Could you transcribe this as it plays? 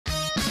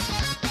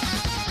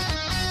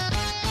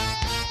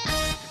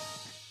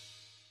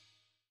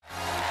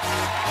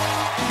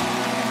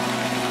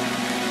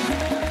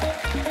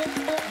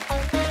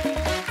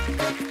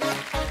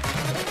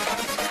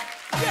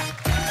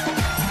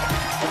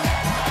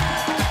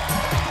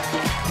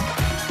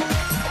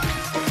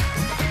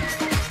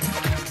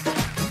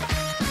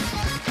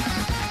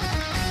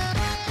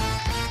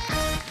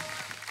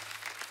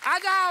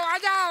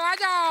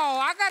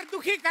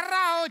कर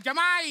रहा हो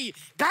जमाई,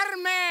 घर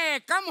में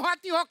कम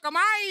होती हो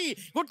कमाई,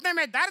 घुटने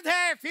में दर्द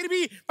है फिर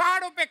भी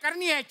पहाड़ों पे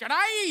करनी है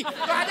चढ़ाई,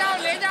 तो आ जाओ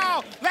ले जाओ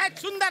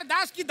वैद्य सुंदर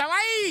दास की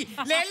दवाई,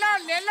 ले लो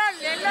ले लो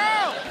ले लो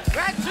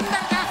वैद्य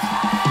सुंदर दास।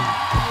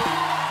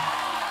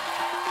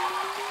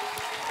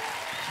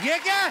 ये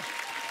क्या है?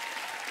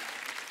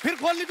 फिर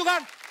खोल ली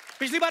दुकान?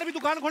 पिछली बार भी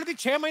दुकान खोली थी,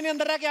 6 महीने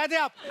अंदर रह के आए थे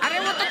आप। अरे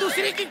वो तो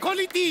दूसरी की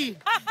खोली थी,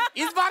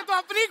 इस बार तो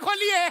अपनी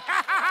खोली है।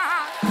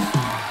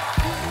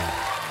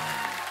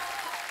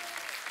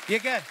 ये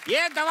क्या है?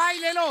 ये दवाई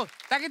ले लो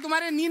ताकि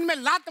तुम्हारे नींद में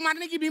लात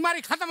मारने की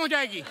बीमारी खत्म हो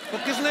जाएगी। तो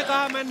किसने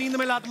कहा मैं नींद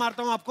में लात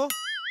मारता हूँ आपको?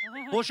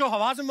 होशो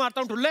हवास में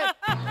मारता हूँ ठुल्ले।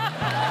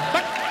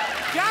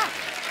 क्या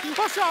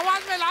होशो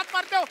आवाज में लात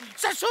मारते हो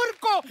ससुर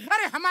को?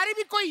 अरे हमारी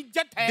भी कोई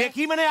इज्जत है।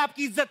 देखी मैंने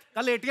आपकी इज्जत।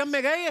 कल एटीएम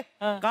में गए, ये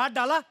कार्ड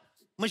डाला,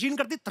 मशीन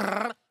करती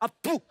अब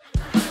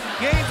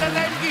ये इज्जत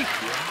है इनकी।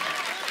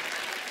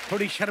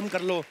 थोड़ी शर्म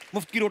कर लो,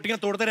 मुफ्त की रोटियां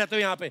तोड़ते रहते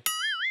हो यहाँ पे।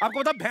 आपको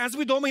पता भैंस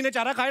भी 2 महीने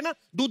चारा खाए ना,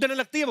 दूध देने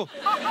लगती है वो।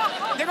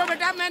 देखो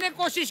बेटा मैंने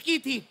कोशिश की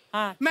थी,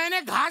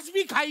 मैंने घास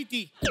भी खाई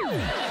थी।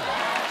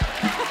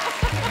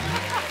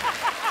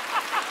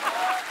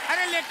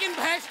 अरे लेकिन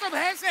भैंस तो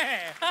भैंस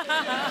है।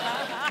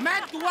 मैं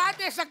दुआ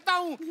दे सकता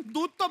हूँ,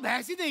 दूध तो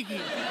भैंस ही देगी।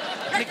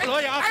 निकलो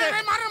यहाँ से।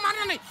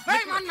 मारना नहीं,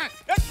 मारना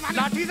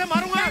लाठी से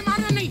मारूंगा।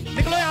 मारना नहीं,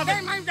 निकलो यहाँ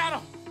से। मैं जा रहा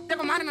हूँ।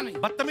 देखो मारना नहीं।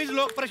 बदतमीज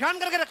लोग परेशान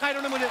करके रखा है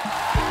इन्होंने मुझे।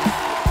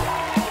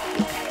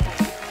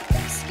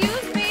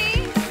 Excuse me.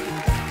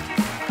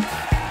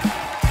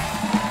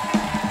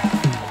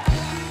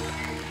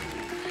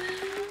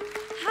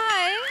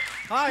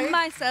 Hi,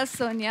 myself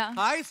Sonia.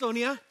 हाय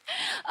सोनिया।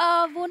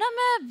 वो ना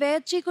मैं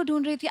वैद्य जी को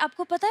ढूंढ रही थी,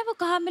 आपको पता है वो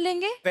कहाँ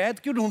मिलेंगे?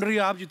 वैद्य क्यों ढूंढ रही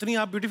हो आप? जितनी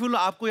आप ब्यूटीफुल,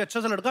 आप कोई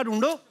अच्छा सा लड़का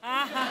ढूंढो।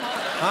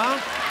 हाँ,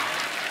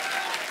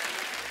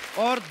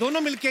 और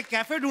दोनों मिलके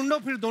कैफे ढूंढो,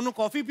 फिर दोनों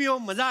कॉफी पियो,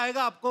 मजा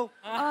आएगा आपको।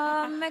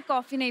 मैं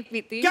कॉफी नहीं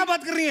पीती। क्या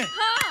बात कर रही हैं?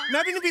 हाँ।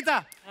 मैं भी नहीं पीता।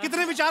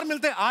 कितने विचार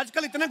मिलते हैं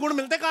आजकल, इतने गुण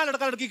मिलते हैं कहाँ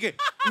लड़का लड़की के।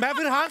 मैं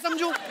फिर हाँ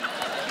समझूं?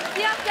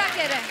 ये आप क्या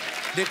कह रहे हैं?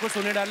 देखो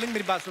सोनिया डार्लिंग,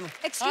 मेरी बात सुनो।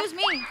 Excuse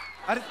me.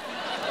 अरे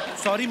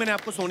सॉरी, मैंने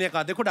आपको सोनिया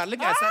कहा। देखो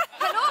डार्लिंग, ऐसा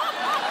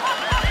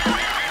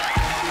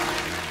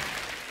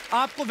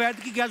आपको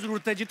वैद्य की क्या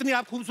जरूरत है? जितनी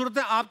आप खूबसूरत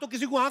हैं, आप तो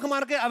किसी को आंख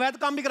मार के अवैध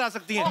काम भी करा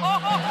सकती हैं।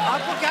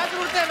 आपको क्या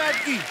जरूरत है वैद्य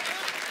की?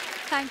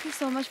 Thank you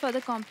so much for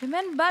the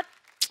compliment, but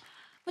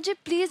मुझे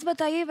प्लीज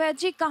बताइए वैद्य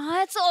जी कहाँ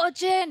है? So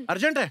urgent.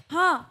 अर्जेंट है?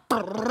 हाँ।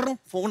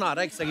 फोन आ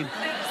रहा है, एक सेकंड।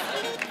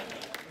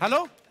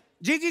 हेलो,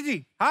 जी जी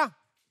जी, हाँ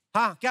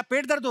हाँ, क्या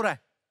पेट दर्द हो रहा है?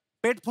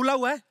 पेट फूला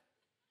हुआ है?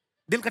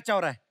 दिल कच्चा हो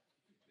रहा है?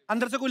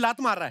 अंदर से कोई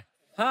लात मार रहा है?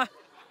 हाँ।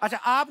 अच्छा,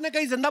 आपने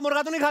कहीं जिंदा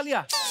मुर्गा तो नहीं खा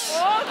लिया?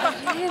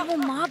 अरे वो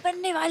माँ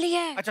बनने वाली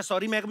है। अच्छा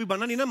सॉरी, मैं कभी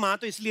बना नहीं ना माँ,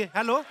 तो इसलिए।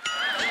 हेलो,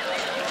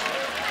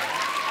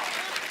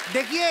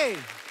 देखिए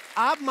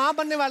आप माँ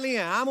बनने वाली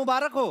हैं। हाँ,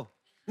 मुबारक हो।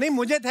 नहीं,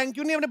 मुझे थैंक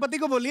यू नहीं, अपने पति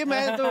को बोलिए।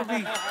 मैं तो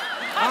भी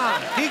हाँ,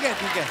 ठीक है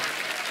ठीक है।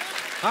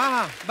 हाँ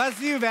हाँ,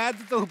 बस ये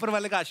वैद्य तो ऊपर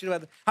वाले का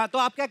आशीर्वाद। हाँ, तो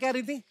आप क्या कह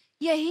रही थी?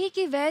 यही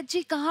कि वैद्य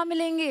जी कहाँ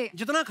मिलेंगे?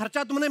 जितना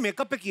खर्चा तुमने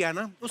मेकअप पे किया है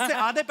ना, उससे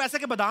आधे पैसे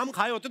के बादाम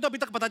खाए होते तो अभी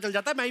तक पता चल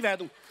जाता है मैं ही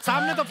वैद्य हूँ।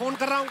 सामने तो फोन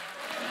कर रहा हूँ।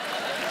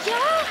 क्या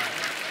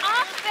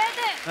आप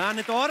वैद्य हैं? हाँ,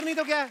 नहीं तो और नहीं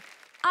तो क्या है।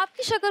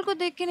 आपकी शक्ल को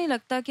देख के नहीं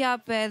लगता कि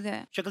आप वैद्य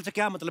हैं। शक्ल से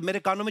क्या मतलब? मेरे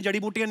कानों में जड़ी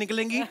बूटियां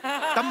निकलेंगी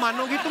तब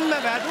मानोगी तुम मैं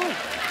वैद्य हूँ?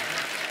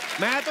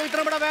 मैं तो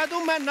इतना बड़ा वैद्य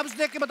हूँ, मैं नब्ज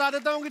देख के बता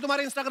देता हूँ कि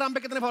तुम्हारे इंस्टाग्राम पे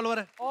कितने फॉलोअर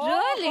हैं।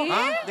 Really?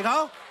 हाँ,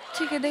 दिखाओ।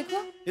 ठीक है,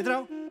 देखो। इधर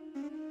आओ,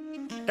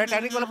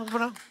 टाइटैनिक वाला पोस्ट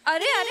बनाओ।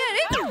 अरे अरे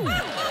अरे,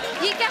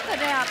 ये क्या कर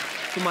रहे हैं आप?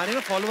 तुम्हारे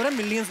में फॉलोअर है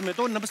मिलियंस में,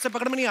 तो नब्ज से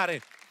पकड़ में नहीं आ रहे,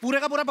 पूरे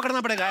का पूरा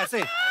पकड़ना पड़ेगा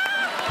ऐसे।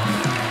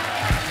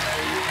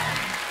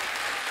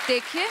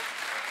 देखिए,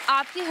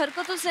 आपकी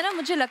हरकतों से ना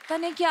मुझे लगता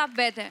नहीं कि आप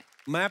वैद्य हैं।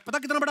 मैं पता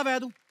कितना बड़ा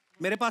वैद्य हूँ?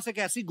 मेरे पास एक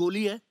ऐसी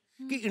गोली है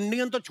कि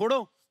इंडियन तो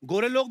छोड़ो,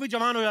 गोरे लोग भी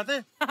जवान हो जाते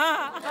हैं।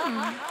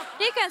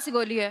 ये कैसी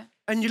गोली है?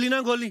 एंजेलिना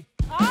गोली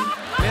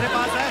मेरे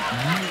पास है।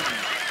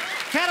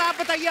 खैर आप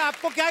बताइए,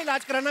 आपको क्या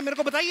इलाज कराना है? मेरे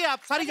को बताइए, आप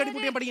सारी जड़ी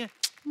बूटियां पड़ी हैं।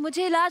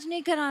 मुझे इलाज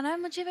नहीं कराना है,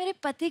 मुझे मेरे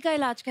पति का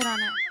इलाज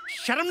कराना है।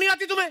 शर्म नहीं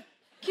आती तुम्हें?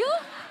 क्यों?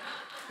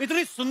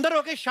 इतनी सुंदर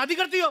होके शादी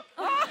करती हो?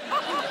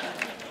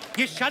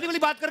 ये शादी वाली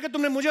बात करके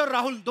तुमने मुझे और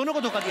राहुल दोनों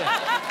को धोखा दिया।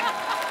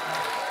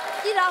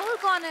 ये राहुल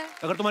कौन है?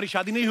 अगर तुम्हारी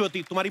शादी नहीं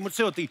होती, तुम्हारी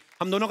मुझसे होती,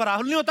 हम दोनों का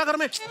राहुल नहीं होता घर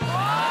में।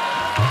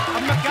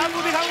 अब मैं क्या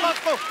मुंह दिखाऊंगा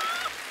आपको?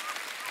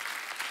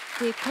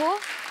 देखो,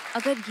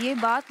 अगर ये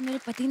बात मेरे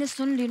पति ने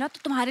सुन ली ना तो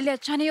तुम्हारे लिए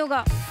अच्छा नहीं होगा।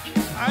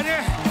 अरे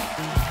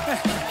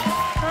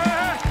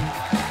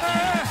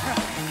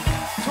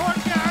छोड़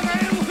के आ गए।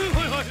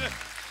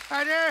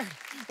 अरे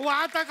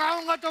वहाँ तक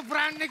आऊंगा तो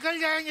प्राण निकल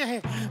जाएंगे।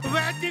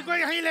 वैद्य जी को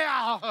यहीं ले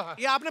आओ।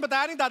 ये आपने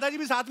बताया नहीं, दादाजी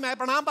भी साथ में आए।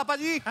 प्रणाम पापा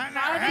जी।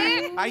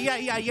 आइए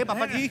आइए आइए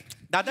पापा जी।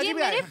 दादाजी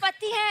भी आए। मेरे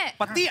पति हैं।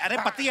 पति? अरे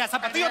पति, ऐसा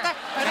पति होता है?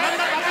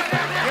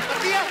 ये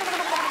पति है?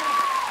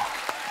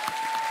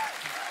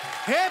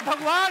 हे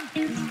भगवान,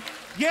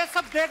 ये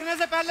सब देखने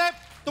से पहले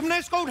तुमने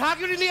इसको उठा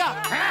क्यों नहीं लिया?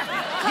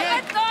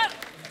 खबरदार,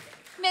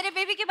 मेरे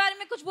बेबी के बारे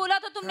में कुछ बोला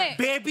तो तुमने?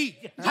 बेबी?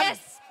 Yes,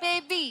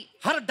 baby.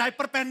 हर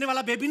डायपर पहनने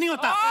वाला बेबी नहीं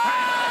होता।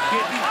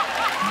 बेबी।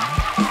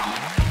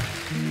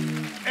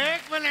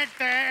 एक मिनट,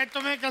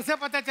 तुम्हें कैसे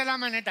पता चला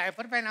मैंने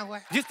डायपर पहना हुआ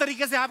है? जिस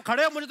तरीके से आप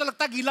खड़े हो मुझे तो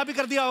लगता है गीला भी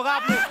कर दिया होगा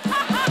आपने।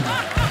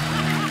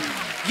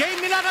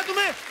 यही मिला ना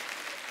तुम्हें?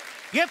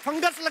 ये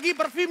फंगस लगी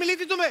बर्फी मिली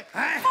थी तुम्हें?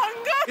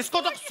 फंगस?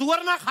 इसको तो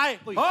सुअर ना खाए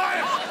कोई।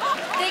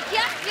 देखिए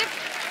ये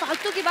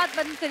फालतू की बात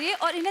बंद करिए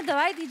और इन्हें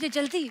दवाई दीजिए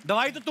जल्दी।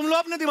 दवाई तो तुम लो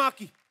अपने दिमाग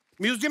की।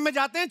 म्यूजियम में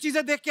जाते हैं,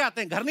 चीजें देख के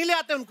आते हैं, घर नहीं ले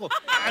आते उनको।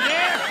 अरे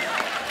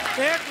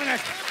एक मिनट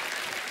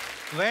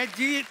वैद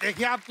जी,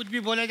 देखिए आप कुछ भी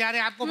बोले जा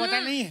रहे हैं, आपको पता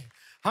नहीं है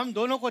हम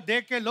दोनों को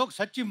देख के लोग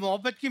सच्ची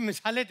मोहब्बत की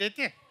मिसालें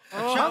देते हैं।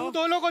 हम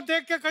दोनों को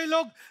देख के कई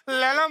लोग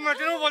लैला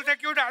मजनू बोलते,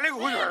 क्यों डार्लिंग?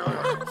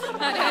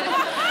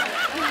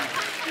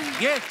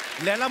 ये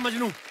लैला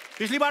मजनू,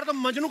 पिछली बार तो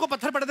मजनू को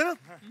पत्थर पड़े थे ना,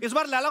 इस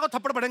बार लैला को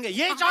थप्पड़ पड़ेंगे।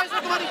 ये चॉइस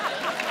है तुम्हारी?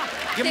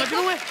 ये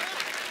मजनू है।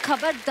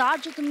 खबरदार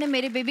जो तुमने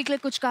मेरे बेबी के लिए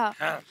कुछ कहा।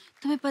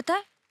 तुम्हें पता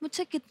है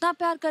मुझसे कितना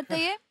प्यार करते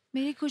हैं?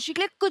 मेरी खुशी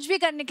के लिए कुछ भी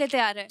करने के लिए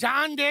तैयार है।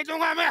 जान दे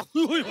दूंगा मैं।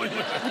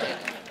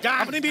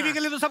 अपनी बीवी के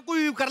लिए तो सब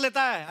कोई कर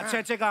लेता है अच्छे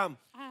अच्छे काम।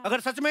 अगर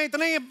सच में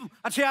इतने ही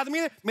अच्छे आदमी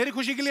है, मेरी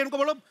खुशी के लिए इनको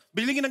बोलो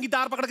बिजली की नंगी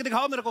तार पकड़ के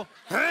दिखाओ मेरे को।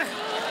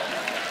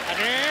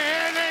 अरे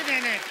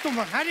नहीं,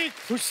 तुम्हारी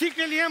खुशी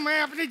के लिए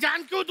मैं अपनी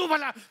जान क्यों दूं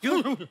भला?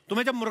 क्यों?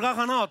 तुम्हें जब मुर्गा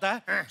खाना होता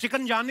है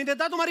चिकन जान नहीं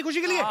देता तुम्हारी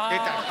खुशी के लिए?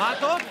 देता। हाँ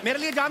तो मेरे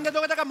लिए जान दे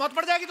दोगे तो मौत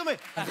पड़ जाएगी तुम्हें।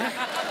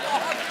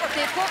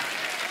 देखो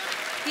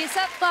ये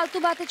सब फालतू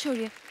बातें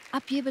छोड़िए,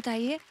 आप ये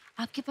बताइए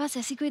आपके पास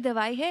ऐसी कोई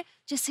दवाई है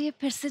जिससे ये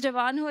फिर से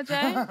जवान हो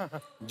जाए?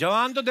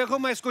 जवान तो देखो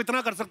मैं इसको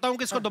इतना कर सकता हूँ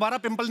कि इसको दोबारा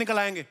पिंपल निकल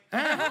आएंगे,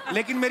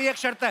 लेकिन मेरी एक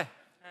शर्त है।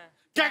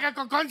 क्या?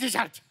 कौन सी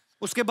शर्त?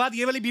 उसके बाद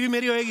ये वाली बीवी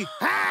मेरी होएगी।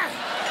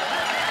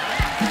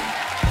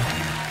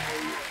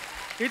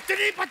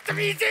 इतनी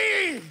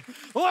बदतमीजी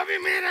वो भी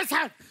मेरे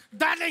साथ?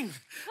 डार्लिंग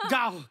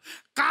जाओ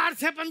कार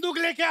से बंदूक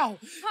लेके आओ,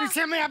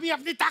 इससे मैं अभी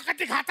अपनी ताकत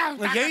दिखाता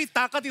हूँ। यही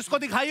ताकत इसको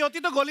दिखाई होती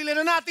तो गोली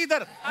लेने ना आती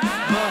इधर।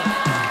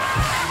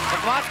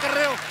 बकवास कर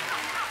रहे हो,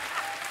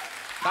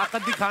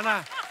 ताकत दिखाना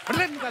है।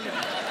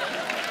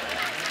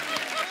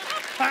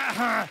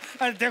 हाँ,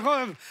 देखो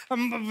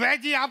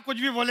वैद जी आप कुछ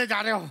भी बोले जा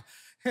रहे हो,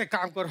 एक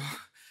काम करो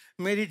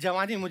मेरी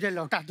जवानी मुझे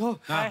लौटा दो।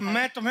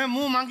 मैं तुम्हें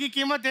मुंह मांगी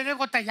कीमत देने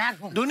को तैयार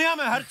हूँ। दुनिया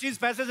में हर चीज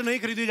पैसे से नहीं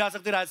खरीदी जा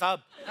सकती राय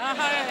साहब।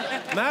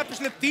 मैं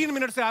पिछले 3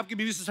 मिनट से आपकी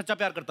बीवी से सच्चा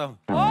प्यार करता हूँ।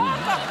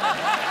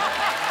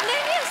 नहीं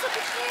ऐसा कुछ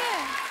नहीं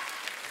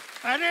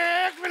है। अरे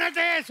एक मिनट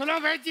है, सुनो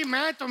वैद जी,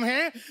 मैं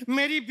तुम्हें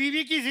मेरी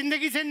बीवी की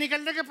जिंदगी से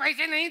निकलने के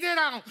पैसे नहीं दे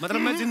रहा हूँ।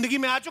 मतलब मैं जिंदगी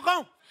में आ चुका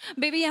हूँ?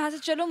 बेबी यहाँ से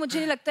चलो, मुझे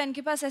नहीं लगता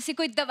इनके पास ऐसी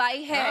कोई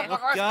दवाई है।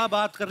 क्या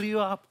बात कर रही हो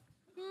आप?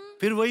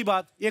 फिर वही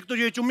बात, एक तो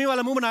ये चुम्मी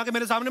वाला मुंह बना के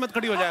मेरे सामने मत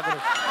खड़ी हो जाया करो।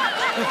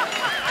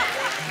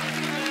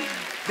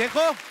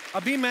 देखो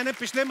अभी मैंने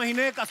पिछले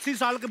महीने एक 80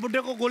 साल के बुड्ढे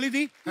को गोली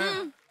दी,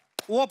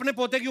 वो अपने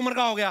पोते की उम्र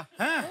का हो गया।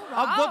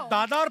 अब वो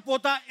दादा और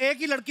पोता एक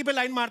ही लड़की पे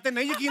लाइन मारते,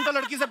 नहीं यकीन तो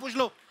लड़की से पूछ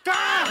लो।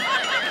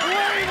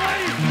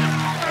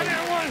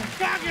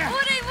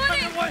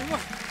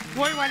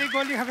 वही वाली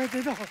गोली हमें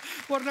दे दो,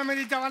 वरना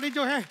मेरी जवानी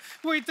जो है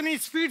वो इतनी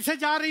स्पीड से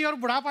जा रही है और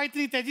बुढ़ापा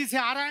इतनी तेजी से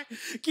आ रहा है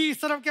कि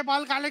इस तरफ के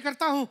बाल काले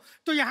करता हूँ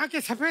तो यहाँ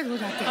के सफेद हो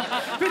जाते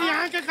हैं, फिर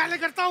यहाँ के काले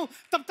करता हूँ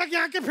तब तक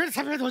यहाँ के फिर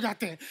सफेद हो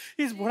जाते हैं।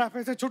 इस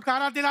बुढ़ापे से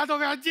छुटकारा दिला दो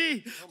व्यास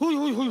जी।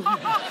 हुई।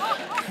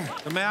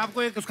 तो मैं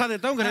आपको एक नुस्खा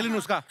देता हूँ, घरेलू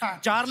नुस्खा।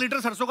 4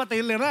 लीटर सरसों का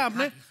तेल लेना है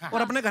आपने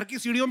और अपने घर की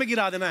सीढ़ियों में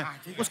गिरा देना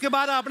है। उसके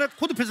बाद आपने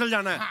खुद फिसल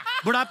जाना है,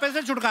 बुढ़ापे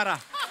से छुटकारा।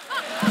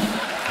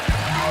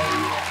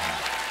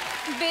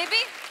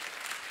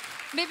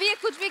 बेबी ये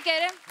कुछ भी कह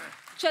रहे हैं,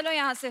 चलो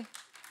यहाँ से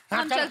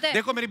हम चलते हैं।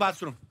 देखो मेरी बात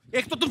सुनो,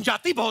 एक तो तुम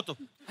जाती बहुत हो।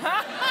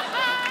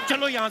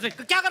 चलो यहाँ से,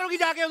 क्या करोगी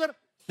जाके उधर?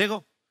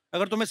 देखो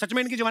अगर तुम्हें सच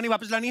में इनकी जवानी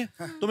वापस लानी है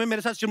तुम्हें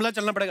मेरे साथ शिमला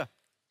चलना पड़ेगा।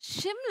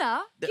 शिमला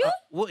क्यों?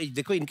 वो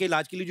देखो इनके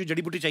इलाज के लिए जो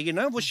जड़ी बूटी चाहिए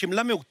ना वो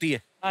शिमला में उगती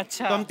है।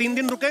 अच्छा। तो हम 3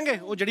 दिन रुकेंगे,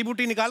 वो जड़ी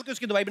बूटी निकाल के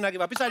उसकी दवाई बना के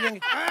वापस आ जाएंगे।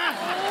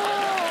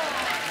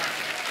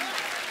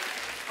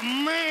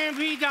 मैं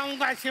भी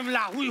जाऊंगा शिमला।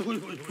 हुई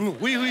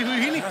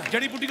नहीं,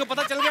 जड़ी बूटी को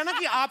पता चल गया ना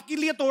कि आपके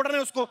लिए तोड़ रहे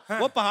हैं उसको,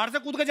 वो पहाड़ से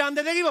कूद के जान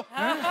दे देगी वो।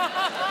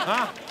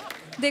 हाँ।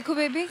 देखो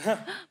बेबी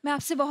मैं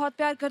आपसे बहुत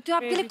प्यार करती हूँ,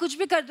 आपके लिए कुछ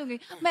भी कर दूंगी।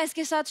 मैं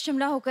इसके साथ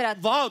शिमला होकर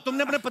आती। वाह,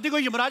 तुमने अपने पति को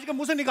यमराज के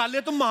मुंह से निकाल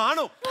लिया, तुम महान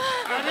हो।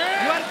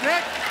 You are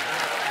great।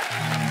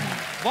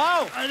 वाह।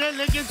 अरे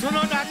लेकिन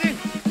सुनो डार्लिंग,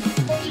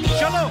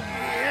 चलो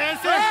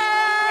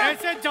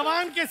ऐसे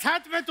जवान के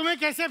साथ मैं तुम्हें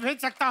कैसे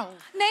भेज सकता हूँ?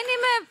 नहीं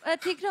मैं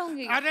ठीक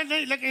रहूंगी। अरे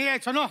नहीं लेकिन ये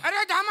सुनो।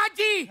 अरे दामाद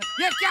जी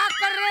ये क्या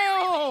कर रहे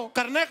हो?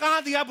 करने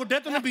कहाँ दिया बुड्ढे,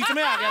 तुमने बीच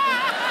में आ गया तुम।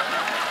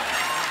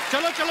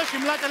 चलो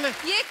शिमला चले।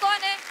 ये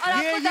कौन है और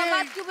आपको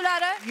दामाद क्यों बुला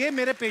रहा है? ये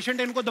मेरे पेशेंट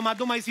है, इनको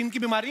दमादोमाइसिन की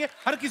बीमारी है,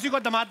 हर किसी को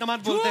दमाद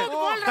बोलते हैं।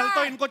 कल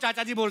तो इनको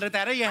चाचा जी बोल रहे थे।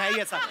 अरे ये है ही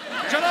ऐसा।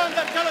 चलो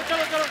अंदर, चलो।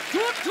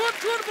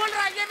 झूठ बोल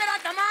रहा है, ये मेरा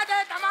दामाद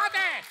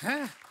है।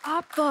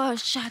 आप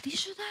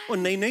शादीशुदा है? ओ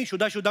नहीं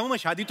शुदा हूँ मैं,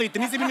 शादी तो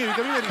इतनी सी भी नहीं हुई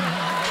कभी मेरी।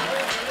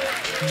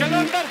 चलो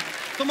अंदर,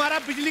 तुम्हारा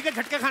बिजली के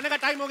झटके खाने का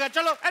टाइम हो गया,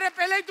 चलो। अरे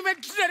पहले ही तुम्हें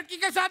लड़की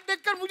के साथ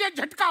देखकर मुझे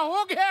झटका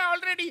हो गया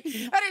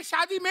ऑलरेडी। अरे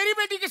शादी मेरी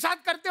बेटी के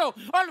साथ करते हो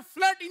और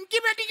फ्लर्ट इनकी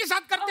बेटी के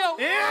साथ करते हो।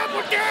 ए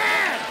बुड्ढे,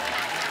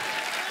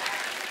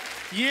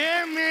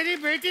 ये मेरी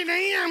बेटी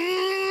नहीं है,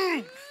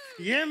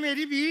 ये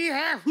मेरी बीवी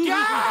है। क्या?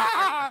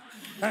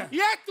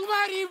 ये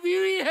तुम्हारी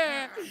बीवी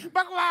है?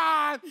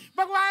 भगवान,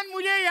 भगवान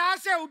मुझे यहाँ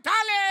से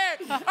उठा ले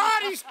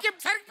और इसके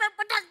सर पे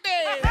पटक दे।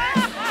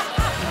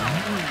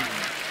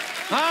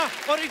 हाँ,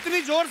 और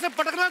इतनी जोर से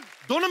पटकना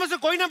दोनों में से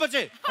कोई ना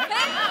बचे। ये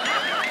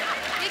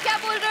क्या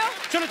बोल रहे हो?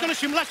 चलो चलो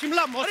शिमला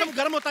शिमला, मौसम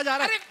गर्म होता जा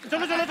रहा है।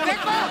 चलो चलो चलो।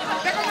 देखो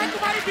देखो मैं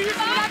तुम्हारी बीवी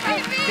को बुलाता हूँ।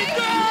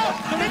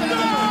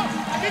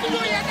 बिट्टू,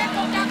 ये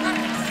देखो क्या कर,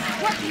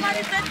 वो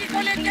तुम्हारी बेटी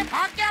को लेके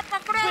भाग गया,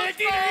 पकड़ो।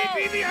 बेटी नहीं,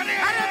 बीवी।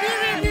 अरे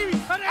बीवी,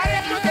 अरे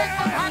तू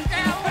देखो भाग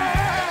गया।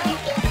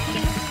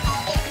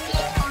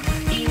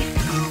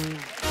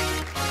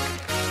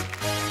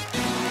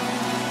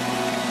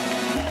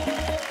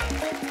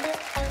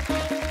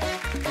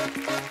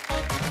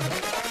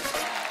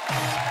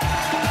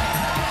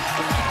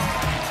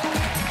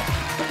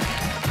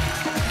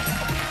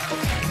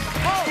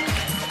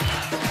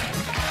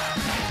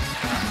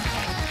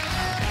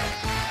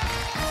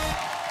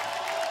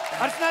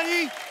 अर्चना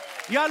जी,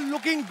 you are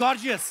looking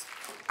gorgeous,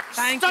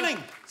 stunning,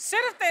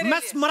 सिर्फ तेरे लिए।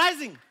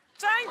 mesmerizing.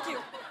 Thank you.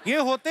 ये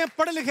होते हैं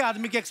पढ़े लिखे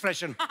आदमी के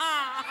एक्सप्रेशन।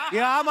 ये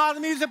आम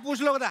आदमी से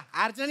पूछ लो,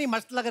 अर्चना जी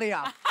मस्त लग रही है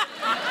आप।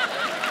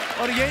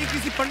 और यही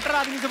किसी पंटर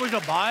आदमी से पूछ लो,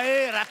 भाई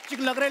रैप्चिक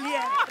लग रही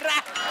है।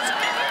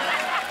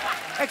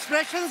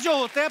 एक्सप्रेशंस जो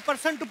होते हैं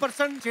पर्सन टू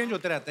पर्सन चेंज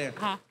होते रहते हैं।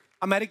 हाँ।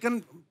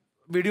 अमेरिकन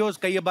वीडियोस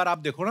कई बार आप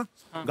देखो ना,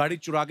 गाड़ी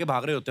चुरा के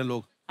भाग रहे होते हैं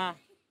लोग,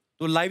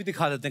 तो लाइव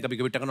दिखा देते हैं। कभी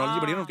कभी टेक्नोलॉजी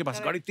बढ़िया ना, उनके पास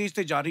गाड़ी तेज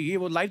तेज जा रही है,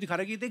 वो लाइव दिखा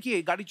रहा है कि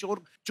देखिए गाड़ी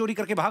चोरी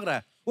करके भाग रहा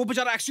है, वो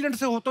बेचारा एक्सीडेंट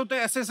से होते होते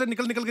ऐसे ऐसे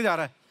निकल निकल के जा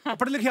रहा है।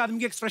 पढ़े लिखे आदमी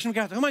के एक्सप्रेशन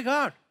क्या होता है? Oh my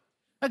God,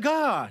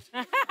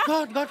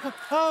 God God God,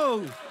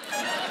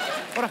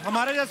 ओह। और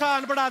हमारे जैसा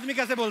अनपढ़ आदमी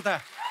कैसे बोलता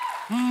है?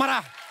 मरा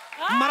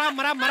मरा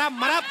मरा मरा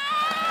मरा,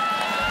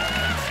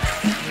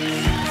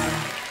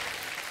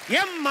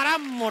 ये मरा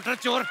मोटर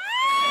चोर।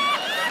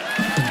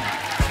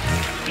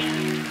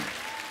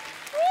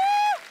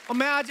 और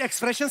मैं आज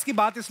एक्सप्रेशंस की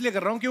बात इसलिए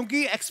कर रहा हूं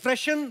क्योंकि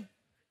एक्सप्रेशन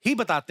ही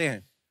बताते हैं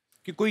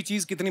कि कोई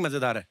चीज कितनी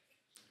मजेदार है,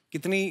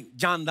 कितनी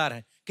जानदार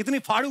है, कितनी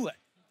फाड़ू है।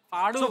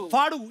 फाड़ू।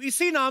 फाड़ू,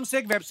 इसी नाम से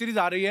एक वेब सीरीज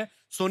आ रही है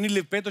सोनी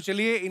लिव पे। तो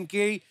चलिए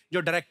इनके जो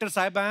डायरेक्टर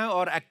साहब हैं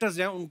और एक्टर्स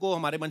हैं उनको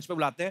हमारे मंच पे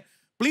बुलाते हैं।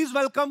 Please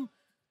welcome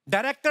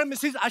director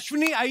Mrs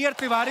Ashwini Iyer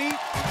Tiwari,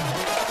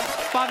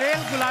 Pavel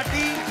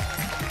Gulati,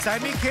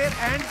 सयामी Kher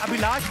and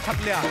Abhilash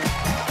Thapliyal.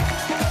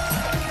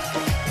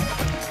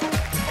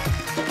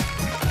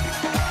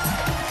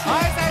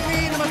 हाय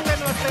सयामी, नमस्ते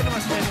नमस्ते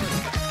नमस्ते।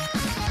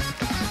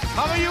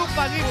 हाउ आर यू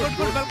पाजी? Good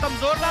good, welcome.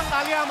 जोरदार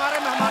तालियां हमारे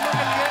मेहमानों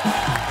के लिए।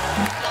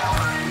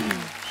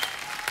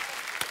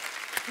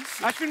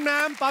 अश्विन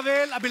मैम,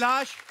 पवेल,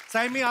 अभिलाष,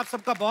 सयामी, आप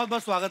सबका बहुत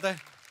बहुत स्वागत है।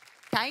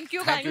 थैंक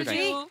यू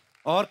जी।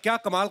 और क्या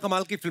कमाल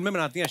कमाल की फिल्में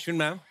बनाती हैं अश्विन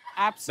मैम।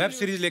 वेब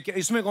सीरीज लेके,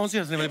 इसमें कौन सी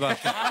हंसने वाली बात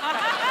है?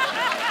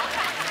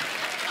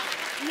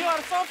 You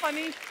are so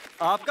funny.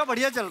 आपका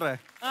बढ़िया चल रहा है।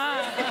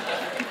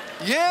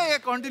 ये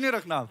कंटिन्यू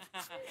रखना आप।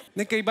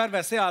 नहीं, कई बार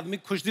वैसे आदमी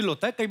खुश दिल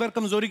होता है, कई बार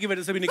कमजोरी की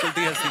वजह से भी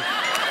निकलती है ऐसी।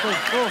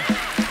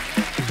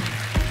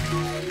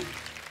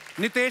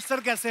 नितेश सर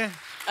कैसे हैं?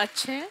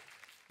 अच्छे।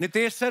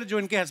 नितेश सर जो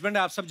इनके हस्बैंड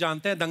है, आप सब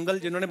जानते हैं, दंगल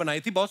जिन्होंने बनाई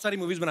थी, बहुत सारी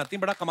मूवीज बनाती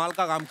हैं, बड़ा कमाल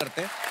का काम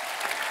करते हैं।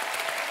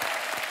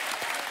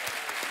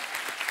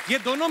 ये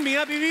दोनों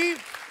मियां बीवी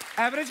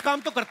एवरेज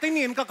काम तो करते ही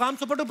नहीं, इनका काम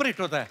सुपर डुपर हिट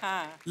होता है।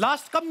 हाँ।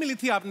 लास्ट कब मिली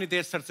थी आप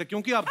नितेश सर से?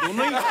 क्योंकि आप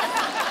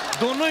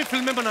दोनों ही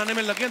फिल्में बनाने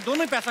में लगे हैं,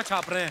 दोनों ही पैसा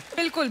छाप रहे हैं।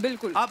 बिल्कुल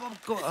बिल्कुल।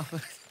 आपको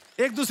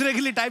एक दूसरे के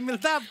लिए टाइम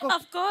मिलता है आपको?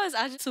 Of course,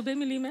 आज सुबह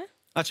मिली मैं।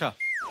 अच्छा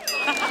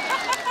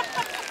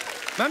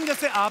मैम,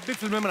 जैसे आप भी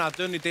फिल्में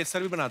बनाते हो, नितेश सर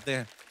भी बनाते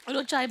हैं, और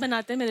वो चाय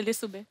बनाते हैं मेरे लिए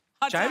सुबह।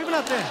 चाय भी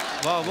बनाते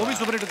हैं? वाह, वो भी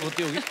सुपर हिट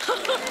होती होगी।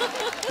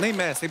 नहीं,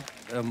 मैं ऐसे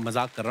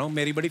मजाक कर रहा हूँ।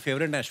 मेरी बड़ी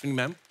फेवरेट है अश्विनी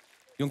मैम,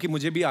 क्योंकि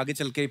मुझे भी आगे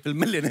चल के फिल्म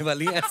में लेने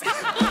वाली है।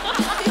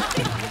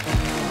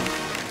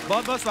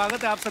 बहुत बहुत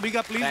स्वागत है आप सभी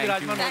का। प्लीज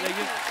विराजमान हो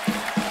जाइए।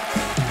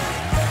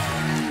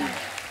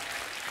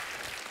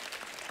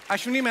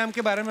 अश्विनी मैम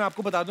के बारे में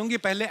आपको बता दूं कि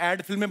पहले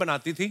एड फिल्में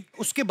बनाती थी,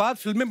 उसके बाद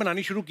फिल्में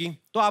बनानी शुरू की।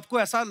 तो आपको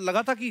ऐसा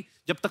लगा था कि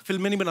जब तक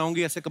फिल्में नहीं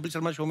बनाऊंगी ऐसे कपिल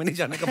शर्मा शो में नहीं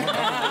जाने का मौका?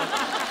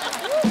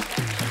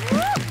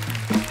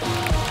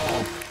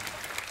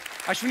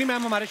 अश्विनी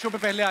मैम हमारे शो पे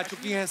पहले आ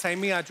चुकी हैं,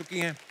 सयामी आ चुकी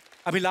हैं,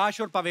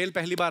 अभिलाष और पवेल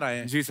पहली बार आए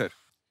हैं। जी सर।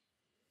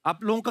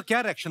 आप लोगों का क्या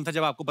रिएक्शन था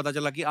जब आपको पता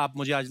चला कि आप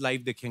मुझे आज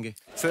लाइव देखेंगे?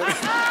 सर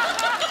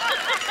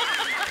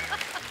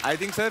आई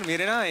थिंक सर,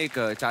 मेरे ना एक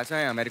चाचा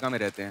है, अमेरिका में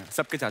रहते हैं,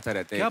 सबके चाचा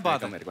रहते हैं। क्या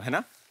बात है? अमेरिका है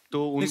ना,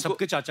 तो उनको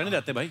सबके चाचा नहीं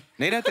रहते भाई।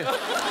 नहीं रहते?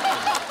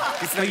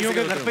 कईयों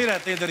के घर पे ही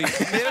रहते हैं इधर ही।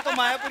 मेरे तो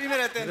मायापुरी में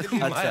रहते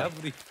हैं।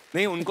 मायापुरी।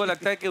 नहीं, उनको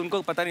लगता है कि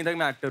उनको पता नहीं था कि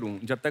मैं एक्टर हूँ।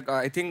 जब तक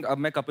आई थिंक अब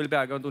मैं कपिल पे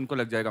आ गया हूँ तो उनको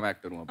लग जाएगा मैं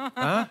एक्टर हूँ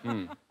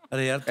अब।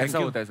 अरे यार, ऐसा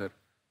होता है सर।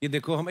 ये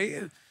देखो,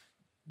 हमें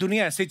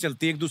दुनिया ऐसे ही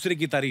चलती है, एक दूसरे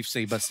की तारीफ से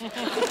ही बस।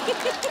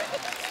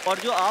 और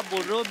जो आप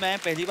बोल रहे हो, मैं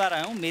पहली बार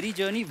आया हूँ, मेरी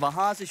जर्नी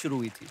वहां से शुरू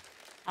हुई थी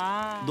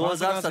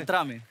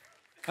 2017 में।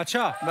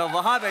 अच्छा, मैं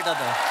वहां बैठा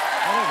था।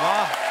 अरे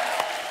वाह।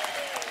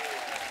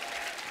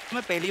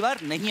 मैं पहली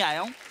बार नहीं आया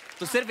हूँ,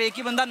 तो सिर्फ एक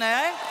ही बंदा नया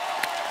है,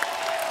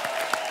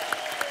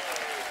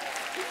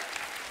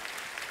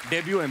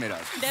 डेब्यू है मेरा।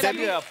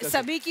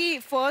 सभी की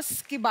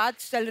फर्स्ट की बात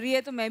चल रही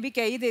है तो मैं भी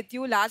कह ही देती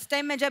हूँ। लास्ट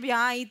टाइम मैं जब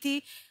यहाँ आई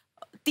थी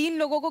 3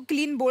 लोगों को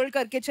क्लीन बोल्ड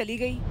करके चली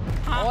गई।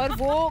 और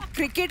वो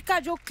क्रिकेट का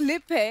जो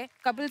क्लिप है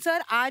कपिल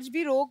सर, आज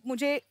भी लोग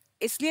मुझे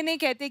इसलिए नहीं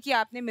कहते कि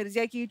आपने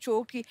मिर्जा की,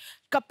 चोट की,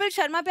 कपिल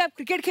शर्मा पे आप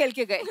क्रिकेट खेल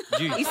के गए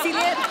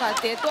इसीलिए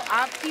दिखाते हैं। तो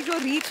आपकी जो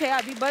रीच है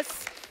अभी, बस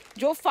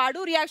जो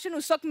फाड़ू रिएक्शन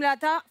उस वक्त मिला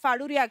था,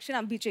 फाड़ू रिएक्शन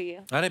अब भी चाहिए।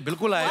 अरे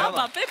बिल्कुल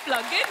आएगा।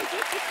 Plug in.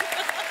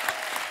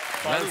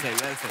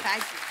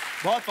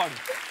 बहुत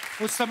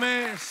फाड़ू। उस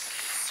समय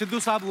सिद्धू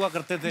साहब हुआ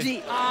करते थे जी।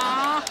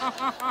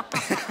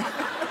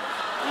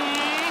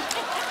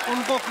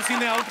 उनको किसी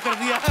ने आउट कर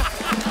दिया।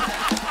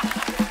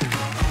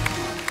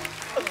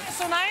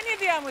 सुनाई नहीं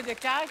दिया मुझे,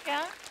 क्या क्या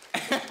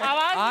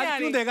आवाज आज नहीं आ क्यों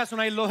रही। देगा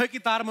सुनाई? लोहे की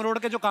तार मरोड़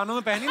के जो कानों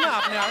में पहनी ना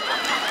आपने आज,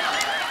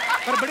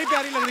 पर बड़ी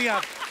प्यारी लग रही है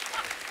आप।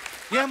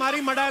 ये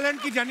हमारी मड आइलैंड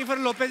की जेनिफर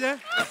लोपेज है।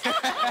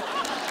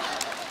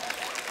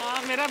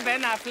 मेरा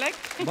बेन एफ्लेक।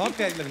 बहुत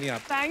प्यारी लग रही है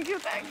आप। Thank you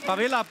thank you.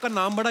 Pavel, आपका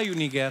नाम बड़ा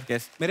यूनिक है यार।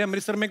 Yes. मेरे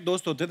अमृतसर में एक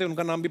दोस्त होते थे,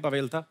 उनका नाम भी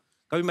पवेल था।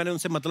 कभी मैंने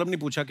उनसे मतलब नहीं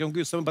पूछा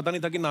क्योंकि उस समय पता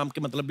नहीं था कि नाम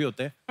के मतलब भी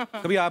होते हैं।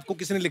 कभी आपको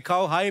किसी ने लिखा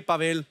हो हाय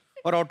पवेल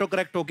और ऑटो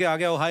करेक्ट होके आ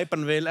गया हो हाय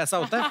पनवेल, ऐसा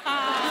होता है?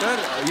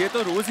 सर ये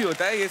तो रोज ही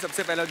होता है, ये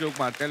सबसे पहला जोक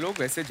मारते हैं लोग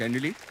वैसे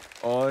जनरली।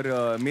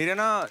 और मेरे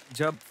ना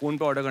जब फोन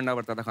पे ऑर्डर करना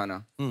पड़ता था खाना,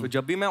 तो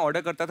जब भी मैं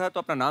ऑर्डर करता था तो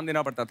अपना नाम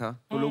देना पड़ता था।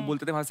 तो लोग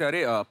बोलते थे वहां से,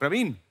 अरे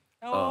प्रवीण,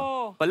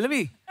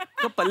 पल्लवी,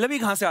 तो पल्लवी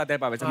कहाँ से आता है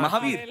पावे से?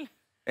 महावीर,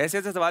 ऐसे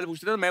ऐसे सवाल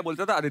पूछते थे। तो मैं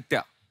बोलता था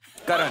आदित्य,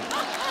 करण,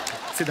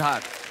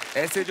 सिद्धार्थ,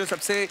 ऐसे जो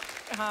सबसे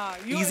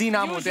इजी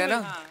नाम होते हैं ना।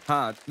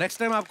 हाँ, नेक्स्ट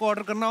टाइम आपको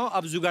ऑर्डर करना हो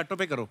अब ज़ोमैटो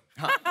पे करो।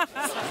 हाँ।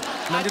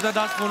 नंदिता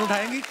दास फोन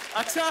उठाएंगी।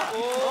 अच्छा।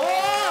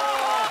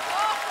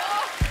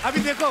 अभी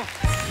देखो,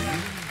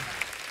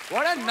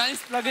 What a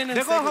nice plug-in.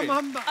 देखो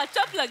हम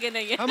अच्छा प्लग इन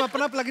है ये। हम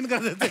अपना प्लग इन कर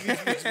देते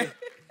हैं।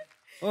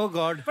 ओह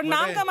गॉड। पर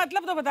नाम का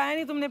मतलब तो बताया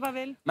नहीं तुमने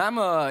पवेल। मैम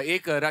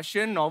एक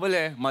रशियन नॉवल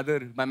है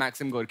मदर बाय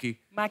मैक्सिम गोर्की।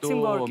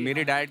 तो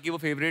मेरे डैड की वो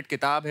फेवरेट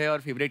किताब है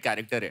और फेवरेट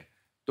कैरेक्टर है।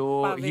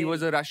 तो he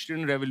was a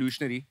Russian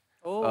revolutionary.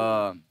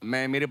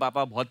 मेरे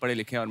पापा बहुत पढ़े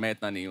लिखे हैं और मैं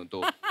इतना नहीं हूँ,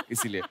 तो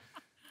इसीलिए।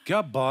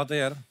 क्या बात है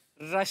यार,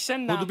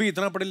 रशियन खुद भी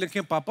इतना पढ़े लिखे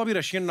हैं, पापा भी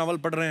रशियन नॉवल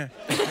पढ़ रहे हैं।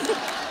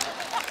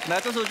 मैं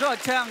तो सोचो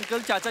अच्छा है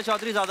अंकल चाचा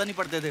चौधरी ज्यादा नहीं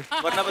पढ़ते थे,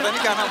 वरना पता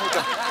नहीं क्या नाम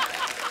होता।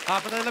 हाँ,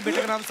 पता चला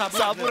बेटे का नाम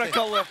साबू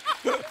रखा हुआ है।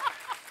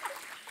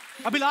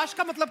 अभिलाष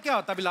का मतलब क्या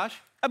होता है? अभिलाष?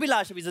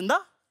 अभिलाष अभी जिंदा।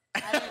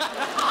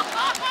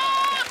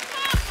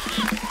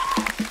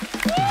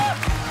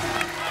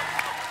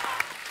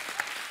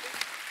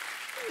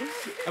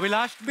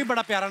 अभिलाष भी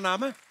बड़ा प्यारा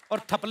नाम है,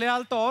 और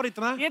थपलियाल तो और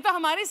इतना। ये तो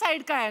हमारी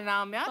साइड का है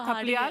नाम यार,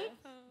 थपलियाल।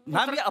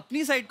 मैम ये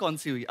अपनी साइड कौन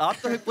सी हुई? आप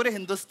तो पूरे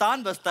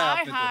हिंदुस्तान बसता है आप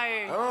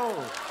पे तो।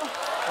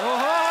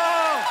 ओहो,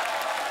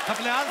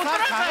 थपलियाल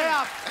साहब खा गए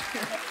आप।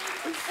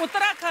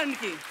 उत्तराखंड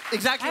की।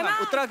 Exactly ma'am,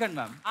 Uttarakhand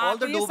ma'am. All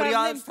the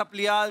डोबरियाल्स,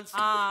 थपलियाल्स,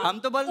 हम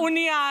तो बल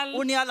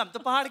उनियाल, हम तो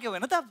पहाड़ के हुए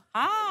ना तब।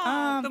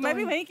 हाँ, तो मैं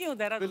भी वहीं की हूँ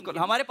देहरादून। बिल्कुल,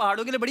 हमारे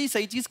पहाड़ों के लिए बड़ी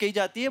सही चीज कही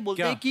जाती है,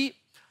 बोलते हैं कि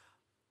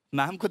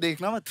मैम को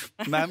देखना मत,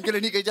 मैम के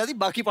लिए नहीं कही जाती,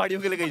 बाकी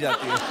पहाड़ियों के लिए कही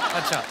जाती है।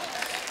 अच्छा,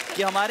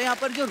 कि हमारे यहाँ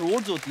पर जो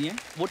रोड्स होती हैं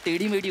वो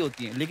टेढ़ी मेढ़ी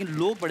होती हैं, लेकिन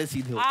लोग बड़े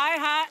सीधे होते हैं। आय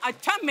हाय,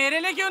 अच्छा मेरे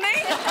लिए क्यों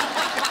नहीं?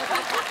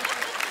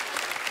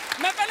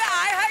 मैं पहले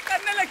आय हाय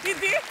करने लगी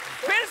थी,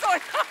 फिर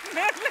सोचा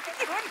मेरे लिए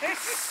क्यों नहीं?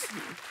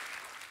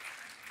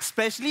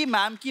 स्पेशली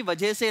मैम की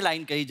वजह से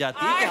लाइन कही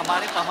जाती है कि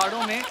हमारे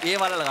पहाड़ों में, ये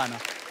वाला लगाना,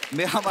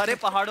 हमारे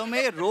पहाड़ों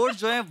में रोड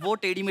जो है वो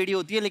टेढ़ी मेढ़ी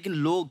होती है, लेकिन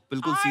लोग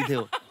बिल्कुल सीधे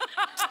हो।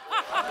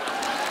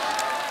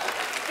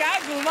 क्या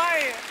घुमा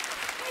है?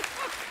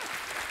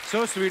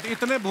 सो स्वीट,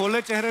 इतने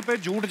भोले चेहरे पे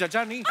झूठ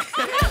जचा नहीं।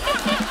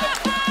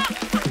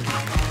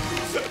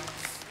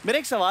 मेरा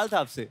एक सवाल था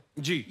आपसे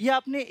जी। ये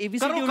आपने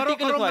एबीसीडी उल्टी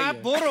क्यों लिखवाई है?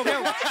 मैं बोर हो गया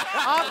हूँ।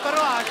 आप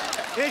करो आज,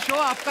 ये शो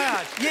आपका है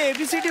आज। ये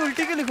एबीसीडी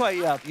उल्टी क्यों लिखवाई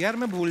है आप? यार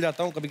मैं भूल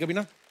जाता हूँ कभी कभी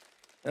ना।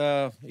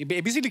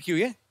 एबीसी लिखी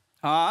हुई है।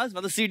 हाँ,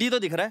 मतलब सीडी तो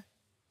दिख रहा है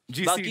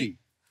जी। बाकी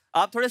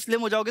आप थोड़े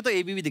स्लिम हो जाओगे तो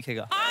एबी भी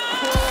दिखेगा।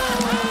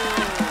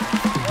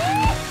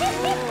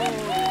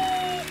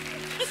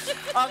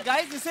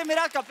 गाइस, जिसे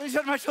मेरा कपिल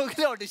शर्मा शो के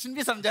लिए ऑडिशन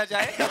भी समझा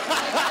जाए।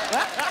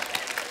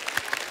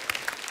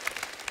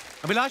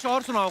 अभिलाष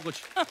और सुनाओ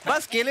कुछ।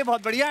 बस केले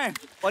बहुत बढ़िया हैं।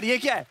 और ये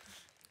क्या है?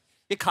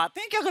 ये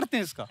खाते हैं, क्या करते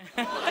हैं इसका?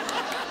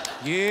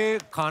 ये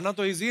खाना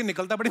तो इजी है,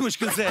 निकलता बड़ी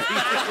मुश्किल से है।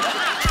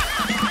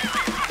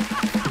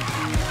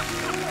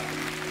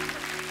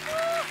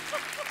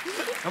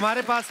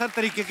 हमारे पास हर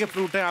तरीके के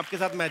फ्रूट हैं, आपके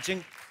साथ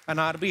मैचिंग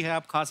अनार भी है,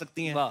 आप खा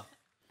सकती हैं।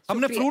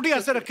 हमने फ्रूट ही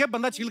ऐसे रखे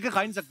बंदा छील के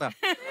खा ही नहीं सकता।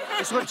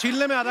 इसको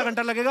छीलने में आधा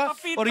घंटा लगेगा,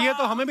 और ये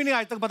तो हमें भी नहीं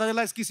आज तक पता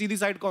चला इसकी सीधी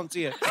साइड कौन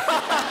सी है।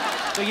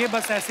 तो ये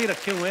बस ऐसे ही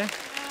रखे हुए हैं,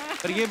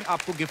 पर ये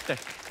आपको गिफ्ट है।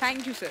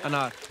 Thank you sir.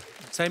 अनार।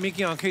 सैमी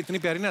की आंखें इतनी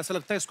प्यारी ना, ऐसा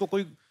लगता है इसको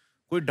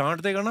कोई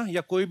डांट देगा ना,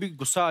 या कोई भी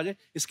गुस्सा आ जाए,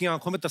 इसकी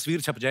आंखों में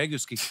तस्वीर छप जाएगी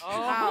उसकी,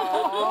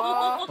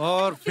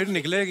 और फिर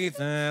निकलेगी।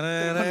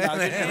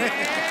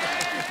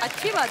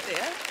 अच्छी बात है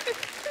यार।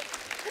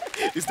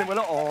 इसने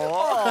बोला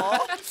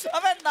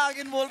अबे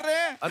नागिन बोल रहे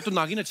हैं। अरे तो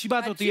नागिन अच्छी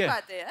बात होती है।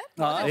 बात है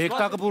यार।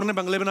 एकता कपूर ने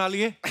बंगले बना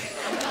लिए,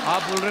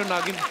 आप बोल रहे हो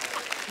नागिन।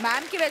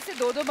 मैम की वैसे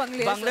 2-2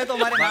 बंगले तो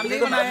हमारे मैम ने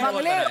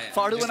बनाए,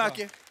 फाड़ू बना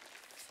के।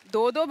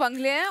 2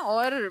 बंगले हैं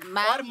और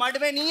मैं और मड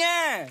में नहीं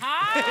है।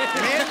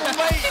 मेन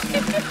मुंबई।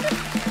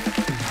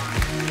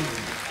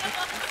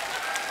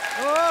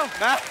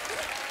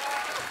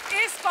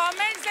 इस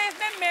कमेंट से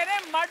इसने मेरे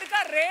मड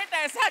का रेट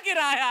ऐसा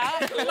गिराया,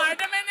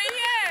 मड में नहीं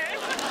है।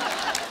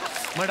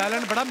 मड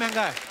आइलैंड बड़ा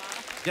महंगा है।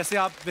 जैसे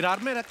आप विरार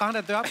में कहाँ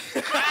रहते हो आप?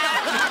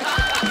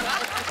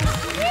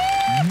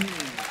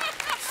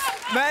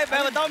 मैं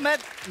बताऊं, मैं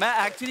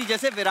एक्चुअली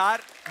जैसे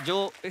विरार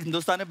जो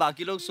हिंदुस्तान में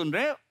बाकी लोग सुन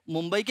रहे हैं,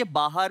 मुंबई के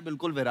बाहर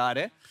बिल्कुल विरार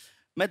है।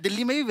 मैं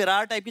दिल्ली में भी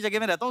विरार टाइप की जगह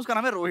में रहता हूँ, उसका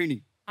नाम है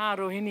रोहिणी। हाँ,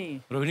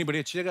 रोहिणी। रोहिणी बड़ी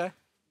अच्छी जगह है।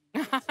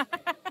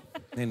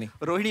 नहीं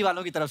रोहिणी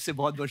वालों की तरफ से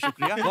बहुत बहुत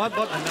शुक्रिया। बहुत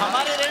बहुत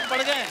हमारे रेट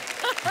बढ़ गए।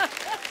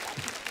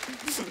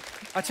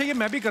 अच्छा, ये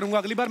मैं भी करूंगा।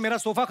 अगली बार मेरा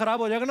सोफा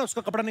खराब हो जाएगा ना,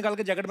 उसका कपड़ा निकाल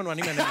के जैकेट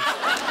बनवानी मैंने।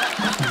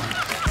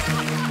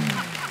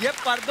 ये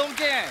पर्दों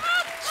के हैं,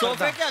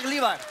 सोफे के अगली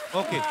बार।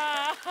 ओके।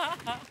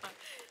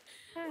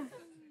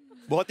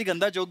 बहुत ही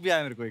गंदा जोक भी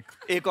आया मेरे को।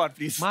 एक और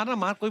प्लीज। मारना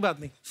मार, कोई बात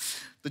नहीं।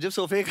 तो जब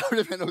सोफे के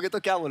कपड़े पहनोगे तो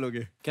क्या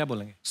बोलोगे? क्या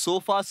बोलेंगे?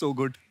 Sofa so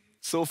good,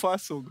 sofa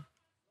so good.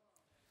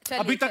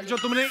 अभी तक जो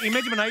तुमने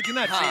इमेज बनाई थी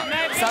ना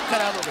अच्छी, सब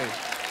खराब हो गए।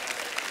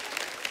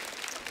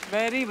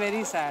 Very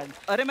very sad.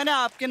 अरे मैंने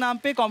आपके नाम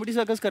पे कॉमेडी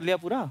सर्कस कर लिया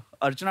पूरा,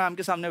 अर्चना मैम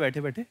के सामने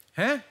बैठे बैठे।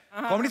 हैं?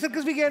 कॉमेडी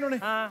सर्कस भी किया इन्होंने?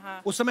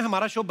 उस समय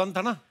हमारा शो बंद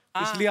था ना,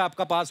 इसलिए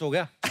आपका पास हो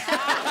गया।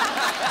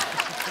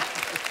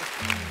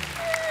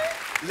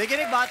 लेकिन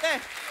एक बात है,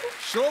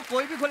 शो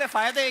कोई भी खोले,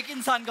 फायदा एक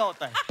इंसान का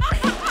होता है।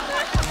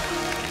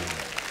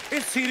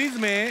 इस सीरीज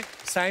में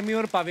सायमी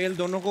और पावेल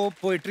दोनों को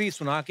पोएट्री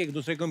सुना के एक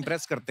दूसरे को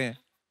इम्प्रेस करते हैं।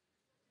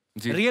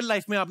 रियल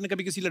लाइफ में आपने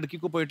कभी किसी लड़की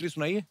को पोएट्री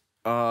सुनाई है?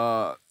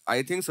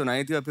 आई थिंक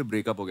सुनाई थी और फिर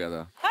ब्रेकअप हो गया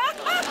था।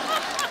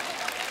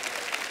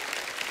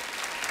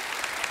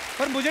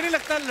 पर मुझे नहीं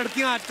लगता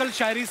लड़कियां आजकल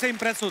शायरी से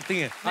इम्प्रेस होती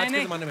हैं आज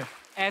के जमाने में।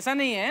 ऐसा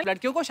नहीं है,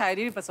 लड़कियों को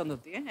शायरी भी पसंद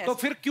होती है। तो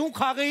फिर क्यों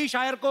खा गई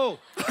शायर को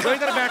जो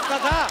इधर बैठता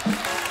था?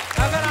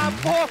 अगर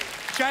आपको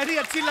शायरी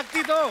अच्छी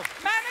लगती तो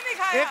मैंने नहीं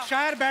खाया। एक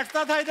शायर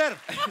बैठता था इधर,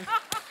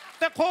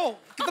 देखो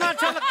कितना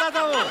अच्छा लगता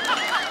था वो।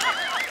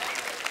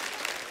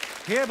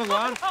 हे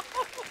भगवान।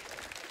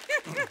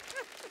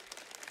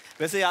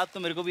 वैसे याद तो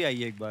मेरे को भी आई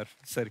है एक बार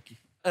सर की।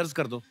 अर्ज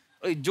कर दो।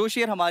 जो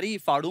शेर हमारी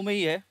फाड़ू में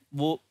ही है,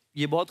 वो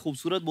ये बहुत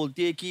खूबसूरत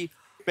बोलती है कि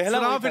पहला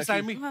सुनाओ वही फिर था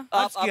सायमी। कि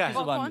अर्ज किया है।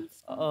 जुबान में,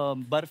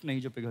 बर्फ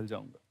नहीं जो पिघल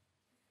जाऊंगा।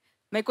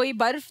 मैं कोई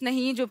बर्फ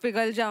नहीं जो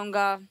पिघल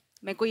जाऊंगा,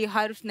 मैं कोई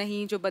हर्फ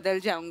नहीं जो बदल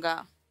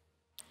जाऊंगा,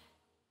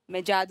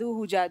 मैं जादू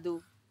हूँ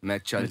जादू, मैं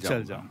चल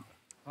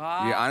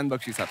जाऊंगा। ये आनंद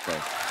बख्शी साहब का है।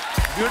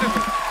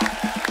 ब्यूटीफुल।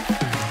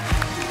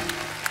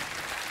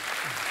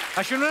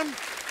 अश्विन,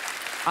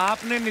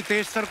 आपने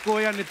नितेश सर को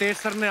या नितेश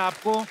सर ने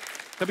आपको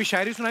कभी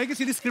शायरी सुनाई कि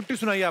सीधी स्क्रिप्ट ही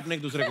सुनाई आपने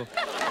एक दूसरे को?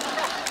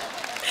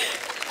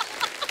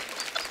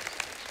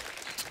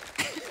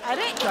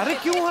 अरे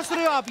क्यों हंस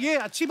रहे हो आप? ये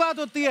अच्छी बात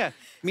होती है।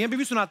 मियां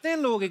बीवी सुनाते हैं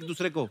लोग एक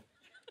दूसरे को,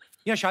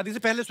 या शादी से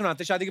पहले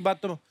सुनाते? शादी के बाद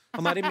तो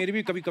हमारी मेरी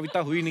भी कभी कविता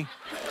हुई नहीं।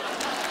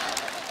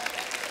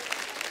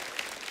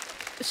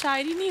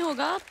 शायरी नहीं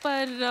होगा,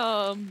 पर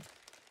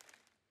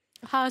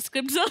हाँ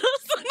स्क्रिप्ट जरूर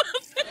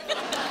सुनाते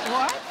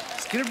हैं।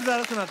 स्क्रिप्ट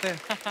ज्यादा सुनाते हैं।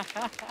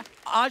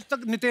 आज तक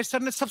नितेश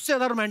सर ने सबसे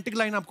ज्यादा रोमांटिक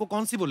लाइन आपको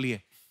कौन सी बोली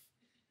है?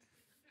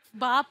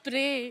 बाप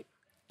रे।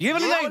 ये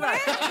वाली लाइन?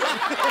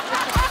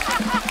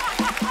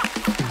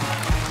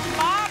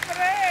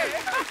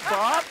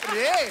 बाप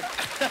रे।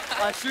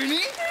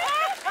 अश्विनी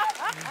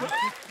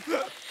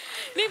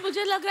नहीं,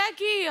 मुझे लग रहा है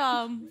कि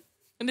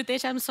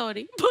Nitesh, I am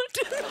sorry, but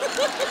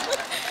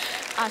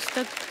आज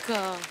तक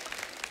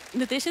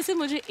नितेश ने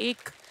मुझे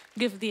एक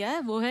गिफ्ट दिया है,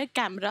 वो है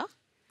कैमरा।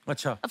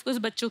 अच्छा। ऑफ कोर्स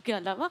बच्चों के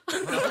अलावा।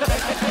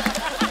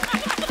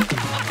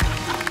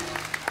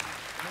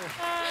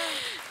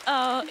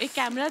 एक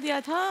कैमरा दिया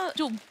था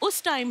जो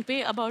उस टाइम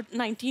पे about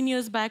 19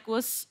 years back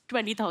was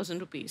 20,000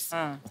 rupees.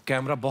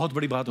 Camera बहुत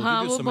बड़ी बात होती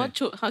हाँ, थी वो उस समय।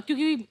 हाँ,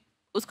 क्योंकि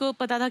उसको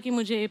पता था कि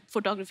मुझे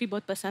फोटोग्राफी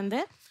बहुत पसंद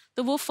है,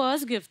 तो वो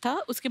फर्स्ट गिफ्ट था।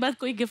 उसके बाद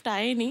कोई गिफ्ट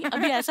आया ही नहीं।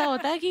 अभी ऐसा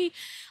होता है कि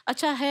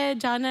अच्छा है,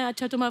 जाना है,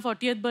 अच्छा तुम्हारा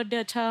 40th बर्थडे,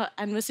 अच्छा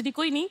एनिवर्सरी,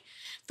 कोई नहीं,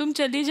 तुम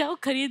चली जाओ,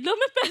 खरीद लो,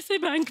 मैं पैसे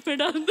बैंक में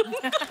डाल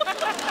दूंगा।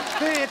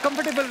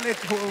 कंफर्टेबल एक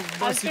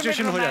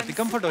सिचुएशन हो जाती,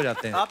 कंफर्ट हो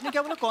जाते हैं। आपने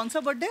क्या बोला, कौन सा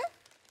बर्थडे?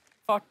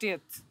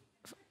 40th।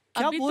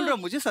 क्या बोल रहा हूँ?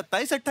 मुझे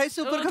 27-28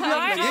 से ऊपर कभी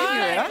आप लगे ही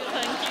नहीं यार।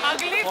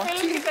 अगली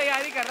फिल्म की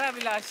तैयारी कर रहा है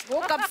अभिलाष। वो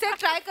कब से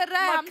ट्राई कर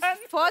रहा है। हम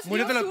फर्स्ट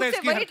मुझे तो लगता है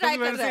इसकी हरकत की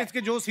वजह से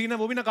इसके जो सीन है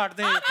वो भी ना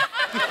काटते हैं।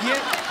 ये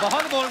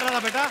बहुत बोल रहा था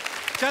बेटा,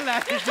 चल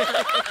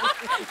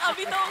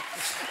अभी तो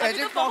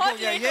एजेंट लॉक हो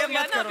गया, ये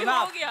मत करो ना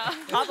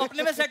आप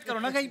अपने में सेट करो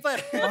ना कहीं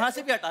पर, वहां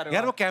से भी हटा रहे हो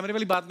यार। वो कैमरे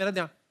वाली बात मेरा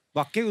ध्यान,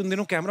 वाकई उन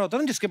दिनों कैमरा होता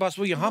है ना जिसके पास,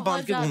 वो यहाँ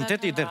बांध के घूमते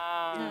थे इधर,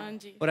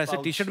 और ऐसे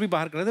टी शर्ट भी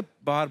बाहर कर रहे थे,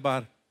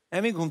 बाहर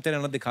ऐਵੇਂ ही घूमते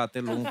रहना,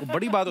 दिखाते लोगों को।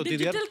 बड़ी बात होती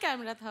थी यार। डिजिटल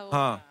कैमरा था वो।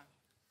 हाँ,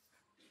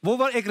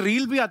 वो एक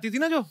रील भी आती थी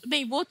ना जो।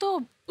 नहीं, वो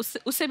तो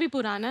उससे भी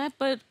पुराना है,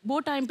 पर वो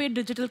टाइम पे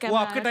डिजिटल कैमरा। वो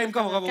आपके टाइम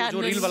का होगा वो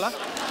जो रील वाला?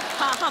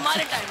 हाँ,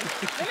 हमारे टाइम में।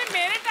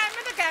 मेरे टाइम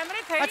में तो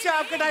कैमरे थे। अच्छा,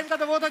 आपके टाइम का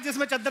तो वो था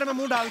जिसमें चद्दर में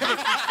मुंह डाल के।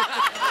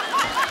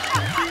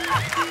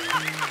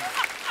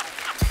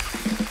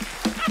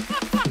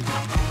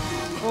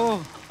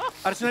 ओह,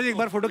 अर्चना जी एक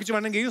बार फोटो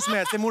खिंचवाने गई, उसमें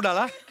ऐसे मुंह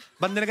डाला,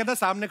 बंदे ने कहता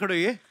सामने खड़ो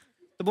ये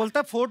तो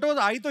बोलता फोटो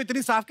आई तो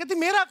इतनी साफ, कहती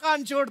मेरा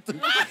कान छोड़ तू।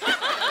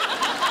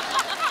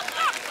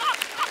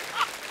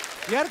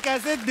 यार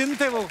कैसे दिन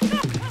थे वो।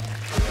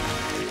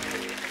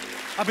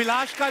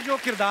 अभिलाष का जो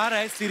किरदार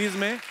है इस सीरीज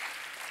में,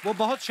 वो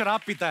बहुत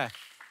शराब पीता है।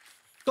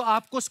 तो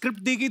आपको स्क्रिप्ट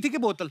दी गई थी कि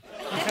बोतल?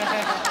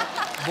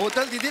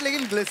 बोतल दी थी,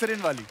 लेकिन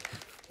ग्लिसरीन वाली।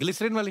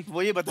 ग्लिसरीन वाली?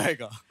 वो ये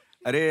बताएगा।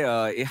 अरे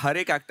हर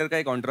एक एक्टर का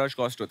एक ऑन्टराज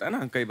कॉस्ट होता है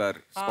ना, कई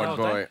बार spot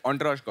boy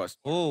ऑन्टराज cost.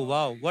 Oh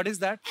wow, what is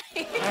that?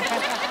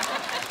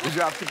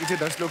 जो आपके पीछे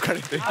 10 लोग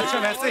खड़े थे। अच्छा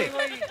वैसे,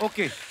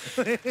 ओके।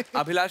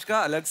 अभिलाष का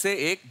अलग से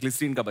एक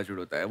ग्लिसरीन का बजट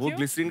होता है। वो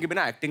ग्लिसरीन के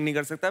बिना एक्टिंग नहीं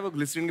कर सकता है, वो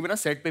ग्लिसरीन के बिना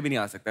सेट पे भी नहीं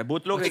आ सकता है।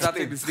 बहुत लोग एक साथ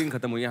ग्लिसरीन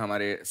खत्म हुई है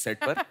हमारे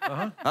सेट पर।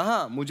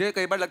 हाँ, मुझे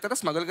कई बार लगता था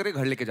स्मगल करके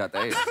घर लेके जाता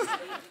है।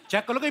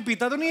 चेक करो कहीं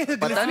पीता तो नहीं है?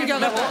 पता नहीं क्या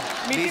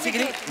करता।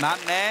 बेसिकली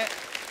मैम मैं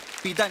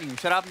पीता नहीं हूँ,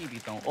 शराब नहीं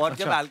पीता हूँ, और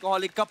जब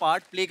अल्कोहलिक का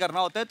पार्ट प्ले करना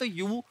होता है तो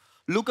you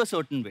look a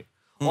certain way,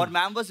 और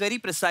ma'am was very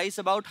precise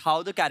about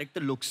how the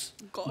character looks,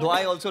 दो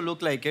I also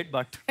look like it,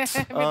 but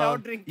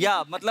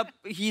या मतलब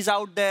ही इज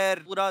आउट देयर,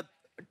 पूरा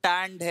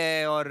टैंड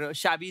है और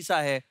शैबी सा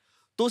है,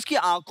 तो उसकी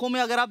आंखों में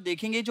अगर आप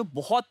देखेंगे जो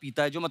बहुत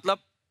पीता है, जो मतलब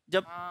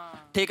जब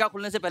ठेका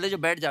खुलने से पहले जो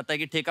बैठ जाता है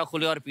कि ठेका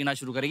खुले और पीना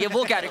शुरू करेंगे,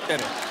 वो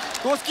कैरेक्टर है।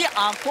 तो उसकी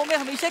आंखों में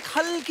हमेशा एक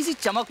हल्की सी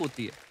चमक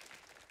होती है।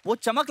 वो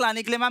चमक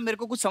लाने के लिए मैम मेरे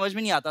को कुछ समझ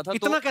में नहीं आता था।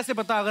 इतना तो कैसे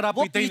पता अगर आप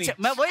पीते ही नहीं?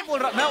 मैं वही बोल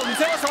रहा, मैं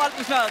उनसे वो सवाल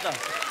पूछना रहा था।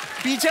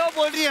 पीछे वो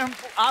बोल रही है,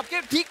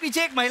 आपके ठीक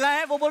पीछे एक महिला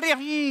है, वो बोल रही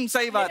है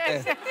सही बात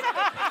है।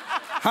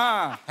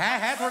 हाँ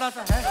है थोड़ा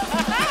सा है।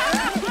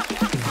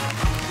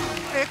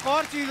 एक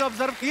और चीज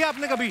ऑब्जर्व किया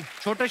आपने कभी?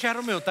 छोटे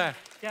शहरों में होता है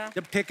क्या?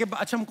 जब ठेके,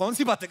 अच्छा हम कौन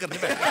सी बातें कर रहे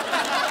हैं?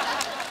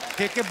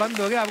 ठेके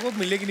बंद हो गए, आपको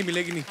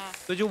मिलेगी नहीं।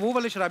 तो जो वो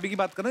वाले शराबी की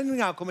बात कर रहे हैं,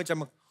 जिनकी आंखों में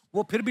चमक,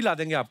 वो फिर भी ला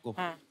देंगे आपको।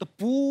 तो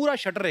पूरा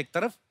शटर एक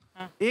तरफ,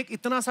 एक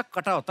इतना सा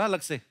कटा होता है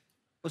अलग से,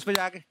 उस पे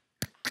जाके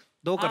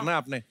दो करना है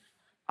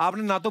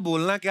आपने ना तो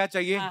बोलना क्या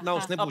चाहिए, ना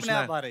उसने पूछना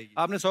है।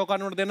 आपने 100 का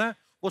नोट देना है,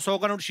 वो 100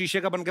 का नोट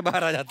शीशे का बन के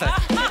बाहर आ जाता है।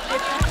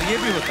 ये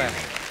भी होता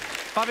है।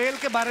 पवेल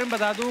के बारे में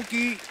बता दूं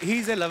कि he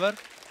is a lover,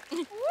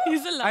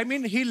 I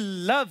mean he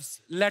loves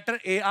letter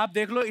ए। आप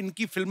देख लो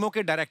इनकी फिल्मों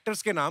के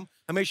डायरेक्टर्स के नाम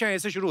हमेशा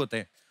ऐसे शुरू होते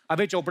हैं।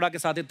 अभय चोपड़ा के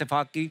साथ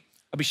इत्तेफाक की,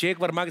 अभिषेक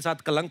वर्मा के साथ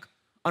कलंक,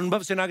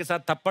 अनुभव सिन्हा के साथ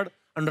थप्पड़,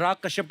 अनुराग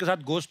कश्यप के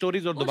साथ गोस्ट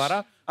स्टोरीज, और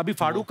दोबारा अभी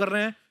फाड़ू कर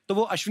रहे हैं तो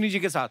वो अश्विनी जी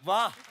के साथ।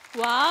 वाह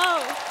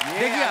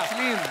देखिए,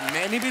 एक्चुअली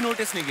मैंने भी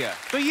नोटिस नहीं किया।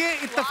 तो ये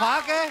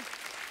इत्तेफाक है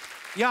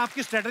या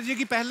आपकी स्ट्रेटजी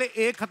की पहले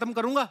ए खत्म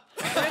करूंगा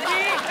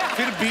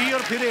फिर बी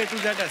और फिर A to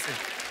Z ऐसे?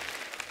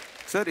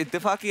 सर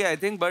इत्तेफाक ही आई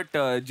थिंक, बट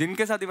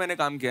जिनके साथ ही मैंने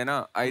काम किया ना,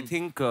 आई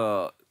थिंक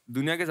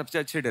दुनिया के सबसे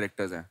अच्छे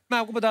डायरेक्टर्स हैं। मैं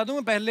आपको बता दूं,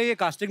 मैं पहले ये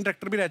कास्टिंग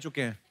डायरेक्टर भी रह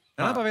चुके हैं,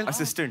 है ना पवेल?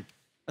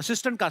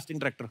 Assistant casting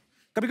director.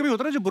 कभी-कभी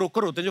होता है ना जो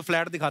ब्रोकर होते हैं, जो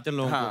फ्लैट दिखाते हैं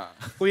लोगों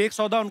को, कोई एक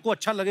सौदा उनको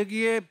अच्छा लगे कि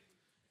ये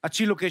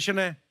अच्छी लोकेशन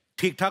है,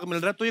 ठीक ठाक मिल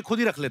रहा है, तो ये खुद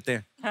ही रख लेते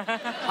हैं।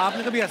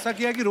 आपने कभी ऐसा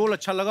किया कि रोल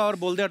अच्छा लगा और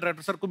बोल दिया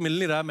डायरेक्टर सर को मिल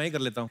नहीं रहा, मैं ही कर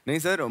लेता हूँ? नहीं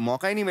सर,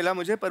 मौका ही नहीं मिला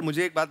मुझे। पर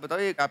मुझे एक बात बताओ,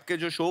 एक आपके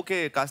जो शो के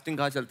कास्टिंग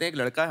कहाँ चलते हैं? एक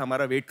लड़का है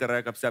हमारा, वेट कर रहा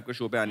है कब से आपके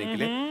शो पे आने के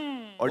लिए।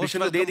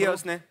 ऑडिशन दे दिया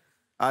उसने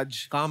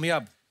आज,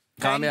 कामयाब।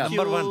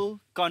 नंबर 1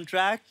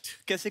 कॉन्ट्रैक्ट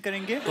कैसे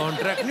करेंगे?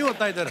 कॉन्ट्रैक्ट नहीं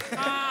होता इधर,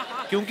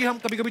 क्योंकि हम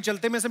कभी-कभी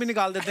चलते में से भी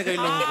निकाल देते हैं कई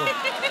लोगों को।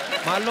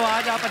 मान लो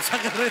आज आप अच्छा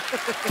कर रहे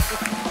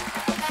हैं।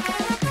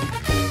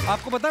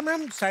 आपको पता है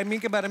मैम सयामी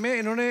के बारे में,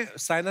 इन्होंने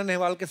साइना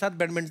नेहवाल के साथ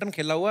बैडमिंटन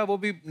खेला हुआ है, वो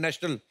भी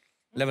नेशनल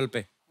लेवल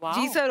पे।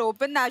 जी सर,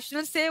 ओपन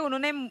नेशनल से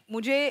उन्होंने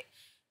मुझे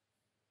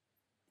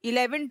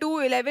 11-2,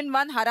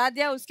 11-1 हरा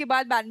दिया। उसके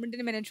बाद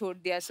बैडमिंटन मैंने छोड़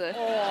दिया सर।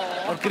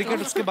 और क्रिकेट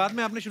उसके बाद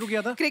में आपने शुरू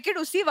किया था? क्रिकेट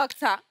उसी वक्त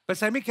था। पर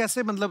सयामी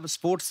कैसे, मतलब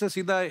स्पोर्ट्स से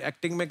सीधा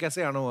एक्टिंग में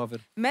कैसे आना हुआ फिर?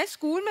 मैं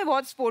स्कूल में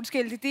बहुत स्पोर्ट्स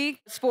खेलती थी।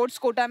 स्पोर्ट्स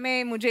कोटा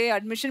में मुझे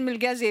एडमिशन मिल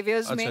गया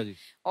जेवियर्स में,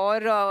 और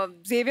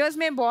जेवियर्स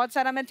में बहुत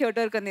सारा मैं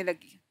थिएटर करने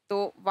लगी, तो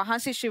वहां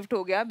से शिफ्ट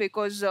हो गया।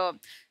 बिकॉज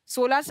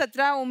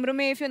 16-17 उम्र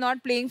में if you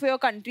not playing for your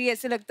country,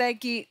 ऐसे लगता है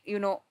कि यू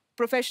नो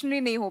प्रोफेशनली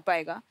नहीं हो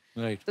पाएगा।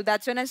 तो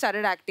that's when I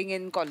started acting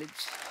in college.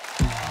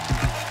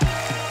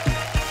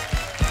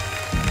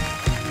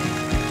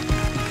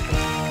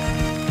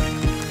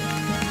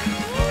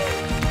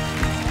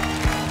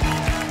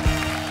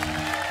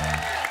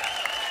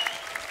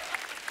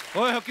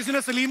 ओए किसी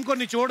ने सलीम को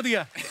निचोड़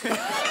दिया।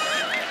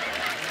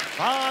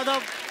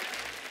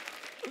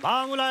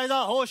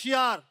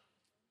 होशियार,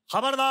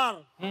 खबरदार,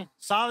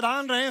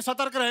 सावधान रहें,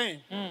 सतर्क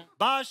रहें।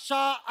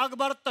 बादशाह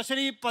अकबर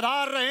तशरीफ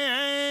पधार रहे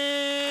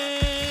हैं।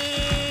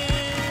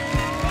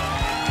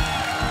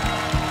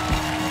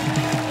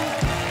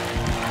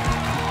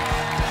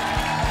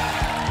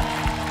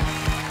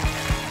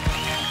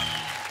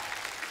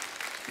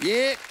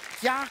 ये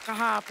क्या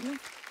कहा आपने?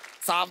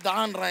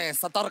 सावधान रहें,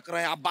 सतर्क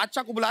रहें। आप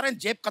बादशाह को बुला रहे हैं,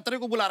 जेब कतरे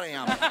को बुला रहे हैं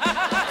आप।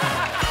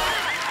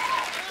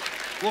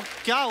 वो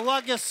क्या हुआ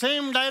कि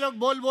सेम डायलॉग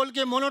बोल बोल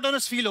के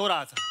मोनोटोनस फील हो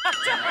रहा था।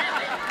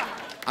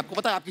 आपको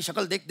पता है, आपकी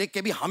शक्ल देख देख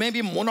के भी हमें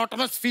भी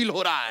मोनोटोनस फील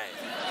हो रहा है।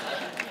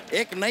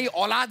 एक नई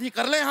औलाद ही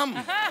कर ले हम।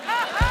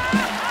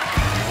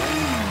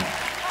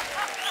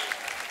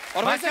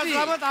 और वैसे भी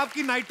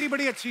आपकी नाइटी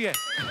बड़ी अच्छी है।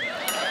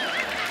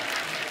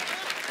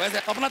 वैसे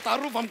अपना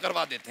तारुफ हम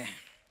करवा देते हैं।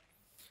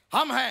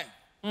 हम हैं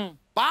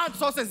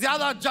 500 से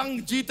ज्यादा जंग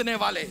जीतने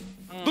वाले,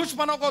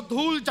 दुश्मनों को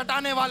धूल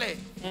चटाने वाले,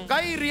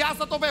 कई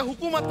रियासतों पे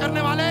हुकूमत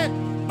करने वाले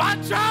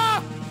बादशाह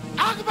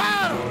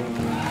अकबर।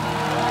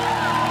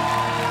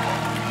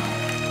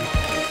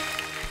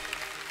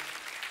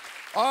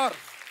 और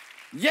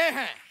ये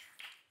हैं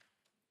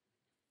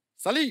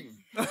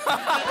सलीम।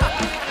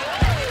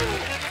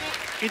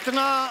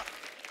 इतना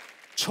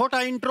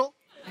छोटा इंट्रो,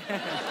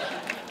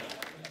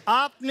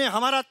 आपने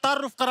हमारा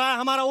तारुफ कराया,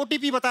 हमारा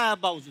ओटीपी बताया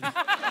बाबूजी।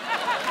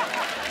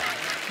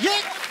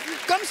 ये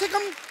कम से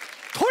कम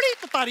थोड़ी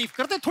तो तारीफ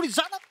करते, थोड़ी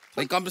ज्यादा।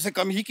 भाई कम से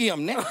कम ही की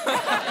हमने।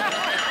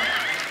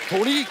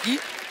 थोड़ी ही की,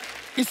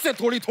 इससे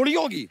थोड़ी थोड़ी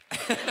होगी।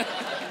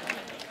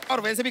 और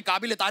वैसे भी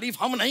काबिल तारीफ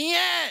हम नहीं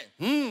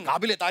हैं,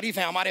 काबिल तारीफ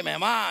है हमारे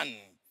मेहमान।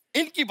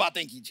 इनकी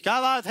बातें कीजिए। क्या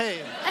बात है।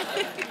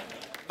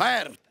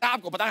 खैर,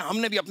 आपको पता है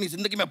हमने भी अपनी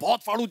जिंदगी में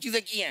बहुत फाड़ू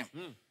चीजें की हैं।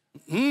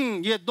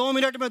 ये 2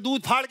 मिनट में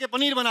दूध फाड़ के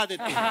पनीर बना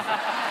देते हैं।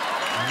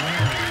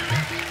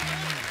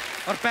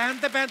 और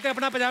पहनते पहनते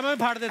अपना पजामा भी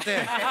फाड़ देते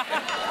हैं।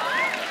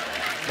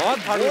 बहुत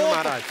फाड़ू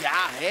महाराज।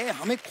 क्या है,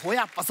 हमें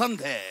खोया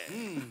पसंद है।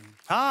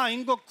 हाँ,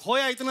 इनको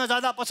खोया इतना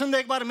ज्यादा पसंद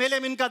है। एक बार मेले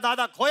में इनका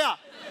दादा खोया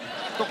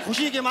तो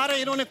खुशी के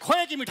मारे इन्होंने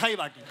खोए की मिठाई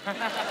बांटी।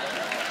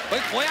 भाई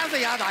खोया से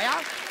याद आया,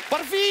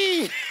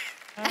 बर्फी।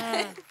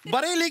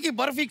 बरेली की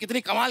बर्फी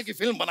कितनी कमाल की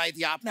फिल्म बनाई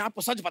थी आपने।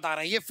 आपको सच बता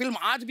रहे हैं, ये फिल्म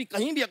आज भी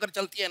कहीं भी अगर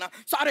चलती है ना,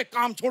 सारे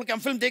काम छोड़ के हम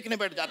फिल्म देखने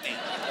बैठ जाते हैं।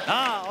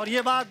 हाँ, और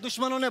ये बात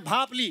दुश्मनों ने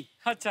भांप ली।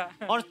 अच्छा।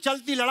 और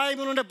चलती लड़ाई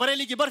में उन्होंने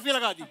बरेली की बर्फी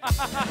लगा दी।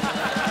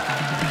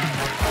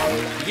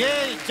 ये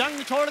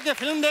जंग छोड़ के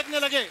फिल्म देखने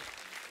लगे,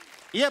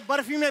 ये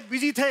बर्फी में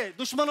बिजी थे।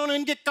 दुश्मनों ने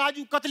इनके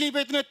काजू कतली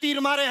पे इतने तीर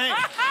मारे हैं,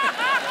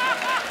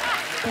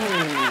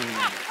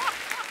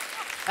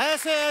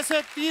 ऐसे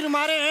ऐसे तीर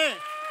मारे हैं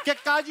कि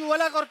काजू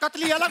अलग और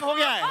कतली अलग हो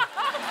गया है।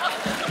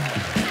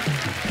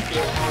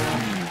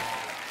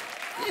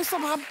 ये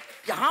सब आप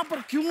यहाँ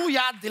पर क्यों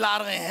याद दिला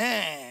रहे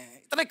हैं?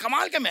 इतने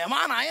कमाल के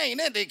मेहमान आए हैं,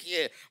 इन्हें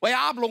देखिए। भाई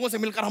आप लोगों से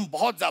मिलकर हम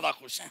बहुत ज्यादा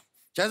खुश हैं।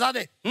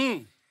 शहजादे,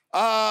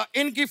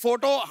 इनकी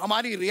फोटो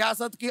हमारी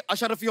रियासत की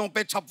अशरफियों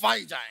पे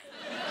छपवाई जाए।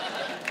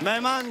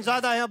 मेहमान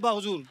ज्यादा है अब्बा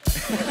हुजूर।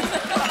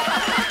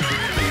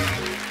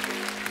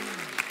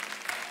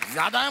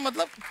 ज्यादा है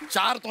मतलब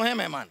 4 तो हैं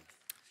मेहमान।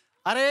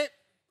 अरे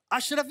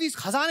अशरफी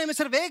खजाने में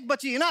सिर्फ एक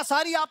बची है ना,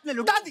 सारी आपने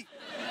लुटा दी।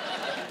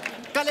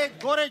 कल एक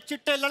गोरे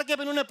चिट्टे लड़के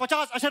पे इन्होंने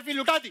 50 अशरफी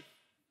लुटा दी।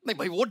 नहीं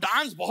भाई, वो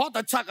डांस बहुत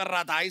अच्छा कर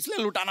रहा था इसलिए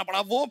लुटाना पड़ा।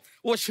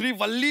 वो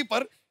श्रीवल्ली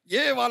पर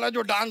ये वाला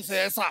जो डांस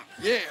है, ऐसा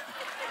ये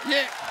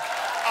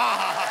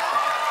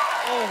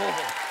ओहो,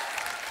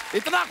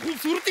 इतना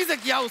खूबसूरती से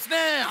किया उसने,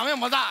 हमें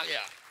मजा आ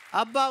गया।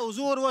 अब्बा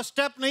हुजूर वो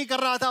स्टेप नहीं कर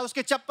रहा था,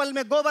 उसके चप्पल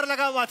में गोबर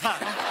लगा हुआ था।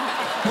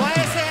 वो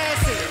ऐसे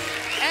ऐसे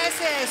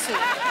ऐसे ऐसे,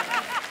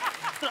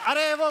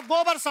 अरे वो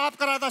गोबर साफ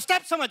कर रहा था,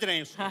 स्टेप समझ रहे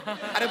हैं।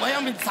 अरे भाई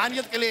हम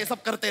इंसानियत के लिए ये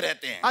सब करते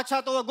रहते हैं।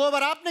 अच्छा, तो वो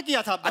गोबर आपने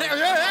किया था? अरे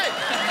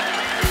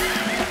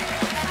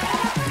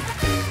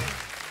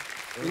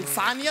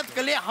इंसानियत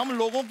के लिए हम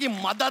लोगों की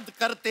मदद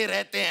करते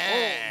रहते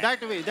हैं।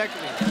 That way, that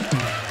way.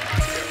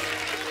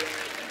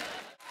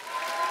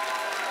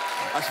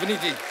 Ashwini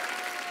ji,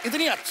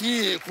 इतनी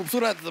अच्छी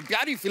खूबसूरत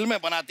प्यारी फिल्में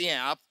बनाती हैं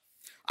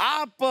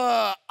आप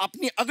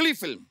अपनी अगली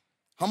फिल्म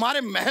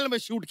हमारे महल में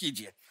शूट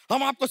कीजिए,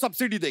 हम आपको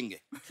सब्सिडी देंगे।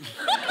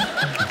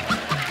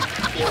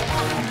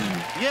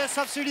 ये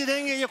सब्सिडी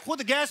देंगे? ये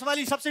खुद गैस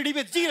वाली सब्सिडी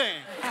पे जी रहे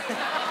हैं।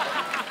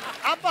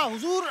 अब्बा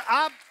हुजूर,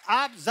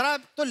 आप जरा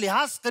तो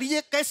लिहाज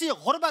करिए, कैसी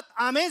गुर्बत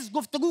आमेज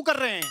गुफ्तगू कर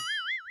रहे हैं।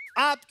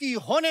 आपकी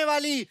होने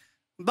वाली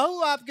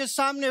बहू आपके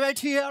सामने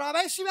बैठी है और आप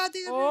ऐसी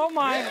बातें। ओह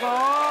माय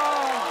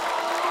गॉड,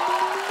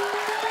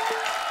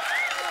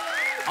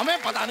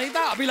 हमें पता नहीं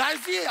था अभिलाष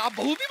जी आप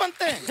बहू भी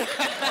बनते हैं।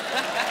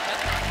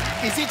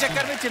 इसी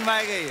चक्कर में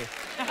चिनवाए गए ये।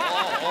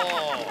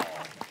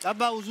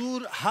 अब्बा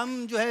हुजूर,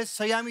 हम जो है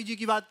सयामी जी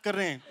की बात कर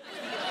रहे हैं।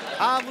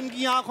 आप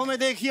उनकी आंखों में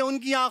देखिए,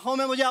 उनकी आंखों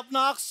में मुझे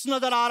अपना अक्स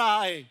नजर आ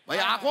रहा है। भाई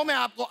आंखों में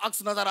आपको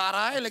अक्स नजर आ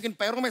रहा है, लेकिन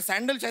पैरों में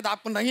सैंडल शायद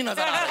आपको नहीं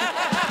नजर आ रहा है।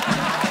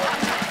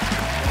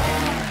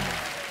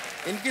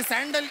 इनकी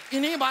सैंडल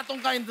इन्हीं बातों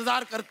का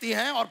इंतजार करती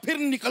हैं और फिर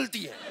निकलती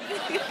है।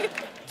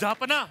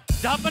 जापना,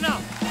 जापना।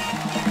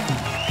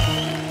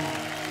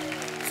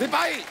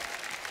 सिपाही,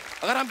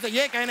 अगर हमसे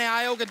ये कहने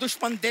आए हो कि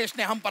दुश्मन देश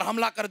ने हम पर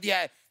हमला कर दिया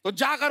है, तो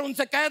जाकर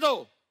उनसे कह दो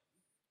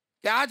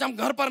कि आज हम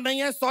घर पर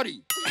नहीं हैं,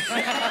 सॉरी।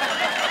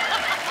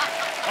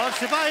 और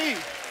सिपाही,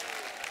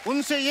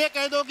 उनसे ये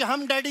कह दो कि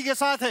हम डैडी के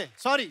साथ हैं,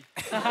 सॉरी।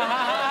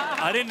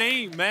 अरे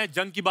नहीं, मैं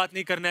जंग की बात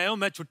नहीं करने आया हूँ,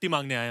 मैं छुट्टी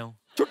मांगने आया हूँ।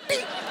 छुट्टी?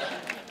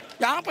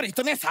 यहाँ पर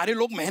इतने सारे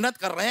लोग मेहनत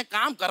कर रहे हैं,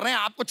 काम कर रहे हैं,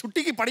 आपको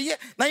छुट्टी की पड़ी है?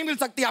 नहीं मिल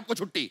सकती आपको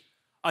छुट्टी।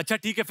 अच्छा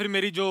ठीक है, फिर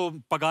मेरी जो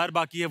पगार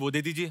बाकी है वो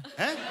दे दीजिए।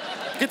 हैं?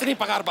 कितनी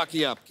पगार बाकी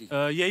है आपकी?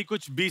 यही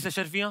कुछ 20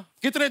 अशरफियाँ।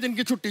 कितने दिन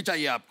की छुट्टी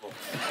चाहिए आपको?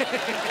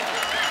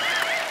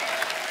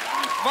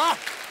 वाह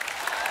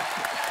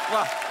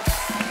वाह।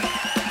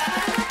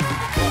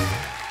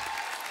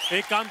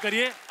 एक काम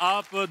करिए,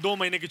 आप 2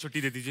 महीने की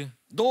छुट्टी दे दीजिए।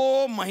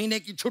 2 महीने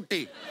की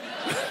छुट्टी?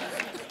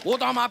 वो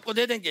तो हम आपको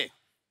दे देंगे,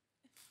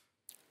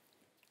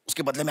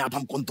 उसके बदले में आप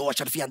हमको 2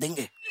 अशरफियाँ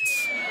देंगे।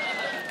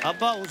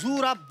 अब्बा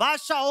हुजूर, आप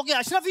बादशाह हो के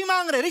अशरफी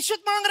मांग रहे, रिश्वत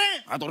मांग रहे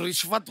हैं? हाँ तो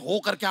रिश्वत हो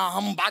कर क्या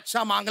हम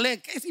बादशाह मांग लें?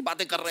 कैसी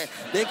बातें कर रहे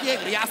हैं? देखिए,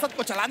 एक रियासत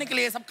को चलाने के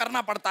लिए ये सब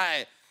करना पड़ता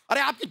है।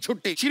 अरे आपकी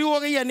छुट्टी शुरू हो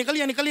गई है,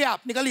 निकलिए निकलिए,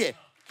 आप निकलिए।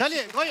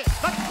 चलिए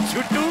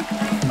छुट्टू।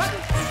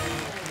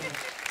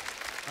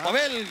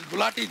 पवेल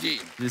गुलाटी जी।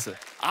 जी सर।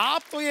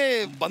 आप तो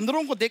ये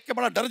बंदरों को देख के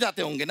बड़ा डर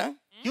जाते होंगे ना?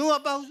 क्यों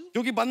अब्बा हुजूर?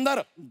 क्योंकि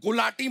बंदर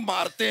गुलाटी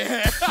मारते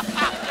हैं।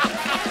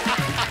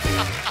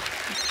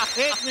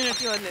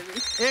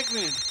 एक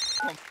मिनट।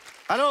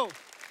 हेलो,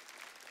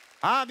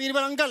 हाँ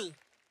बीरबल अंकल,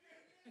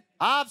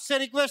 आपसे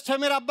रिक्वेस्ट है,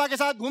 मेरे अब्बा के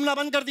साथ घूमना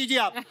बंद कर दीजिए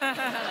आप।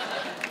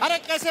 अरे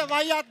कैसे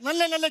वाहियात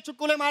नल्ले नल्ले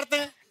चुटकुले मारते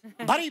हैं,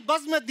 भरी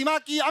बस में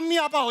दिमाग की अम्मी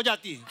आपा हो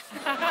जाती है।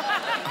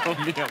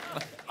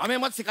 हमें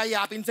मत सिखाइए,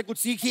 आप इनसे कुछ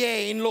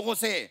सीखिए, इन लोगों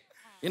से।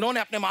 इन्होंने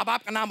अपने माँ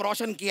बाप का नाम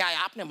रोशन किया है,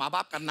 आपने माँ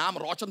बाप का नाम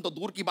रोशन तो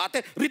दूर की बात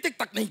है, ऋतिक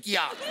तक नहीं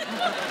किया।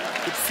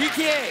 कुछ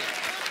सीखिए।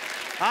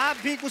 आप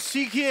भी कुछ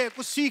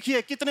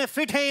सीखिए। कितने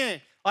फिट हैं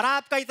ये, और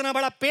आपका इतना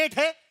बड़ा पेट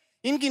है,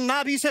 इनकी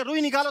नाभि से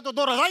रुई निकालो तो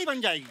 2 रजाई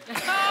बन जाएगी।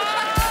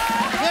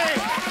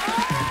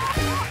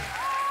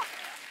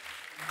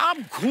 आप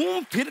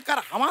घूम फिर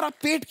कर हमारा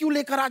पेट क्यों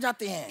लेकर आ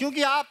जाते हैं?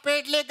 क्योंकि आप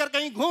पेट लेकर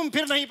कहीं घूम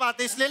फिर नहीं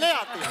पाते, इसलिए ले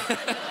आते हैं।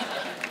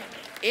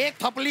 एक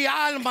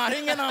थपलियाल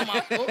मारेंगे ना हम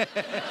आपको,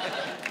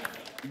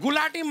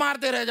 गुलाटी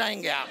मारते रह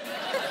जाएंगे आप।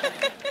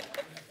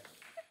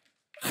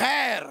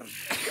 खैर,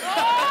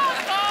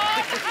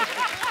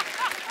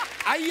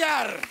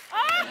 अय्यर,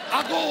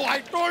 अगो, I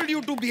told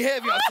you to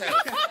behave yourself.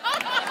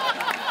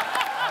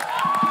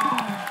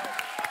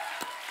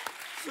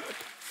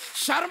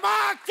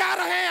 Sharma क्या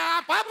रहे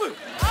आप अब?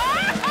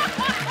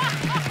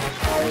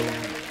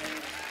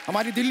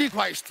 हमारी दिल्ली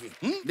ख्वाहिश थी,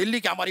 दिल्ली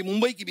क्या हमारी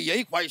मुंबई की भी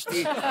यही ख्वाहिश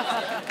थी।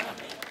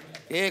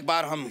 एक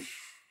बार हम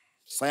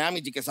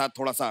सयामी जी के साथ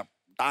थोड़ा सा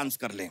डांस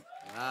कर लें।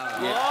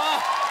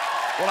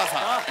 थोड़ा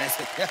सा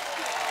ऐसे।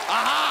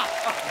 आहा,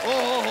 ओ।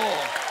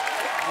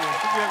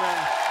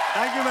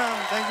 Thank you ma'am,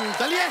 thank you.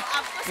 चलिए,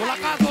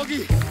 मुलाकात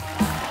होगी।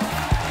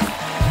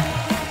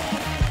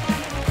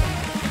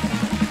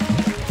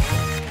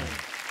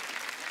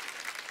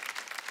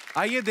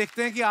 आइए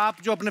देखते हैं कि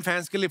आप जो अपने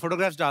फैंस के लिए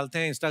फोटोग्राफ्स डालते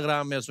हैं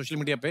इंस्टाग्राम या सोशल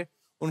मीडिया पे,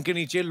 उनके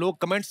नीचे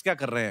लोग कमेंट्स क्या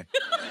कर रहे हैं।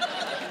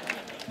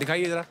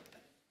 दिखाइए जरा।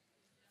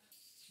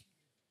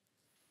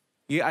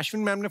 ये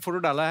अश्विन मैम ने फोटो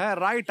डाला है,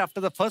 right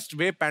after the first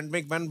way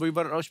pandemic when we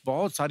were,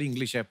 बहुत सारी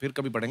इंग्लिश है, फिर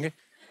कभी पढ़ेंगे।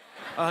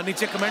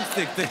 नीचे कमेंट्स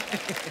देखते हैं।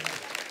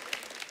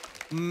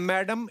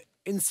 मैडम,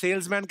 इन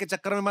सेल्समैन के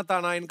चक्कर में मत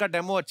आना, इनका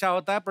डेमो अच्छा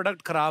होता है,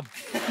 प्रोडक्ट खराब।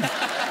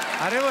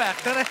 अरे वो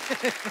एक्टर है।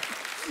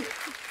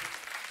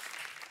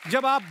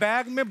 जब आप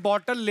बैग में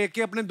बॉटल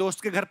लेके अपने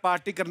दोस्त के घर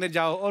पार्टी करने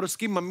जाओ और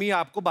उसकी मम्मी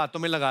आपको बातों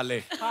में लगा ले।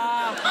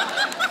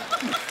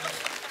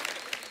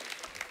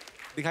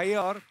 दिखाइए।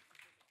 और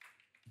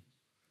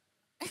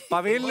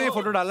पवेल ने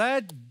फोटो डाला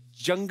है,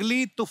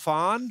 जंगली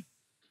तूफान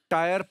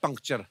टायर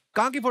पंक्चर।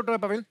 कहाँ की फोटो है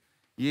पवेल?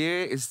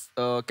 ये इस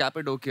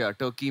कैपेडोकिया,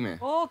 टर्की में।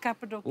 ओह,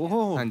 कैपेडोकिया।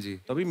 ओहो, हाँ जी।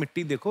 तभी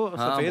मिट्टी देखो,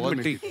 हाँ, सफेद बहुत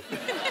मिट्टी।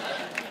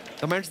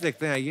 कमेंट्स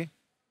देखते हैं, आइए।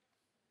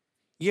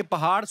 ये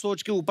पहाड़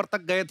सोच के ऊपर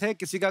तक गए थे,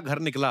 किसी का घर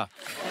निकला।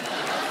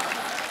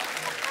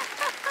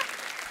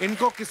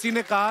 इनको किसी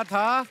ने कहा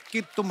था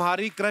कि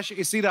तुम्हारी क्रश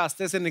इसी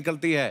रास्ते से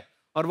निकलती है,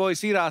 और वो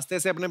इसी रास्ते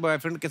से अपने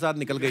बॉयफ्रेंड के साथ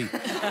निकल गई।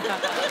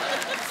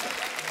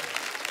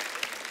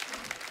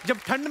 जब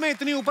ठंड में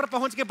इतनी ऊपर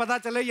पहुंच के पता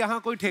चले यहाँ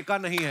कोई ठेका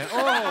नहीं है।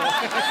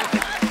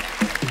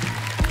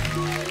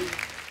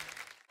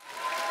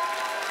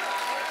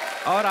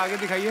 और आगे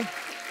दिखाइए।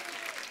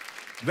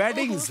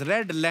 वेडिंग्स,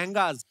 रेड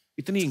लहंगास,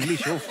 इतनी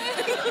इंग्लिश हो।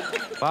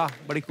 वाह,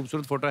 बड़ी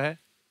खूबसूरत फोटो है।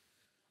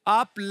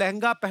 आप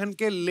लहंगा पहन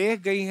के ले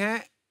गई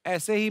हैं,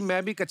 ऐसे ही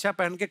मैं भी कच्छा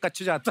पहन के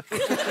कच्छ जाता।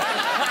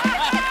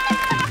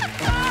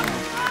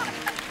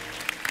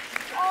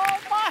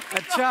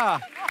 अच्छा,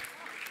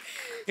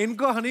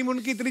 इनको हनीमून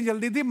की इतनी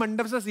जल्दी थी,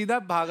 मंडप से सीधा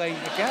भाग आई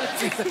है क्या?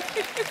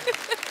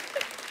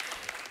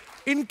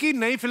 इनकी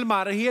नई फिल्म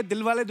आ रही है,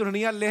 दिलवाले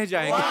दुल्हनिया ले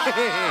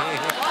जाएंगे।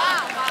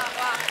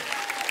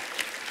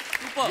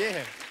 ये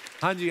है।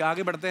 हाँ जी,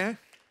 आगे बढ़ते हैं।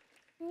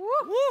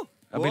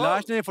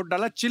 अभिलाष ने फोटो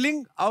डाला,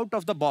 chilling out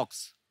of the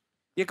box.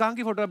 ये कहाँ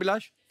की फोटो है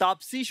अभिलाष?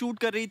 तापसी शूट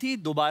कर रही थी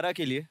दोबारा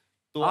के लिए,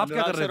 तो आप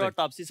क्या कर रहे थे? और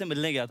तापसी से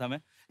मिलने गया था मैं।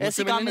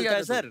 ऐसे काम मिलता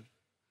है सर,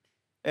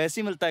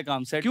 ऐसे मिलता है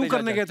काम। सेट क्यों पे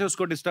करने गए थे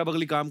उसको डिस्टर्ब?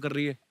 अगली काम कर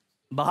रही है।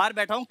 बाहर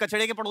बैठा हूँ,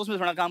 कचड़े के पड़ोस में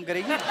थोड़ा काम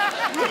करेगी।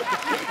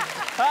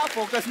 हाँ,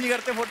 फोकस नहीं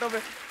करते फोटो पे।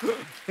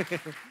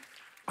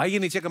 आइए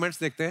नीचे कमेंट्स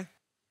देखते हैं।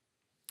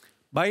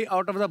 भाई,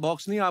 आउट ऑफ द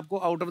बॉक्स नहीं, आपको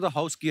आउट ऑफ द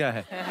हाउस किया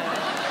है।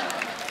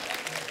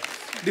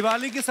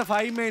 दिवाली की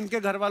सफाई में इनके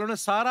घर वालों ने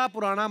सारा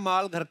पुराना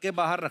माल घर के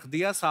बाहर रख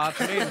दिया,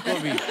 साथ में इनको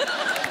भी।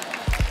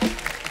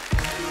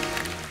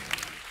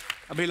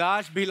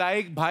 अभिलाष भी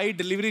लाइक, भाई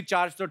डिलीवरी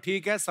चार्ज तो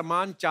ठीक है,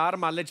 सामान 4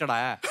 माले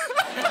चढ़ाया है,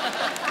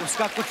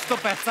 उसका कुछ तो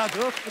पैसा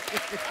दो।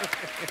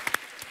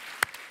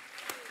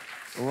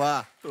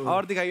 वाह।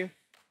 और दिखाइए।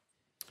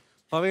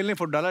 पवेल ने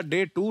फोटो डाला,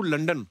 डे 2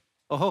 लंदन,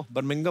 ओहो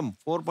Birmingham,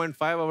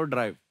 4.5 hour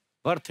drive,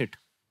 worth it.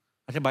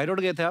 अच्छा, बाय रोड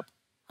गए थे आप?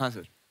 हाँ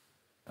सर,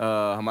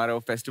 हमारा वो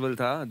फेस्टिवल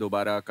था,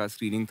 दोबारा का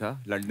स्क्रीनिंग था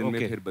लंदन में,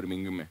 फिर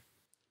बर्मिंगम में।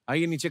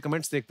 आइए नीचे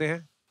कमेंट्स देखते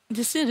हैं।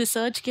 जिससे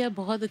रिसर्च किया,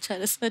 बहुत अच्छा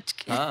रिसर्च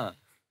किया। हाँ।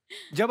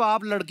 जब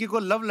आप लड़की को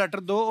लव लेटर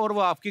दो और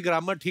वो आपकी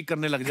ग्रामर ठीक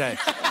करने लग जाए।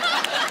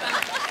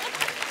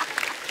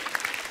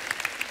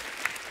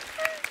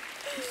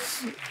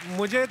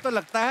 मुझे तो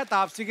लगता है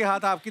तापसी के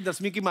हाथ आपकी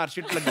 10वीं की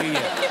मार्कशीट लग गई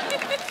है।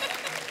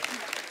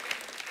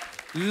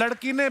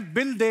 लड़की ने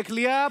बिल देख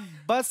लिया,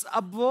 बस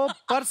अब वो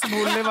पर्स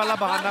भूलने वाला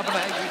बहाना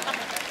बनाएगी।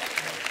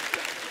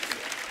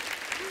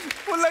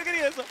 वो लग रही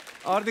है सब।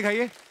 और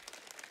दिखाइए।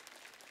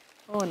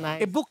 Oh,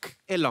 nice. A book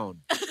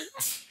alone.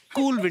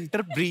 Cool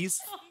winter breeze,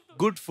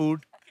 good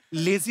food,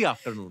 lazy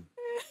afternoon,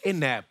 a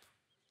nap.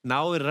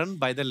 Now a run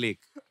by the lake.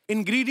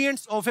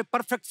 Ingredients of a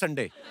perfect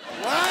Sunday.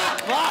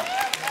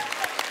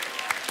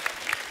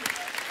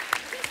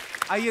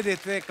 आइए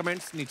देखते हैं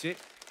कमेंट्स नीचे।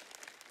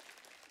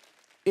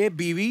 ए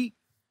बीवी,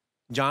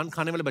 जान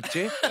खाने वाले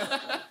बच्चे,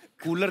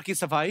 कूलर की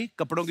सफाई,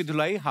 कपड़ों की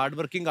धुलाई, hard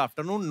working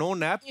afternoon, no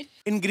nap,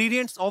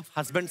 ingredients of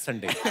husband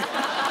Sunday.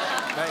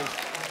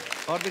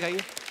 और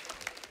दिखाइए।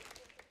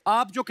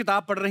 आप जो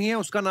किताब पढ़ रही हैं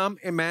उसका नाम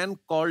ए मैन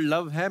कॉल्ड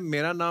लव है,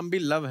 मेरा नाम भी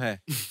लव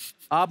है।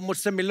 आप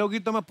मुझसे मिलोगी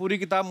तो मैं पूरी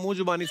किताब मुंह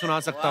जुबानी सुना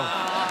सकता हूँ।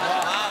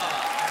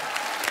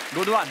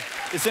 Good one.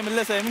 इससे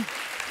मिलने से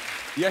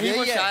यही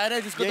वो शायर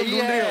है जिसको तुम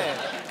ढूंढ रहे हो।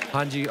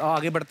 हाँ जी,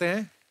 आगे बढ़ते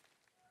हैं।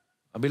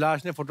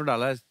 अभिलाष ने फोटो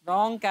डाला है।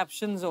 Wrong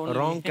captions only.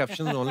 Wrong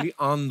captions only.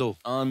 आंदो।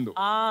 आंदो।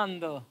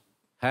 आंदो।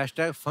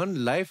 Hashtag fun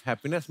life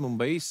happiness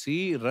Mumbai सी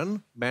रन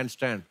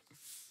बैंडस्टैंड।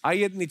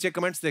 आइए नीचे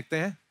कमेंट्स देखते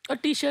हैं। और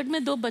टी शर्ट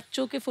में 2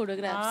 बच्चों के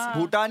फोटोग्राफ्स।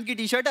 भूटान की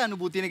टी शर्ट है,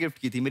 अनुभूति ने गिफ्ट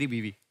की थी, मेरी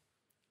बीवी।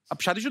 अब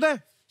शादीशुदा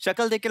है?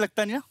 शक्ल देख के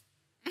लगता नहीं ना।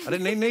 अरे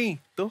नहीं नहीं,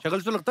 तो शक्ल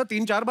से तो लगता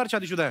 3-4 बार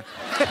शादीशुदा है।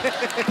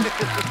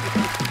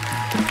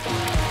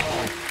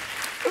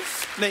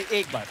 नहीं,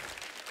 एक बार।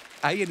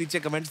 आइए नीचे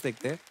कमेंट्स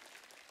देखते हैं।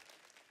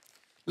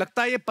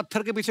 लगता है ये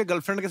पत्थर के पीछे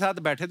गर्लफ्रेंड के साथ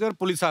बैठे थे और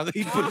पुलिस आ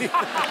गई। पुलिस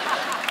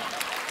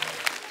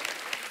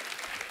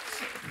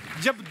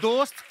जब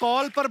दोस्त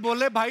कॉल पर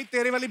बोले भाई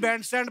तेरे वाली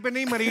बैंड स्टैंड पे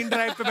नहीं, मरीन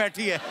ड्राइव पे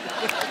बैठी है।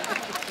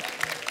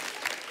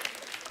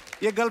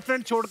 ये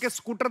गर्लफ्रेंड छोड़ के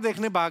स्कूटर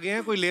देखने भागे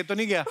हैं, कोई ले तो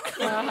नहीं गया।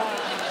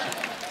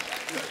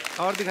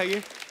 और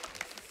दिखाइए।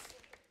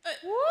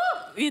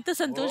 ये तो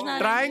संतोष नारायण।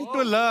 Trying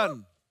to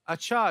learn.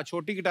 अच्छा,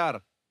 छोटी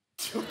गिटार।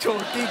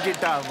 छोटी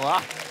गिटार, वाह।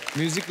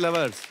 Music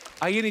lovers.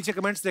 आइए नीचे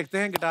कमेंट्स देखते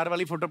हैं। गिटार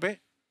वाली फोटो पे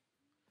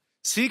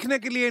सीखने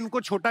के लिए इनको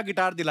छोटा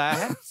गिटार दिलाया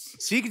है,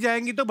 सीख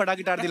जाएंगी तो बड़ा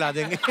गिटार दिला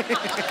देंगे।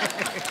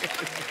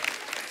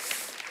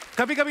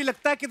 कभी कभी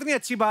लगता है कितनी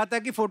अच्छी बात है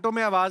कि फोटो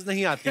में आवाज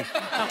नहीं आती।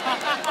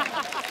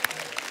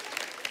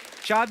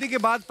 शादी के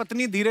बाद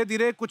पत्नी धीरे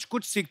धीरे कुछ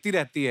कुछ सीखती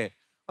रहती है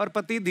और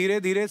पति धीरे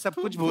धीरे सब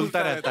कुछ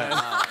भूलता रहता है।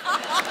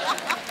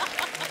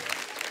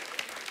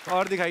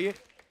 और दिखाइए।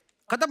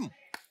 खत्म।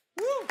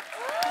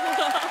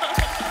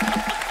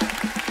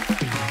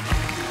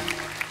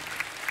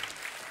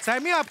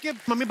 सैमी, आपके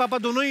मम्मी पापा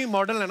दोनों ही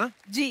मॉडल है ना?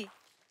 जी।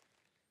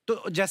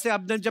 तो जैसे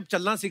आपने जब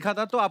चलना सीखा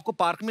था तो आपको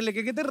पार्क में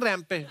लेके गए थे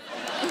रैंप पे?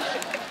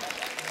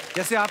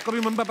 जैसे आप कभी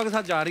मम्मी पापा के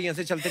साथ जा रही हैं,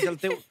 ऐसे चलते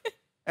चलते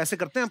ऐसे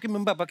करते हैं आपके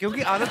मम्मी पापा?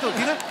 क्योंकि आदत होती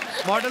है ना,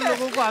 मॉडल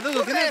लोगों को आदत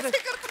होती है ना,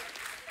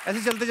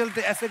 ऐसे चलते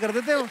चलते ऐसे कर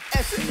देते हो।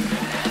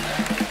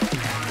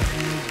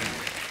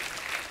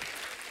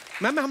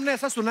 मैम, हमने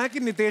ऐसा सुना है कि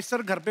नितेश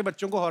सर घर पे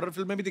बच्चों को हॉरर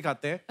फिल्में भी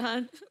दिखाते हैं।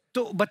 हाँ।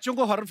 तो बच्चों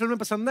को हॉरर फिल्में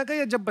पसंद है क्या,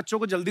 या जब बच्चों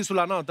को जल्दी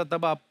सुलाना होता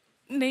तब आप?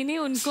 नहीं नहीं,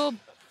 उनको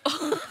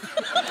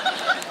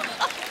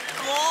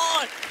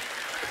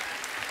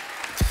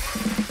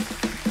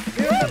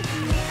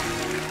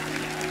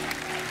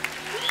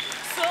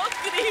so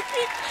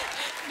creepy,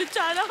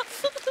 बेचारा।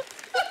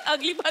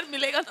 अगली बार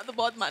मिलेगा ना तो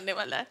बहुत मानने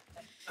वाला है।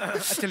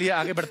 चलिए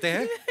आगे बढ़ते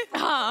हैं।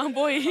 हाँ,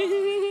 वही।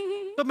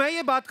 तो मैं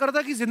ये बात कर रहा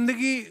था कि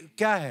जिंदगी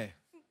क्या है,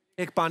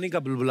 एक पानी का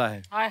बुलबुला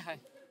है। हाय हाय।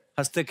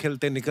 हंसते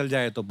खेलते निकल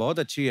जाए तो बहुत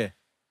अच्छी है,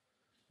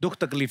 दुख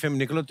तकलीफें में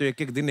निकलो तो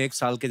एक एक दिन 1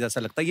 साल के जैसा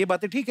लगता है। ये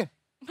बातें ठीक है?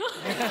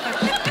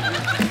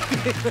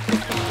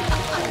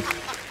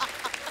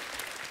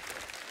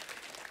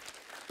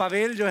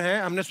 पवेल जो है,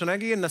 हमने सुना है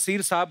कि ये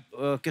नसीर साहब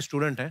के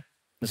स्टूडेंट हैं,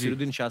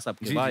 नसीरुद्दीन शाह साहब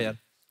के। वाह यार,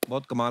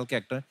 बहुत कमाल के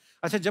एक्टर हैं।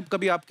 अच्छा, जब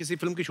कभी आप किसी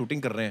फिल्म की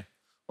शूटिंग कर रहे हैं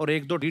और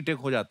 1-2 रीटेक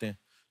हो जाते हैं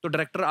तो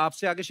डायरेक्टर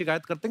आपसे आगे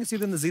शिकायत करते हैं कि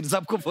सीधे नसीर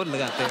साहब को फोन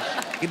लगाते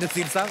हैं कि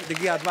नसीर साहब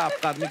देखिए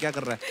आपका आदमी क्या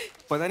कर रहा है?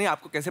 पता नहीं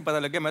आपको कैसे पता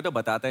लग गया, मैं तो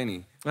बताता ही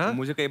नहीं। हाँ?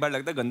 मुझे कई बार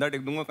लगता है गंदा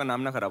टिक दूंगा का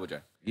नाम ना खराब हो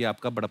जाए। ये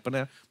आपका बड़प्पन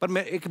है। पर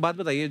मैं एक बात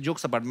बताइए, जोक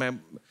सपाट में,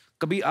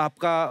 कभी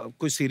आपका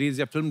कोई सीरीज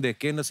या फिल्म देख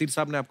के नसीर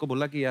साहब ने आपको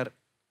बोला कि यार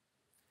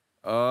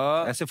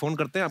ऐसे फोन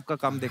करते हैं आपका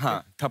काम देख?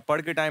 हाँ,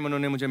 थप्पड़ के टाइम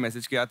उन्होंने मुझे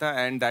मैसेज किया था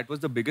and that was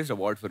the biggest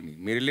award for me.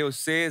 मेरे लिए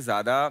उससे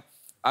ज्यादा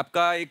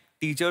आपका एक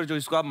टीचर जो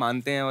जिसको आप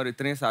मानते हैं और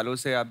इतने सालों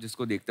से आप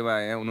जिसको देखते हुए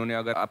आए हैं, उन्होंने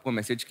अगर आपको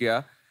मैसेज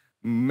किया,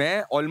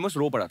 मैं ऑलमोस्ट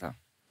रो पड़ा था।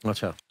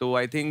 अच्छा। तो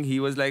I think he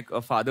was like a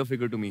father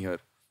figure to me here.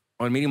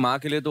 और मेरी माँ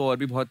के लिए तो और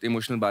भी बहुत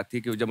इमोशनल बात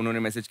थी कि जब उन्होंने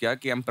मैसेज किया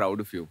कि I am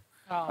proud of you.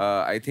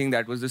 I think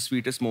that was the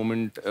sweetest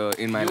moment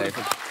in my life.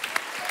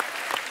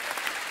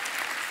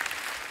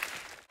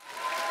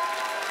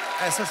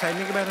 ऐसा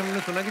साइनी के बाद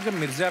हमने सुना कि जब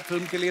मिर्जा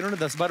फिल्म के लिए इन्होंने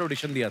 10 बार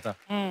ऑडिशन दिया था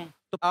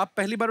तो आप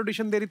पहली बार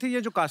ऑडिशन दे रही थी, ये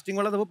जो कास्टिंग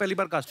वाला था वो पहली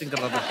बार कास्टिंग कर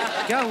रहा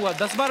था? क्या हुआ,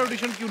 10 बार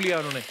ऑडिशन क्यों लिया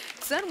उन्होंने?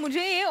 सर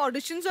मुझे ये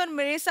ऑडिशंस और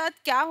मेरे साथ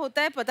क्या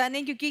होता है पता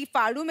नहीं, क्योंकि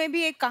फाड़ू में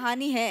भी एक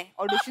कहानी है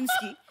ऑडिशंस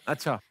की।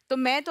 अच्छा। तो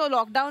मैं तो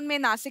लॉकडाउन में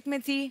नासिक में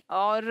थी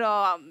और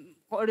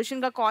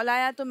ऑडिशन का कॉल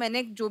आया, तो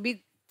मैंने जो भी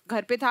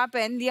घर पे था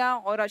पहन दिया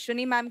और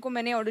अश्विनी मैम को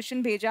मैंने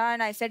ऑडिशन भेजा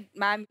एंड आई सेड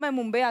मैम मैं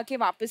मुंबई आके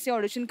वापस से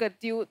ऑडिशन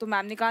करती हूँ। तो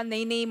मैम ने कहा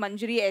नहीं नहीं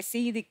मंजरी ऐसी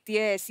ही दिखती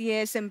है, ऐसी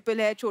है,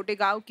 सिंपल है, छोटे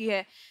गांव की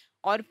है।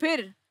 और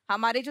फिर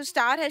हमारे जो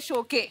स्टार है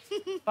शो के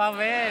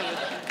Pavel,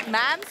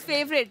 ma'am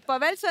favourite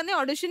Pavel sir ने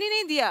ऑडिशन ही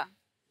नहीं दिया।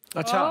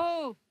 अच्छा।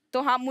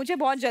 तो हाँ मुझे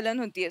बहुत जलन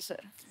होती है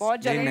सर, बहुत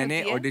जलन होती है।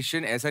 मैंने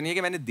ऑडिशन ऐसा नहीं है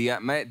कि मैंने दिया,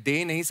 मैं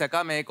दे नहीं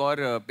सका। मैं एक और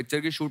पिक्चर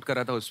की शूट कर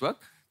रहा था उस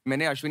वक्त।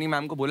 मैंने अश्विनी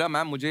मैम को बोला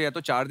मैम मुझे या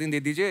तो 4 दिन दे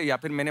दीजिए, या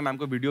फिर मैंने मैम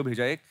को वीडियो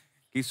भेजा एक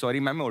कि सॉरी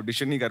मैम मैं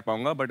ऑडिशन नहीं कर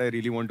पाऊंगा but I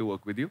really want to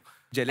work with you.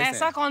 Jealous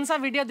ऐसा कौन सा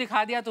वीडियो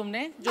दिखा दिया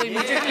तुमने जो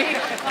इमीडिएटली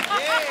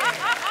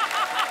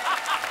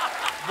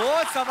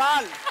वो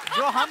सवाल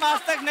जो हम आज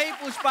तक नहीं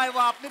पूछ पाए वो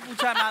आपने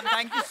पूछा ma'am,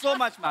 thank you so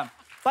much ma'am.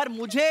 पर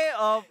मुझे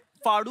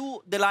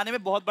फाड़ू दिलाने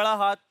में बहुत बड़ा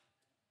हाथ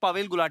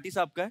पवेल गुलाटी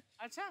साहब का है।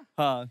 अच्छा।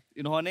 हाँ,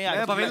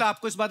 इन्होंने पवेल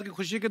आपको इस बात की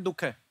खुशी है कि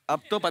दुख है?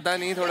 अब तो पता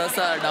नहीं, थोड़ा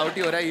सा डाउट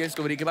ही हो रहा है ये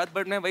स्टोरी के बाद,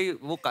 बट मैं वही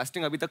वो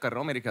कास्टिंग अभी तक कर रहा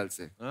हूँ मेरे ख्याल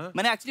से।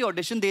 मैंने एक्चुअली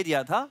ऑडिशन दे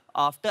दिया था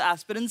आफ्टर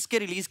एस्पिरेंट्स के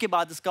रिलीज के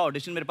बाद। इसका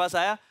ऑडिशन मेरे पास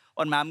आया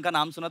और मैम का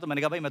नाम सुना तो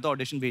मैंने कहा भाई मैं तो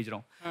ऑडिशन भेज रहा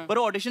हूँ। पर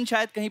वो ऑडिशन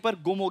शायद कहीं पर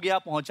गुम हो गया,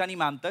 पहुंचा नहीं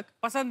मैम तक।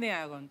 पसंद नहीं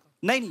आया उनको?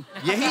 नहीं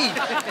यही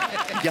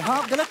यहाँ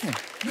आप गलत हैं।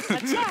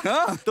 अच्छा।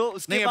 हाँ, तो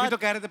उसके नहीं बाद... अभी तो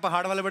कह रहे थे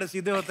पहाड़ वाले बड़े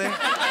सीधे होते हैं।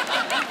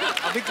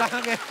 अभी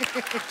कहाँ गए?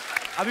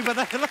 अभी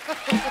पता चला।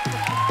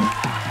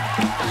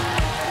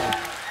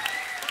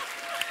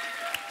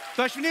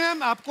 तो अश्विनी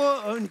मैम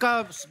आपको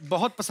इनका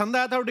बहुत पसंद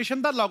आया था,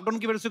 ऑडिशन था, लॉकडाउन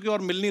की वजह से कोई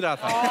और मिल नहीं रहा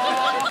था।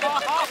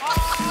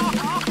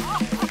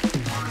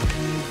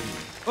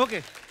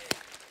 ओके।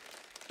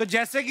 तो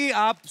जैसे कि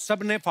आप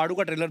सब ने फाड़ू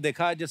का ट्रेलर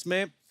देखा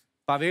जिसमें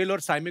पवेल और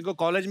सायमी को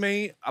कॉलेज में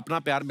ही अपना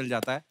प्यार मिल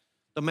जाता है,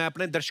 तो मैं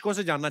अपने दर्शकों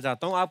से जानना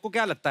चाहता हूं आपको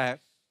क्या लगता है,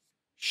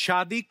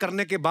 शादी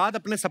करने के बाद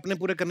अपने सपने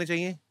पूरे करने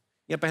चाहिए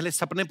या पहले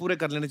सपने पूरे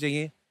कर लेने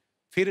चाहिए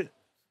फिर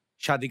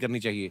शादी करनी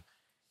चाहिए?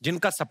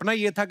 जिनका सपना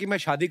ये था कि मैं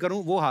शादी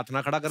करूं वो हाथ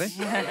ना खड़ा करें।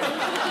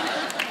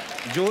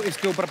 जो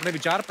इसके ऊपर अपने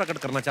विचार प्रकट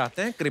करना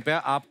चाहते हैं कृपया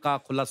आपका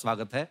खुला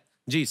स्वागत है।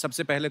 जी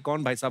सबसे पहले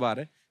कौन भाई साहब आ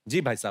रहे हैं?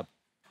 जी भाई साहब।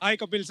 हाय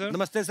कपिल सर।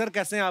 नमस्ते सर,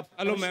 कैसे हैं आप?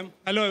 Hello ma'am,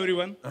 hello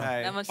everyone.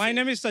 My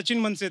name is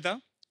Sachin मनसेता,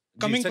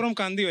 coming from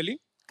Kandivali.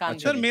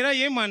 Sir मेरा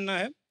ये मानना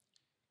है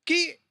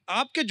कि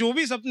आपके जो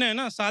भी सपने हैं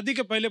ना शादी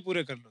के पहले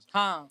पूरे कर लो।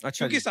 हाँ। अच्छा।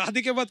 क्योंकि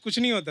शादी के बाद कुछ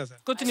नहीं होता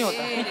सर। कुछ नहीं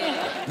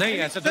होता। नहीं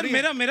ऐसा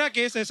सर मेरा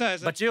केस ऐसा है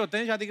सर। बच्चे होते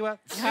हैं शादी के बाद?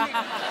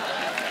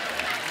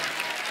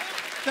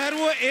 सर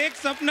वो एक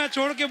सपना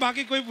छोड़ के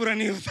बाकी कोई पूरा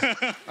नहीं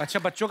होता। अच्छा,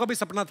 बच्चों का भी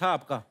सपना था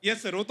आपका?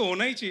 यस सर, वो तो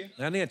होना ही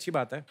चाहिए। नहीं अच्छी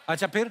बात है।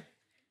 अच्छा फिर?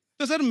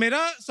 तो सर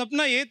मेरा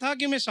सपना ये था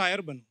कि मैं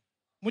शायर बनूं।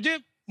 मुझे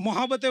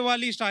मोहब्बतें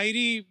वाली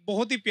शायरी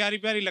बहुत ही प्यारी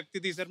प्यारी लगती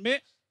थी सर। मैं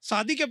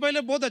शादी के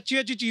पहले बहुत अच्छी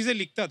अच्छी चीजें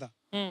लिखता था।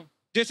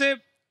 जैसे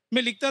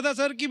मैं लिखता था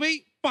सर कि भाई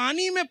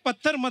पानी में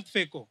पत्थर मत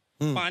फेंको,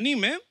 पानी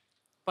में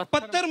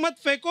पत्थर मत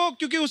फेंको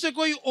क्योंकि उसे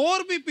कोई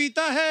और भी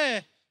पीता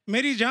है।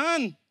 मेरी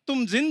जान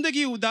तुम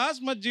जिंदगी उदास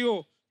मत जियो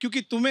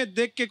क्योंकि तुम्हें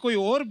देख के कोई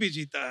और भी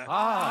जीता है।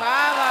 वाह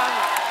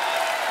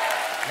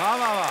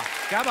वाह वाह,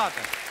 क्या बात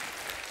है।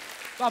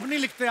 तो अब नहीं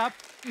लिखते आप?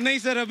 नहीं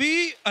सर,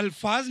 अभी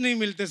अल्फाज नहीं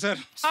मिलते सर।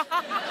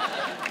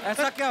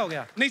 ऐसा क्या हो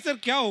गया? नहीं सर,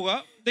 क्या होगा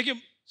देखिए,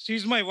 she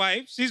is my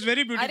wife, she is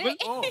very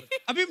beautiful.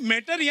 अभी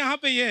मैटर यहाँ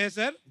पे ये है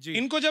सर,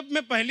 इनको जब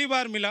मैं पहली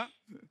बार मिला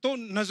तो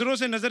नजरों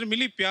से नजर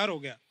मिली, प्यार हो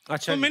गया।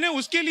 अच्छा। तो मैंने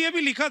उसके लिए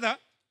भी लिखा था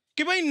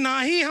कि भाई ना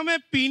ही हमें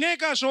पीने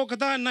का शौक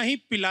था ना ही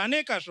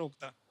पिलाने का शौक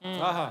था।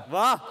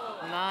 वाह।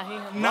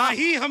 ना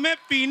ही हमें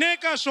पीने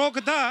का शौक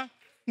था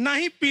ना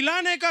ही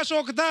पिलाने का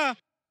शौक था,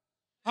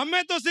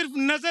 हमें तो सिर्फ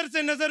नजर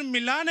से नजर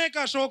मिलाने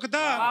का शौक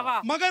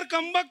था। मगर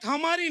कमबख्त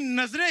हमारी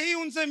नजरें ही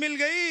उनसे मिल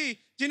गई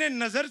जिन्हें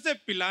नजर से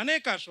पिलाने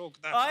का शौक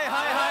था। हाय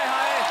हाय हाय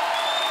हाय।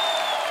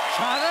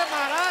 शायर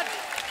महाराज,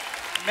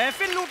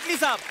 महफिल लूट ली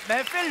साहब,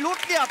 महफिल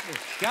लूट ली आपने।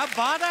 क्या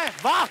बात है,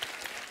 वाह।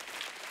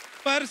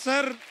 पर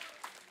सर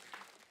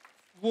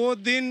वो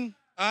दिन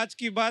आज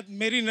की बात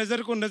मेरी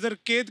नजर को नजर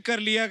कैद कर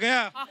लिया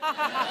गया।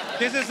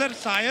 जैसे सर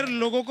शायर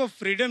लोगों को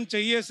फ्रीडम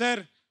चाहिए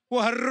सर, वो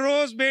हर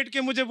रोज बैठ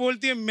के मुझे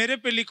बोलती है मेरे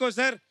पे लिखो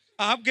सर।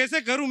 आप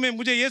कैसे करूं मैं,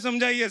 मुझे ये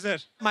समझाइए सर।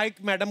 माइक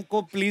मैडम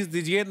को प्लीज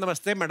दीजिए।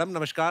 नमस्ते मैडम,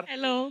 नमस्कार।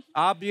 हेलो।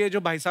 आप ये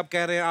जो भाई साहब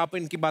कह रहे हैं, आप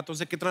इनकी बातों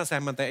से कितना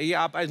सहमत है? ये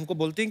आप इनको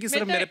बोलती हैं कि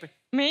सिर्फ मेरे पे?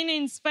 मैं इन्हें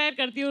इंस्पायर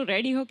करती हूँ,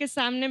 रेडी होके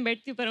सामने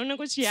बैठती हूँ पर उन्हें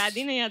कुछ याद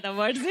ही नहीं आता,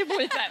 वर्ड से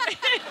बोल जाते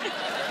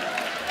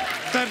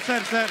हैं।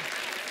 सर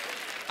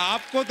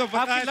आपको तो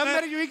पता है लव सर,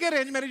 मैरिज हुई कि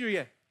अरेंज मैरिज हुई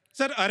है?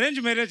 सर अरेंज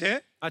मैरिज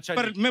है। अच्छा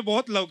पर मैं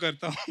बहुत लव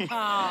करता हूँ।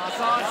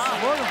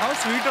 How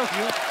sweet of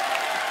you.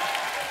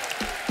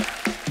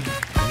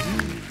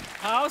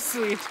 How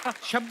sweet.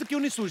 शब्द क्यों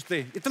नहीं सूझते,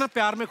 इतना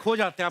प्यार में खो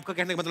जाते हैं, आपका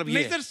कहने का मतलब ये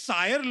नहीं सर,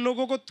 शायर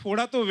लोगों को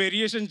थोड़ा तो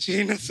वेरिएशन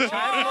चाहिए ना सर।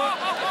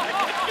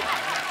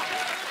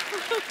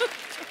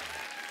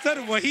 सर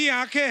वही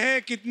आंखें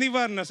हैं, कितनी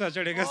बार नशा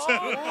चढ़ेगा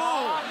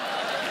सर।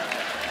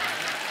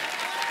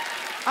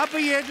 अब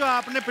ये जो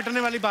आपने पिटने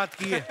वाली बात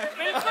की है,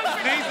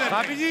 नहीं सर,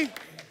 भाभी जी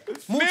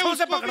मुंह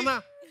से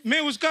पकड़ना। मैं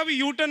उसका भी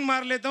यू टर्न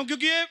मार लेता हूँ,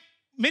 क्योंकि ये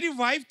मेरी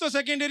वाइफ तो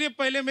सेकेंडरी है,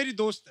 पहले मेरी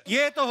दोस्त है।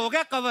 ये तो हो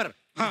गया कवर।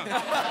 हाँ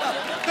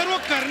सर, वो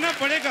करना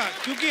पड़ेगा,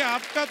 क्योंकि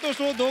आपका तो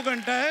शो 2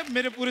 घंटा है,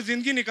 मेरे पूरी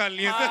जिंदगी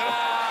निकालनी है सर।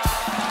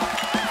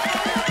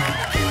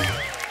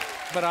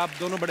 पर आप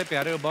दोनों बड़े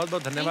प्यारे हो, बहुत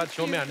बहुत धन्यवाद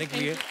शो में आने के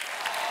लिए,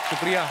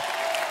 शुक्रिया।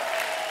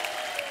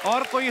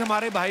 और कोई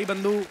हमारे भाई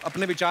बंधु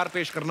अपने विचार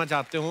पेश करना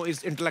चाहते हो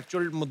इस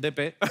इंटेलेक्चुअल मुद्दे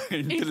पे?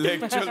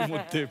 इंटेलेक्चुअल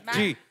मुद्दे पे।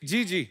 जी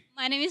जी जी।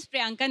 My name is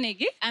Priyanka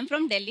Negi, I am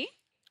from Delhi.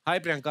 Hi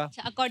Priyanka,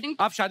 according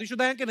आप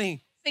शादीशुदा हैं कि नहीं?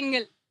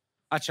 सिंगल।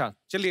 अच्छा,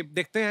 चलिए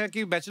देखते हैं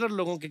कि बैचलर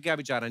लोगों के क्या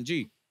विचार हैं।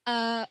 जी।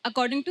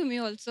 अकॉर्डिंग टू मी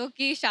ऑल्सो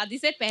कि शादी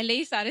से पहले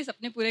ही सारे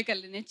सपने पूरे कर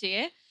लेने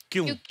चाहिए।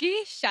 क्यों?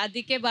 क्योंकि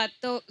शादी के बाद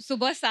तो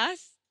सुबह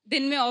सास,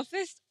 दिन में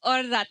ऑफिस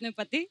और रात में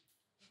पति।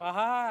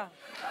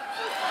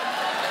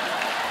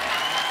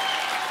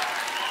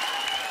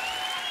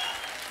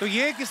 तो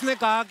ये किसने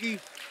कहा कि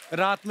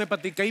रात में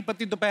पति? कई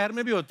पति दोपहर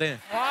में भी होते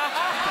हैं।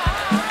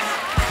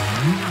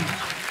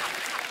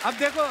 अब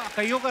देखो,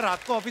 कईयों का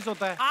रात को ऑफिस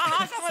होता है,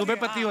 सुबह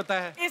पति होता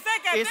है।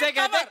 इसे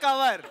कहते हैं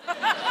कवर।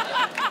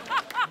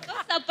 तो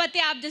सब पति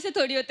आप जैसे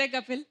थोड़ी होते हैं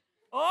कपिल।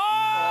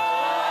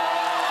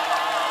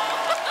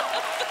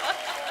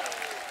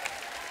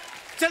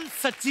 चल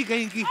सच्ची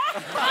कहीं की।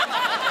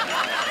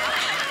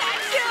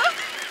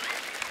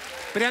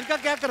 प्रियंका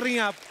क्या कर रही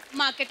हैं आप?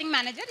 मार्केटिंग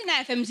मैनेजर इन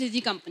एफएमसीजी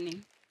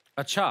कंपनी।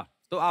 अच्छा,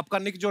 तो आपका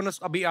निक जोनस,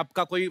 अभी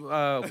आपका कोई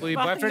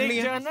बॉयफ्रेंड नहीं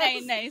है?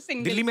 नहीं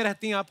सिंगल। दिल्ली में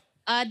रहती हैं आप?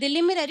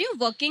 दिल्ली में रह रही हूँ,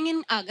 working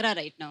in Agra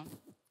right now.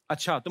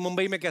 अच्छा, तो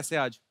मुंबई में कैसे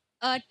आज?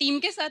 टीम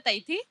के साथ आई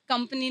थी,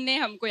 कंपनी ने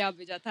हमको यहाँ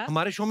भेजा था।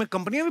 हमारे शो में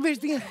कंपनियां भी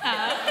भेजती हैं?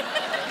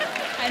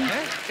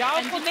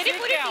 मेरी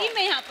पूरी टीम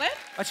है यहाँ पर।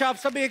 अच्छा, आप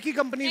सब एक ही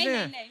कंपनी से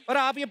हैं? और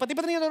आप ये पति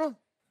पत्नी हैं दोनों?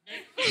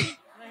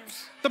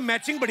 तो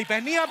मैचिंग बड़ी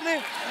पहनी है आपने।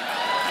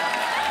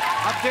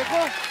 अब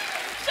देखो,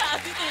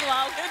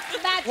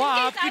 वो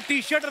आपकी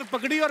टी शर्ट और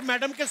पगड़ी और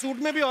मैडम के सूट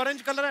में भी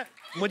ऑरेंज कलर है।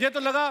 मुझे तो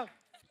लगा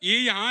ये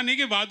यहाँ आने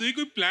के बाद हुई,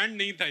 कोई प्लान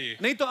नहीं था ये।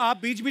 नहीं तो आप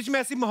बीच बीच में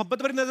ऐसी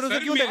मोहब्बत भरी नजरों से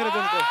क्यों देख रहे थे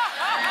उनको?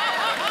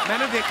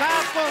 मैंने देखा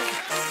आपको।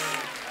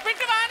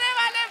 पिटवाने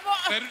वाले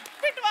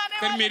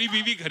सर मेरी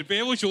बीवी घर पे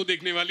है, वो शो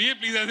देखने वाली है,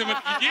 प्लीज ऐसे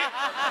मत कीजिए।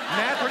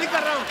 मैं थोड़ी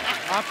कर रहा हूँ,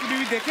 आपकी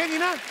बीवी देखेगी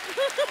ना।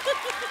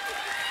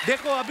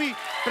 देखो अभी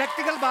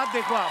प्रैक्टिकल बात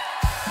देखो आप।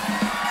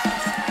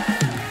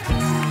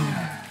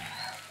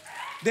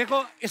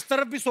 देखो इस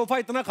तरफ भी सोफा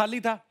इतना खाली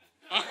था,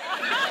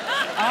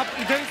 आप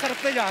इधर ही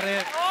सरकते जा रहे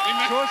हैं।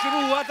 शो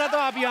शुरू हुआ था तो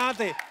आप यहाँ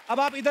थे, अब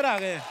आप इधर आ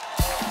गए हैं।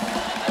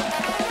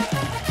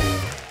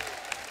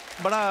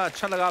 बड़ा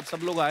अच्छा लगा आप सब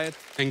लोग आए।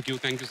 Thank you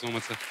so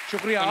much sir.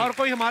 शुक्रिया। और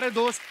कोई हमारे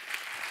दोस्त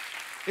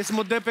इस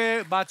मुद्दे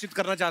पे बातचीत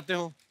करना चाहते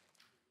हो?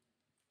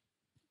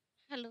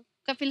 हेलो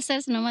कपिल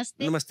सर,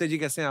 नमस्ते। नमस्ते जी,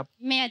 कैसे हैं आप?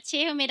 मैं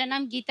अच्छे हूँ, मेरा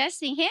नाम गीता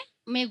सिंह है,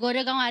 मैं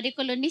गोरेगांव आर्य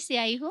कॉलोनी से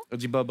आई हूँ।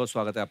 जी बहुत बहुत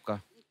स्वागत है आपका।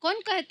 कौन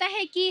कहता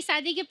है कि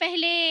शादी के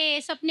पहले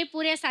सपने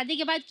पूरे, शादी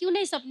के बाद क्यों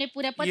नहीं सपने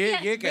पूरे? ये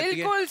कहती है।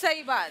 बिल्कुल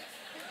सही बात।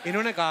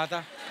 इन्होंने कहा था।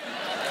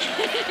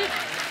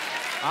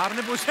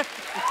 आपने पूछा।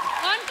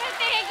 कौन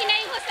कहते हैं कि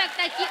नहीं हो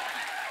सकता कि?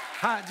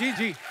 हाँ जी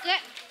जी।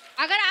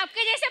 अगर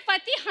आपके जैसे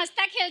पति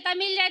हंसता खेलता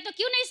मिल जाए तो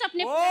क्यों नहीं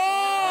सपने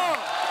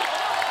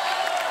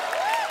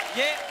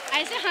ये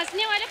ऐसे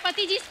हंसने वाले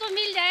पति जिसको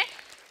मिल जाए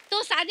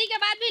तो शादी के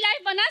बाद भी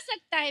लाइफ बना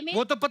सकता है।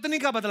 वो तो पत्नी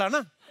का बदला ना।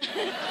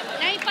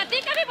 नहीं, पति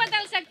का भी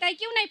बदल सकता है,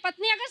 क्यों नहीं?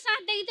 पत्नी अगर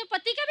साथ देगी तो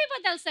पति का भी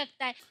बदल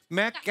सकता है।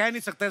 मैं कह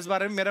नहीं सकता इस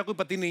बारे में, मेरा कोई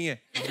पति नहीं है।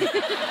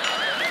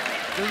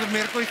 क्योंकि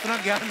मेरे को इतना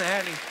ज्ञान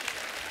है नहीं।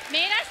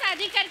 मेरा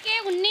शादी करके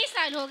 19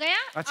 साल हो गया।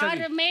 अच्छा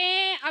और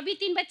मैं अभी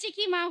 3 बच्चे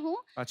की माँ हूँ।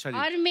 अच्छा जी।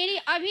 और मेरी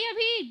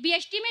अभी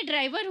बीएसटी में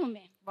ड्राइवर हूँ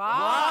मैं।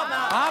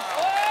 आप?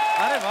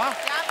 अरे वाह,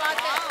 क्या बात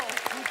है,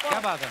 क्या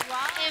बात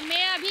है।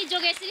 मैं अभी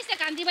जोगेश्वरी से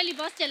कांदीवली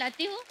बस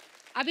चलाती हूँ।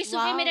 अभी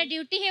सुबह मेरा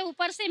ड्यूटी है,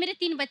 ऊपर से मेरे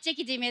 3 बच्चे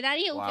की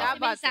जिम्मेदारी है, ऊपर से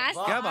मेरी सास।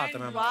 क्या बात है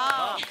मैम,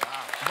 वाह।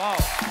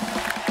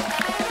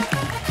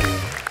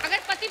 अगर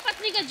पति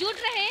पत्नी का जुट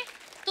रहे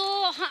तो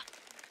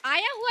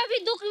आया हुआ भी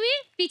दुख भी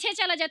पीछे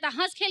चला जाता।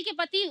 हंस खेल के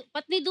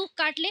पत्नी दुख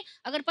काट ले।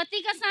 अगर पति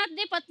का साथ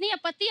दे पत्नी, या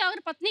पति अगर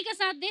पत्नी का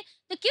साथ दे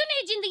तो क्यों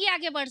नहीं जिंदगी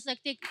आगे बढ़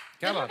सकती?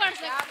 क्या बात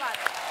है।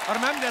 और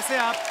मैम जैसे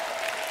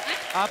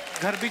आप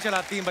घर भी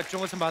चलाती हैं, बच्चों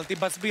को संभालती,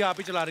 बस भी आप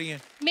ही चला रही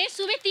हैं? मैं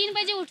सुबह 3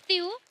 बजे उठती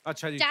हूँ।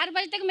 अच्छा जी। 4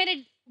 बजे तक मेरे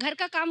घर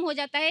का काम हो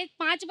जाता है।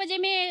 5 बजे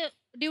मैं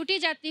ड्यूटी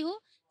जाती हूँ।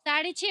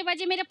 6:30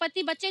 बजे मेरे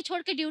पति बच्चे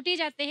छोड़ के ड्यूटी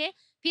जाते हैं।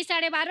 फिर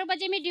 12:30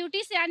 बजे मैं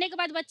ड्यूटी से आने के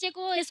बाद बच्चे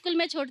को स्कूल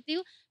में छोड़ती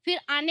हूँ। फिर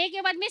आने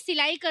के बाद मैं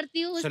सिलाई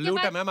करती हूँ। सैल्यूट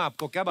है मैम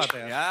आपको, क्या बात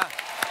है यार,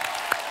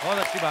 बहुत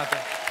अच्छी बात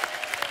है।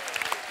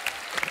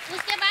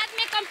 उसके बाद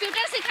मैं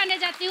कंप्यूटर सिखाने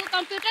जाती हूँ।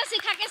 कंप्यूटर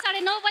सिखा के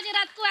 9:30 बजे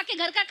रात को आके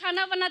घर का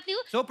खाना बनाती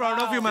हूँ। So proud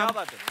of you ma'am.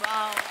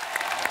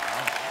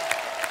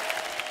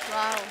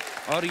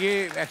 और ये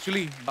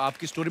एक्चुअली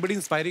आपकी स्टोरी बड़ी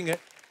इंस्पायरिंग है।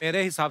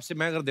 मेरे हिसाब से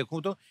मैं अगर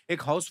देखूं तो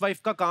एक हाउसवाइफ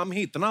का काम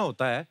ही इतना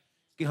होता है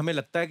कि हमें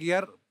लगता है कि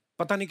यार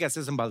पता नहीं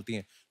कैसे संभालती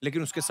हैं,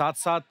 लेकिन उसके साथ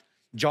साथ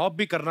जॉब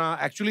भी करना,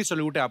 एक्चुअली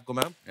सैल्यूट है आपको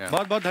मैम।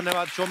 बहुत बहुत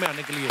धन्यवाद शो में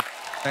आने के लिए,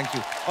 थैंक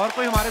यू। और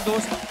कोई हमारे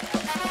दोस्त?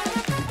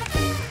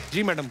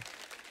 जी मैडम।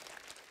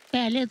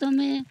 पहले तो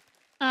मैं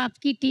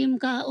आपकी टीम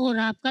का और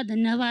आपका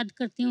धन्यवाद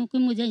करती हूँ कि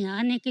मुझे यहाँ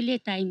आने के लिए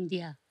टाइम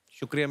दिया।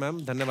 शुक्रिया मैम,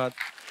 धन्यवाद।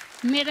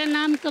 मेरा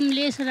नाम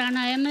कमलेश राणा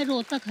है, मैं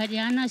रोहतक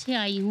हरियाणा से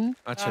आई हूँ।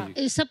 अच्छा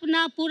जी।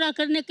 सपना पूरा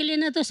करने के लिए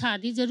ना तो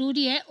शादी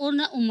जरूरी है और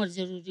ना उम्र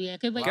जरूरी है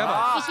कि भाई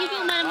किसी भी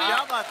उम्र में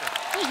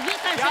कुछ भी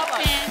कर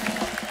सकते हैं।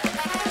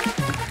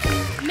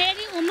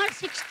 मेरी उम्र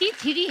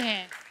 63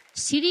 है।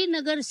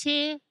 श्रीनगर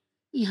से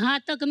यहाँ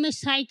तक मैं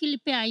साइकिल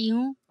पे आई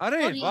हूँ।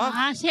 अरे और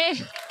यहाँ से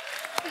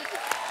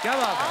क्या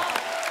बात है।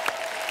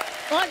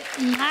 और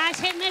यहाँ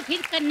से मैं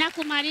फिर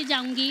कन्याकुमारी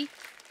जाऊंगी।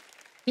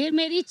 फिर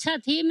मेरी इच्छा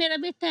थी, मेरा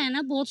बेटा है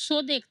ना बहुत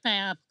शो देखता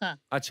है आपका।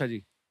 अच्छा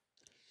जी।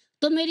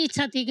 तो मेरी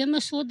इच्छा थी कि मैं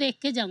शो देख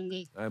के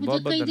जाऊंगी। मुझे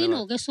कई दिन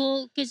हो गए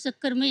शो के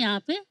चक्कर में यहाँ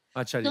पे।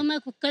 अच्छा जी। तो मैं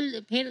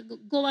कल फिर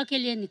गोवा के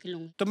लिए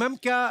निकलूंगी। तो मैम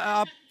क्या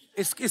आप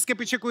इसके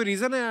पीछे कोई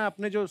रीजन है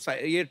आपने जो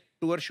ये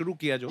टूर शुरू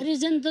किया? जो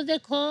रीजन तो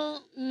देखो,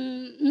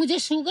 मुझे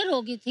शुगर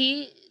हो गई थी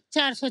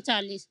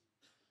 440,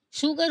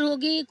 शुगर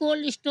होगी,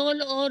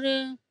 कोलेस्ट्रॉल और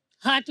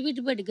हार्ट बीट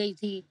बढ़ गई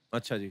थी।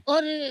 अच्छा जी।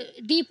 और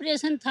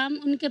डिप्रेशन था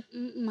उनके,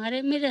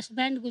 मेरे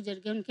हस्बैंड गुजर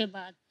गए उनके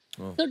बाद।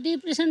 तो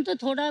डिप्रेशन तो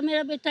थोड़ा,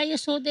 मेरा बेटा ये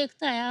शो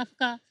देखता है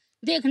आपका,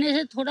 देखने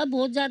से थोड़ा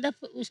बहुत ज्यादा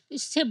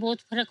इससे बहुत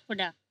फर्क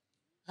पड़ा।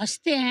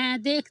 हंसते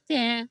हैं, देखते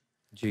हैं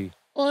जी।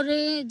 और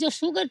जो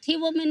शुगर थी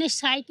वो मैंने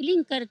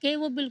साइकिलिंग करके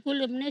वो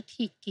बिल्कुल हमने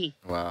ठीक की।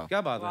 वाह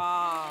क्या बात है।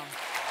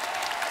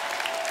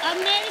 अब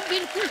मैं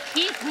बिल्कुल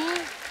ठीक हूँ।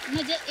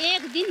 मुझे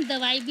एक दिन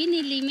दवाई भी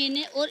नहीं ली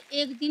मैंने और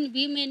एक दिन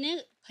भी मैंने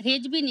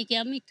परहेज भी नहीं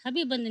किया, मीठा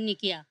भी बंद नहीं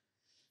किया।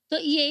 तो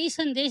यही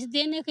संदेश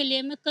देने के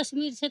लिए मैं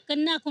कश्मीर से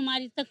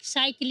कन्याकुमारी तक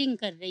साइकिलिंग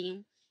कर रही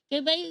हूँ कि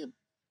भाई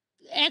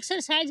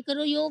एक्सरसाइज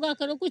करो, योगा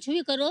करो, कुछ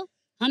भी करो,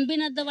 हम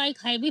बिना दवाई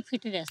खाए भी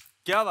फिट रह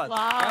सकते। क्या बात,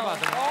 क्या बात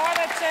है। बहुत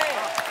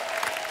अच्छे।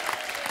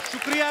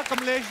 शुक्रिया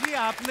कमलेश जी,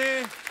 आपने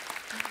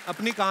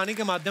अपनी कहानी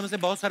के माध्यम से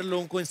बहुत सारे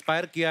लोगों को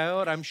इंस्पायर किया है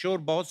और आई एम श्योर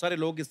बहुत सारे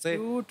लोग इससे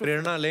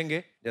प्रेरणा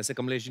लेंगे। जैसे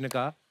कमलेश जी ने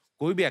कहा,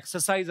 कोई भी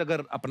एक्सरसाइज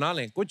अगर अपना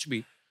लें कुछ भी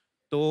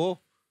तो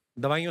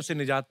दवाइयों से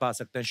निजात पा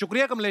सकते हैं।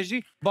 शुक्रिया कमलेश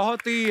जी,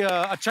 बहुत ही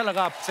अच्छा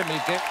लगा आपसे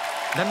मिलके,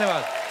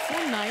 धन्यवाद। So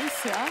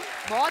nice, यार।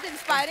 बहुत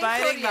इंस्पायरिंग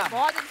स्टोरी है,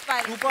 बहुत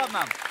inspiring. Super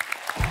ma'am.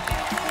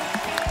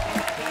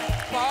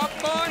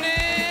 Popcorn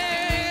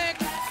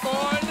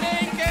cold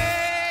drink के,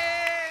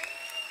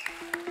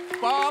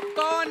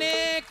 पॉपकॉर्न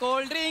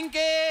कोल्ड ड्रिंक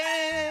के।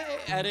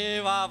 अरे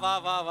वाह वाह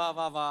वाह वाह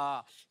वाह वाह,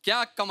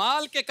 क्या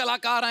कमाल के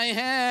कलाकार आए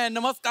हैं।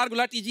 नमस्कार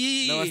गुलाटी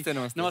जी। नमस्ते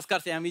नमस्ते। नमस्कार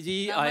सयामी जी।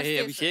 आए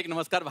अभिषेक,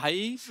 नमस्कार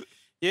भाई।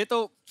 ये तो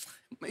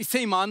इससे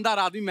ईमानदार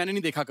आदमी मैंने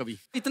नहीं देखा कभी।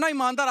 इतना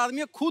ईमानदार आदमी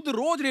है, खुद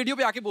रोज रेडियो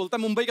पे आके बोलता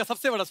है मुंबई का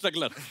सबसे बड़ा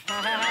स्ट्रगलर।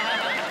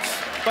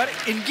 पर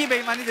इनकी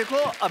बेईमानी देखो,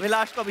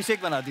 अभिलाष को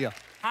अभिषेक बना दिया।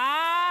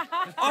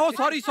 Oh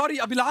sorry sorry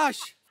Abhilash.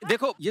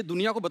 देखो ये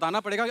दुनिया को बताना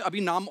पड़ेगा,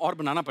 अभी नाम और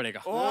बनाना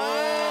पड़ेगा।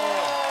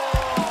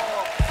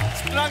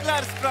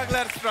 Struggler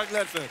struggler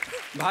struggler sir.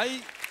 भाई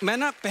मैं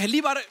ना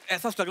पहली बार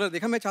ऐसा स्ट्रगलर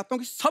देखा। मैं चाहता हूँ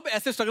कि सब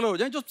ऐसे स्ट्रगलर हो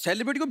जाएं जो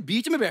सेलिब्रिटी को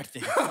बीच में बैठते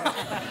हैं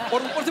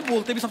और ऊपर से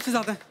बोलते भी सबसे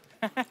ज्यादा हैं।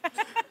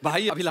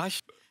 भाई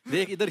अभिलाष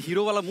देख, इधर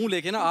हीरो वाला मुंह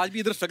लेके ना आज भी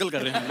इधर स्ट्रगल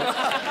कर रहे हैं।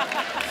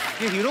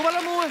 ये हीरो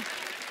वाला मुंह है।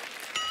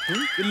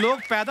 ये लोग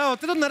पैदा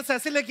होते तो नर्स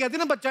ऐसे लेके आती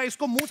ना बच्चा,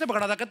 इसको मुंह से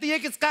पकड़ा था, कहती ये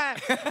किसका है।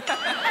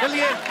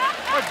 चलिए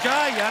और जा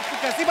यार,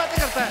 तू कैसी बातें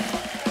करता है।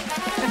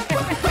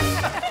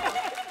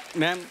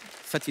 मैम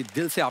सच्ची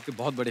दिल से आपके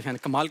बहुत बड़े फैन।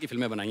 कमाल की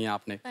फिल्में बनाई हैं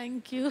आपने।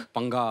 Thank you.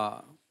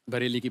 पंगा,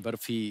 बरेली की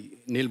बर्फी,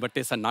 नील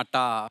बट्टे,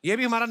 सन्नाटा। ये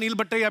भी हमारा नील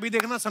बट्टे, अभी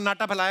देखना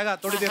सन्नाटा फैलाएगा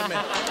थोड़ी देर में।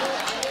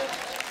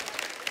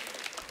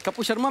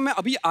 कपिल शर्मा मैं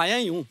अभी आया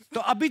ही हूँ। तो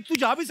अभी तू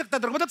जा भी सकता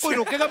है, तेरे को कोई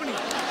रोकेगा भी नहीं।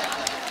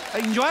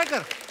 एंजॉय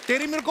कर।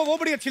 तेरी मेरे को वो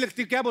बड़ी अच्छी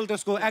लगती है, क्या बोलते हैं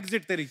उसको,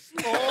 एग्जिट तेरी।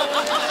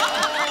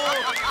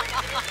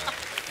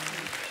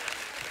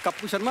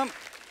 कपिल शर्मा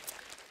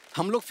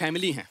हम लोग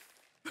फैमिली हैं,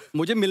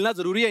 मुझे मिलना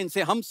जरूरी है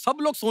इनसे। हम सब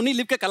लोग सोनी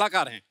लिव के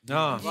कलाकार हैं।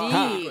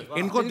 हाँ।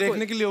 इनको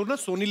देखने के लिए ना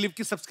सोनी लिव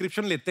की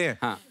सब्सक्रिप्शन लेते हैं।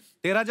 हाँ।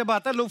 तेरा जब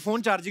आता है लोग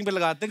फोन चार्जिंग पे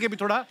लगाते हैं कि अभी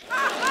थोड़ा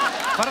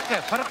फर्क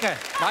है, फर्क है।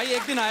 भाई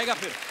एक दिन आएगा।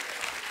 फिर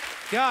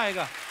क्या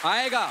आएगा?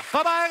 आएगा।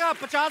 कब आएगा?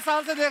 50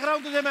 साल से देख रहा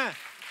हूँ तुझे मैं।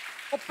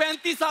 वो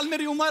 35 साल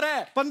मेरी उम्र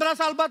है। 15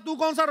 साल बाद तू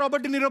कौन सा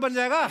रॉबर्ट डिनीरो बन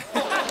जाएगा?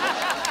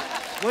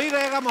 वही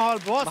रहेगा माहौल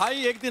बॉस।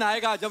 भाई एक दिन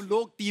आएगा जब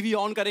लोग टीवी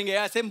ऑन करेंगे,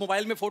 ऐसे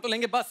मोबाइल में फोटो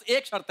लेंगे। बस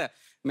एक शर्त है,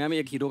 मैम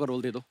एक हीरो का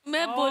रोल दे दो।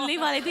 मैं बोलने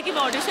वाली थी कि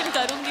मैं ऑडिशन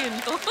करूंगी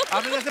इनको।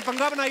 आपने जैसे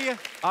पंगा बनाई है,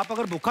 आप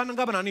अगर भूखा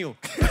नंगा बनानी हो।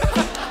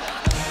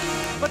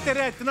 पर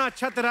तेरा इतना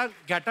अच्छा तेरा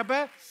गेटअप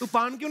है, तू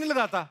पान क्यों नहीं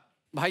लगाता?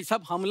 भाई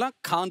साहब हम ना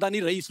खानदानी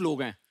रईस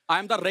लोग हैं। आई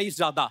एम द रईस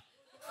ज्यादा।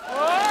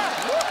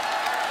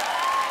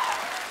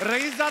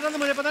 रईस ज्यादा तो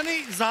मुझे पता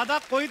नहीं, ज्यादा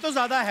कोई तो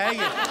ज्यादा है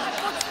ये।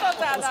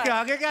 उसके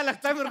आगे क्या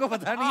लगता है मेरे को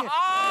पता नहीं है।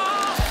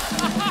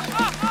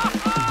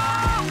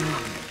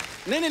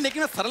 नहीं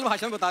लेकिन मैं सरल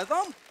भाषा में बता देता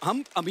हूँ,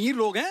 हम अमीर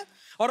लोग हैं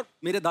और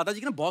मेरे दादाजी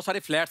के ना बहुत सारे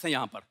फ्लैट्स हैं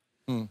यहाँ पर।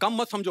 कम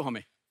मत समझो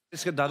हमें।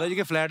 इसके दादाजी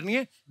के फ्लैट नहीं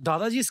है,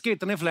 दादाजी इसके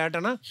इतने फ्लैट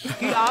है ना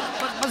कि आप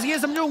बस ये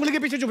समझो उंगली के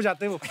पीछे चुप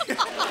जाते हैं वो।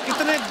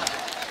 इतने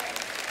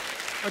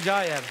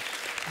जा यार,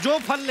 जो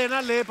फल लेना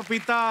ले,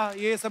 पपीता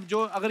ये सब,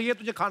 जो अगर ये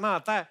तुझे खाना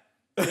आता है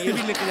तो ये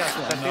भी लेके जा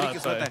सकता है, तेरी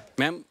किस्मत है।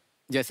 मैम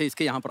जैसे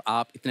इसके यहाँ पर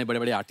आप इतने बड़े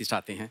बड़े आर्टिस्ट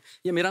आते हैं,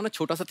 ये मेरा ना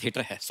छोटा सा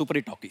थिएटर है, सुपर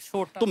हिट टॉकीज।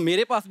 तो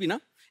मेरे पास भी ना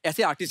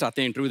ऐसे आर्टिस्ट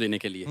आते हैं इंटरव्यू देने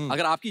के लिए।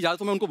 अगर आपकी इजाजत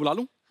तो मैं उनको बुला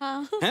लूं?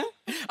 हाँ। हैं?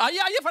 आइए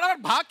आइए फटाफट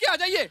भाग के आ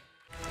जाइए।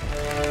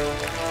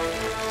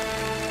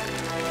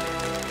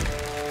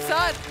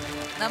 सर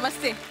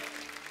नमस्ते।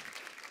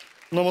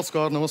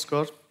 नमस्कार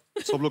नमस्कार,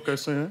 सब लोग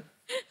कैसे हैं?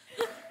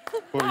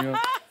 बढ़िया,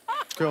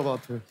 क्या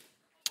बात है।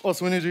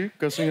 अश्विनी जी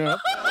कैसी हैं आप?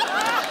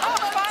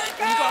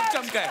 उनको अब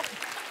चमका है।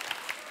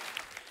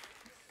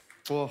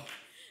 वाह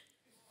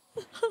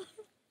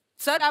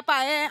सर आप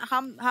आए हैं,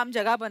 हम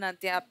जगह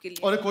बनाते हैं आपके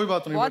लिए। अरे कोई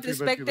बात नहीं, बहुत बैठिए,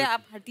 रिस्पेक्ट बैठिए, है,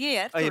 आप हटिए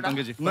यार थोड़ा।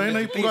 नहीं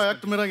नहीं, पूरा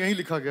एक्ट मेरा यहीं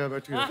लिखा गया है,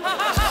 बैठिए।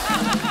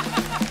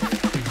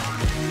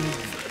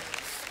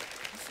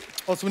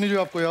 अश्विनी जी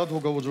आपको याद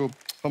होगा वो जो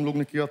हम लोग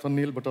ने किया था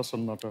नील बटा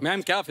सन्नाटा।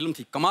 मैम क्या फिल्म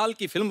थी, कमाल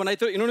की फिल्म बनाई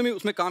थी, इन्होंने भी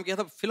उसमें काम किया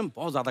था, फिल्म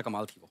बहुत ज्यादा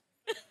कमाल थी वो।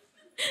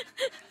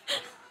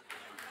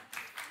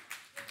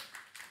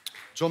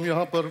 जो हम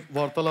यहाँ पर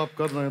वार्तालाप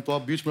कर रहे हैं तो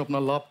आप बीच में अपना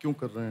लाभ क्यों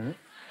कर रहे हैं?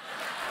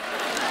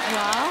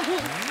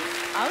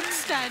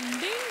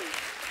 आउटस्टैंडिंग।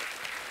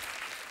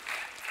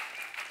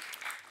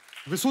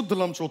 विशुद्ध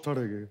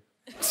लमचोथड़ेगे।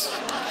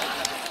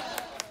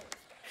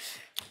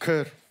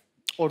 खैर,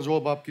 और जो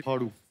अब आपकी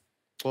फाड़ू।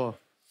 वाह।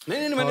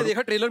 नहीं, मैंने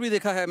देखा, ट्रेलर भी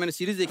देखा है, मैंने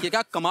सीरीज देखी है।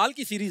 क्या कमाल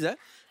की सीरीज है,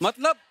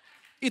 मतलब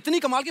इतनी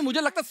कमाल की,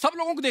 मुझे लगता है सब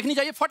लोगों को देखनी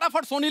चाहिए।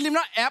 फटाफट सोनी लिव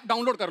ना ऐप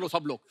डाउनलोड कर लो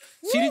सब लोग,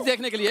 सीरीज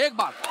देखने के लिए एक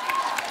बार।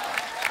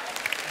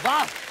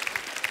 वाह।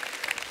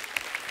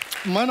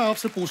 मैं ना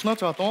आपसे पूछना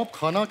चाहता हूँ, आप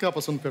खाना क्या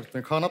पसंद करते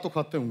हैं? खाना तो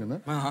खाते होंगे ना?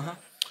 हाँ।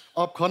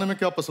 आप खाने में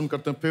क्या पसंद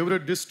करते हैं?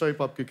 फेवरेट डिश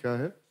टाइप आपकी क्या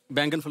है?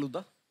 बैंगन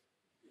फलूदा।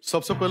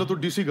 सबसे पहले तो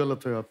डीसी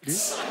गलत है आपकी।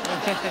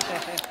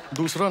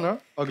 दूसरा ना,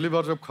 अगली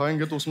बार जब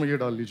खाएंगे तो उसमें ये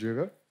डाल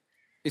लीजिएगा।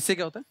 इससे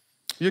क्या होता है?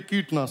 ये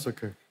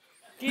कीटनाशक है।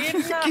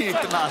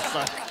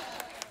 कीटनाशक।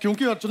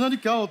 क्योंकि अर्चना जी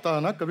क्या होता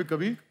है ना, कभी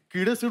कभी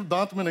कीड़े सिर्फ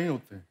दांत में नहीं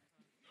होते हैं।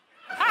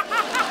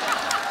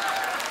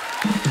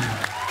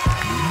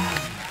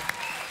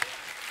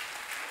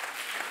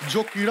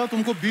 जो कीड़ा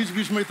तुमको बीच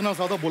बीच में इतना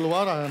ज्यादा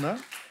बुलवा रहा है ना,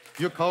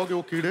 ये खाओगे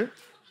वो कीड़े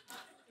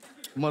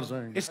मर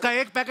जाएंगे। इसका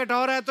एक पैकेट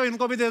और है तो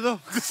इनको भी दे दो।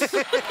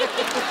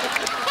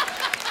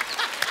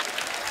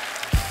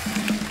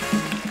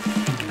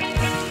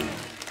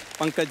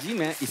 पंकज जी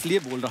मैं इसलिए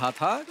बोल रहा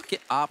था कि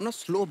आप ना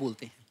स्लो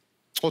बोलते हैं।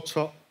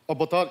 अच्छा, अब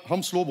बता,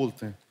 हम स्लो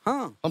बोलते हैं?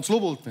 हाँ हम स्लो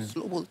बोलते हैं।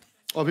 स्लो बोलते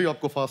हैं। अभी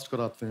आपको फास्ट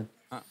कराते हैं।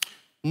 हाँ।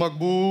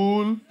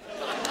 मकबूल।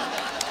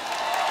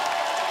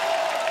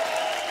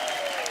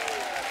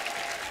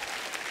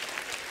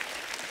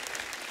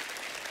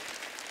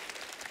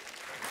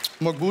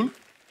 मकबूल,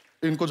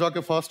 इनको जाके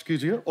फास्ट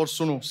कीजिए और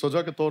सुनो,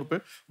 सजा के तौर पे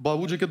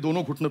बाबूजी के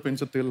दोनों घुटने पे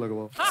इनसे तेल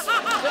लगवाओ।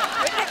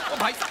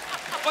 भाई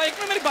साहब, एक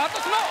मिनट मेरी बात तो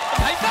सुनो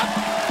भाई साहब,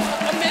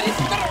 मेरी वो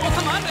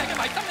सामान रह गया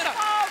भाई साहब,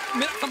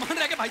 मेरा सामान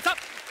रह गया भाई साहब।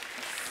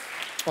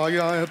 आगे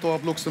आए हैं तो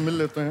आप लोग से मिल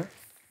लेते हैं।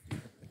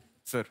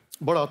 सर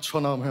बड़ा अच्छा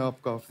नाम है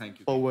आपका। Thank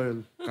you.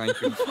 Pavel.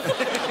 Thank you.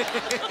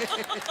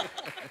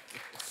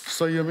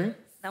 संयमी।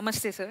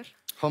 नमस्ते सर।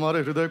 हमारे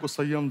हृदय को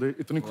संयम दे,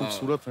 इतनी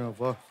खूबसूरत हैं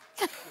आप। वाह।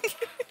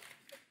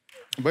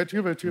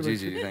 बैठिए बैठिए। जी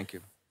जी, थैंक यू।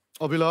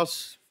 अभिलाष,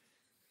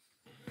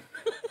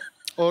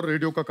 और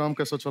रेडियो का काम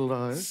कैसा चल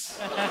रहा है?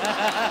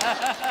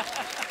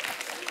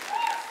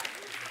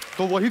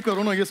 तो वही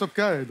करो ना, ये सब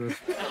क्या है इधर?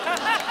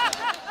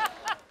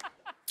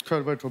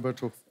 खैर बैठो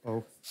बैठो,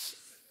 आओ।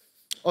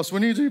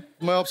 अश्विनी जी,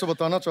 मैं आपसे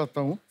बताना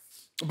चाहता हूँ।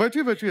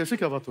 बैठिए बैठिए, ऐसी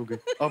क्या बात होगी,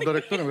 आप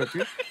डायरेक्टर हैं,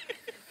 बैठिए।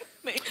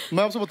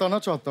 मैं आपसे बताना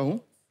चाहता हूँ,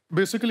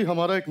 बेसिकली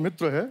हमारा एक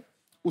मित्र है,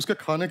 उसके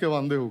खाने के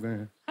वांदे हो गए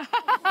हैं।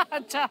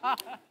 अच्छा।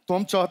 तो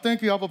हम चाहते हैं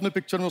कि आप अपने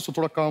पिक्चर में उसको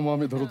थोड़ा काम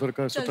वाम इधर उधर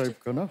का ऐसा टाइप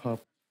का ना। हाँ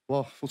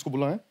वाह, उसको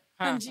बुलाएं।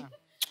 हाँ जी।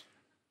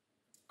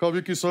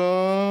 कवि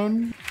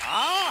किसान।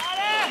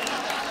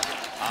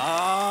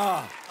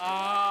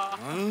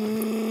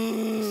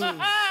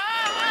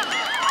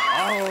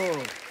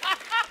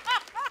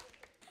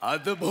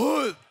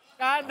 अद्भुत।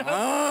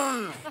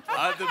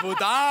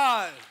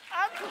 अद्भुतार।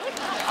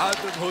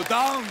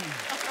 अद्भुतम।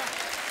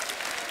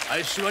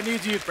 अश्वनी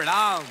जी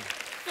प्रणाम।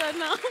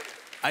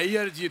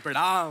 अय्यर जी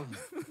प्रणाम।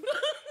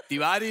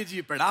 तिवारी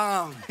जी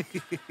प्रणाम।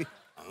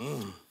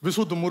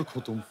 विशुद्ध मूर्ख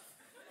हो तुम,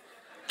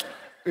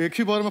 एक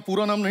ही बार में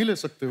पूरा नाम नहीं ले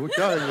सकते हो,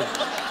 क्या है ये?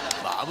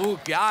 बाबू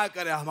क्या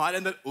करे, हमारे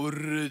अंदर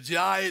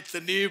ऊर्जा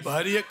इतनी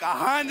भरी है,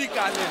 कहाँ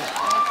निकाले?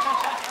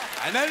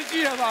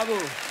 एनर्जी है बाबू।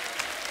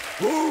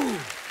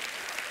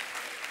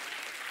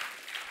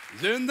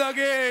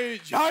 जिंदगी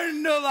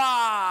झंडवा,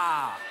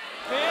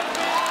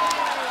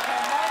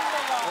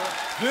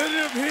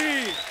 फिर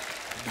भी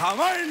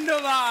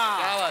घमंडवा।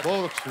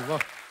 बहुत अच्छी, वाह।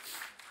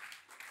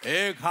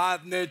 एक हाथ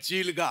में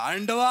चील का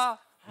अंडवा,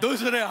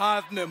 दूसरे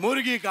हाथ में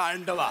मुर्गी का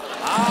अंडवा।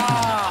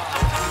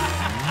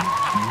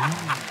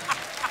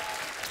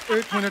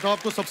 एक मिनट,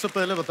 आपको सबसे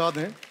पहले बता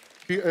दें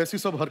कि ऐसी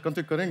सब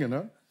हरकतें करेंगे ना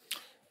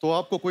तो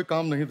आपको कोई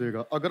काम नहीं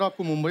देगा। अगर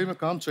आपको मुंबई में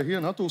काम चाहिए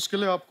ना तो उसके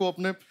लिए आपको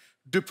अपने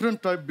डिफरेंट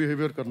टाइप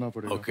बिहेवियर करना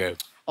पड़ेगा। Okay.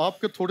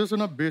 आपके थोड़े से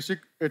ना बेसिक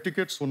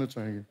एटिकेट्स होने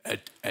चाहिए।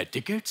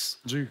 एटिकेट्स?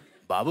 जी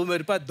बाबू,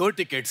 मेरे पास 2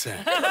 टिकट्स हैं।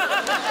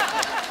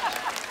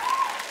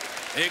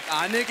 एक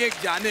आने के, एक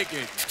जाने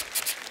के।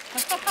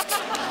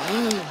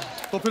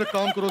 तो फिर एक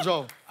काम करो,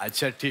 जाओ।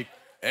 अच्छा ठीक,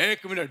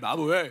 1 मिनट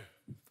बाबू है।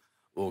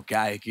 वो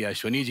क्या है कि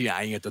अश्विनी जी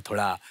आएंगे तो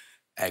थोड़ा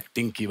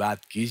एक्टिंग की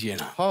बात कीजिए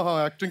ना। हाँ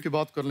हाँ, एक्टिंग की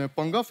बात कर लें।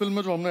 पंगा फिल्म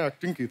में जो हमने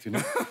एक्टिंग की थी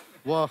ना,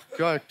 वाह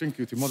क्या एक्टिंग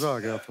की थी, मजा आ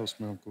गया था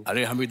उसमें हमको।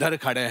 अरे हम इधर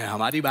खड़े हैं,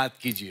 हमारी बात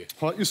कीजिए।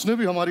 हाँ, इसने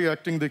भी हमारी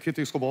एक्टिंग देखी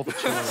थी, इसको बहुत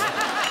अच्छा लगा।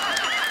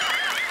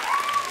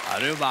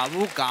 अरे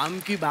बाबू काम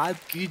की बात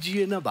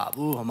कीजिए ना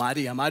बाबू,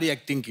 हमारी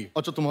एक्टिंग की।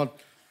 अच्छा तुम्हारा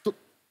तो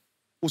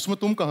उसमें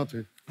तुम कहाँ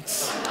थे?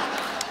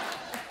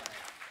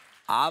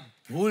 आप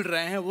भूल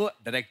रहे हैं, वो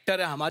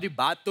डायरेक्टर है, हमारी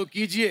बात तो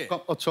कीजिए।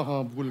 अच्छा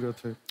हाँ, भूल गए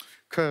थे।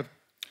 खैर,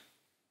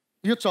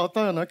 ये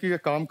चाहता है ना कि ये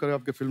काम करे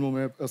आपके फिल्मों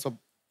में, ऐसा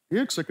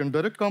 1 सेकंड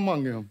डायरेक्ट काम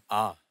मांगे हम।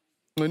 हाँ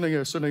नहीं नहीं,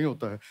 ऐसे नहीं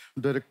होता है।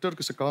 डायरेक्टर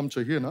किसी काम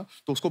चाहिए ना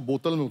तो उसको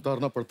बोतल में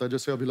उतारना पड़ता है,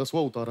 जैसे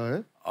अभिलाषवा उतारा है।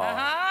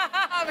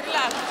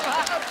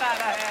 अभिलाषवा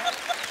उतारा है।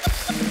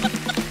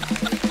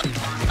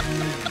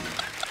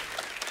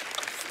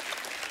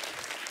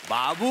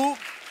 बाबू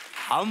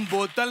हम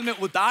बोतल में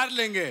उतार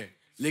लेंगे,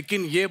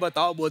 लेकिन ये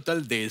बताओ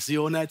बोतल देसी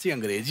होना चाहिए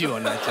अंग्रेजी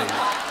होना चाहिए?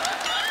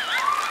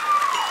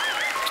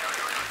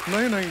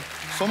 नहीं नहीं,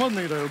 समझ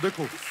नहीं रहे हो।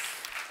 देखो,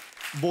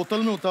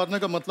 बोतल में उतारने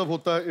का मतलब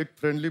होता है एक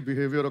फ्रेंडली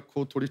बिहेवियर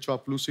रखो, थोड़ी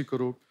चापलूसी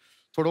करो,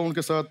 थोड़ा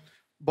उनके साथ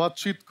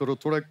बातचीत करो,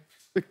 थोड़ा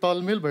एक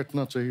तालमेल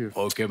बैठना चाहिए।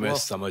 ओके, मैं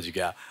समझ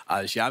गया।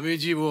 श्यामी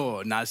जी,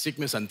 वो नासिक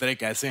में संतरे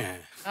कैसे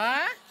हैं?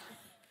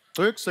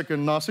 तो 1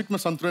 सेकंड, नासिक में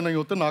संतरे नहीं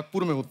होते,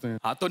 नागपुर में होते हैं।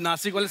 हाँ, तो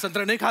नासिक वाले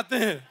संतरे नहीं खाते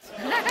हैं?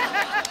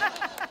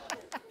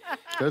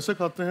 कैसे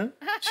खाते हैं?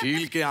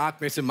 छील के आंख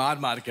में से मार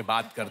मार के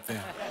बात करते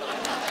हैं।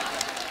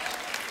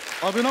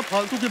 अब ना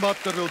फालतू की बात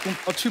कर रहे हो तुम,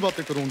 अच्छी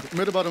बातें करो,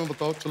 मेरे बारे में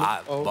बताओ। चलो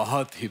आओ।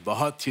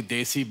 बहुत ही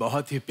देसी,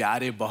 बहुत ही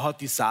प्यारे,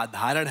 बहुत ही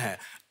साधारण है।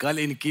 कल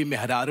इनकी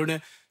मेहरारू ने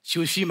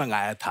सुशी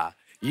मंगाया था,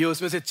 ये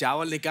उसमें से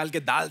चावल निकाल के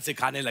दाल से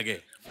खाने लगे।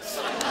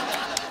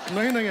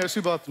 नहीं नहीं,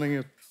 ऐसी बात नहीं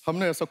है,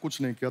 हमने ऐसा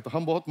कुछ नहीं किया था।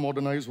 हम बहुत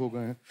मॉडर्नाइज हो गए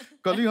हैं।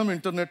 कल ही हम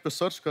इंटरनेट पे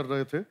सर्च कर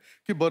रहे थे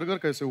कि बर्गर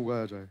कैसे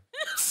उगाया जाए।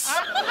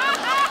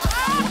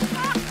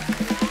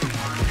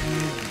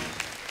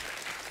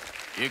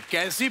 ये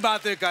कैसी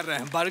बातें कर रहे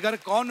हैं? बर्गर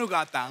कौन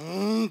उगाता?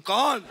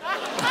 कौन?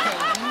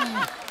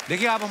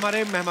 देखिए, आप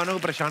हमारे मेहमानों को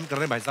परेशान कर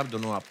रहे हैं भाई साहब,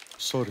 दोनों आप।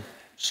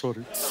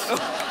 सॉरी।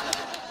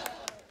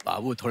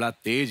 बाबू थोड़ा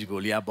तेज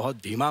बोलिए, आप बहुत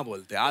धीमा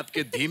बोलते हैं।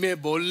 आपके धीमे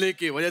बोलने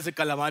की वजह से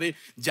कल हमारी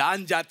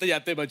जान जाते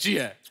जाते बची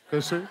है।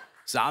 कैसे?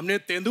 सामने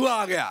तेंदुआ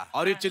आ गया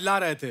और ये चिल्ला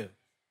रहे थे,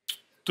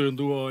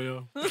 तेंदुआ आया।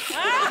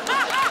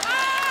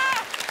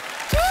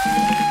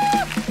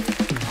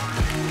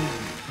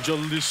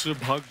 जल्दी से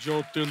भाग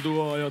जाओ,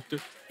 तेंदुआ आया।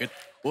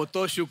 वो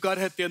तो शुक्र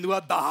है तेंदुआ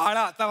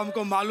दहाड़ा, तब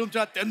हमको मालूम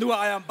चला तेंदुआ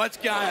आया, हम बच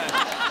के आए हैं।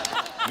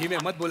 धीमे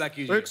मत बोला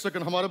कीजिए। 1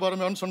 सेकंड, हमारे बारे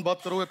में अनसन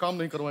बात करोगे, काम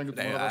नहीं करवाएंगे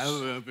तुम्हारा।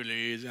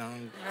 प्लीज।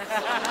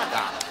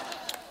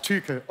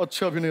 ठीक है,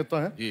 अच्छे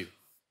अभिनेता हैं,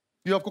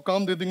 ये आपको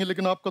काम दे देंगे,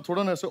 लेकिन आपका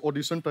थोड़ा ना ऐसे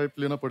ऑडिशन टाइप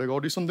लेना पड़ेगा।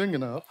 ऑडिशन देंगे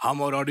ना आप?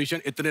 हम और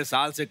ऑडिशन इतने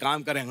साल से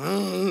काम करें,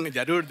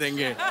 जरूर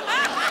देंगे।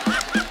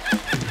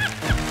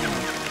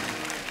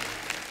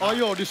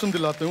 आइए ऑडिशन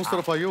दिलाते हैं, उस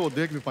तरफ आइए, वो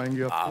देख भी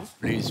पाएंगे आपको।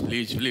 Please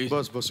please please.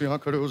 बस यहाँ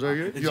खड़े हो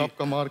जाइए, ये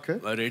आपका मार्क है।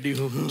 मैं रेडी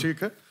हूँ।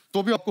 ठीक है,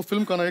 तो भी आपको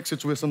फिल्म का ना एक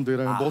सिचुएशन दे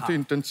रहे हैं, बहुत ही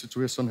इंटेंस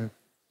सिचुएशन है।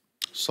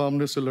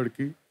 सामने से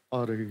लड़की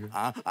आ रही है।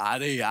 आ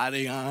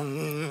रही।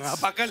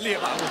 पकड़ लिए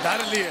बाबू,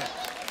 धर लिए।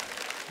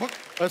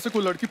 ऐसे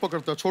कोई लड़की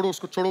पकड़ता है, छोड़ो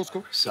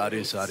उसको।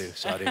 सॉरी।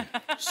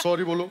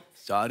 सॉरी बोलो।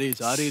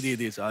 सॉरी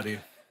दीदी, सॉरी।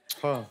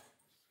 हाँ,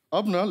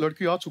 अब ना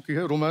लड़की आ चुकी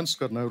है, रोमांस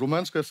करना है।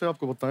 रोमांस कैसे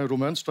आपको बताएं?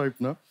 रोमांस टाइप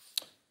ना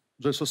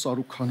जैसे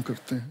शाहरुख खान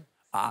करते हैं।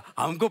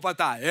 हमको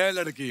पता है, ये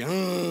लड़की।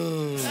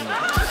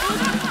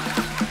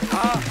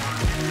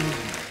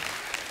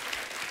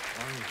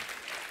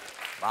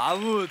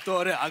 बाबू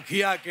तोरे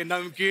अखिया के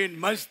नमकीन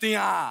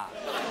मस्तियां,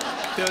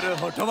 तेरे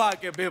होठवा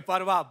के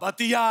बेपरवाह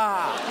बतिया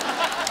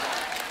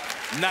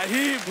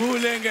नहीं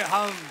भूलेंगे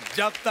हम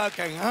जब तक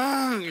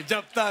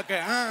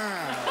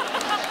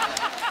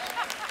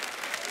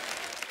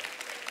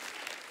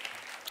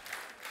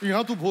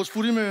यहाँ तू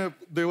भोजपुरी में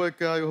देवा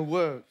क्या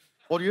हुआ है,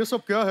 और ये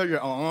सब क्या है?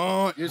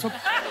 ये सब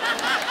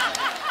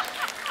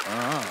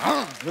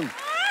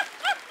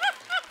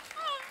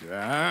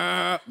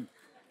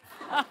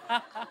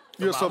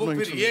ये सब नहीं।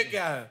 फिर ये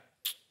क्या है?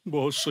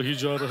 बहुत सही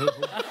जा रहे हो,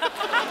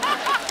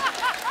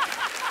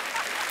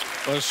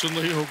 ऐसे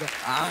नहीं होगा।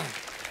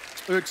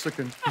 1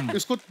 सेकंड,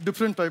 इसको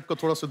डिफरेंट टाइप का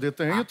थोड़ा सा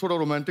देते हैं। ये थोड़ा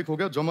रोमांटिक हो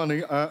गया, जमा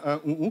नहीं।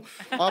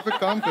 आप एक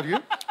काम करिए,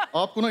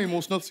 आपको ना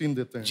इमोशनल सीन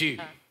देते हैं। जी।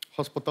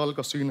 अस्पताल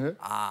का सीन है,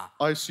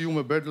 आईसीयू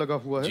में बेड लगा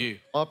हुआ है,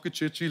 आपकी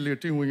चेची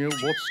लेटी हुई है,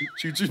 बहुत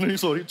चीची नहीं,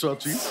 सॉरी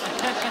चाची,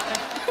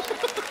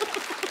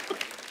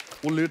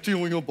 वो लेटी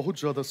हुई है, बहुत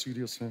ज्यादा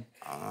सीरियस है।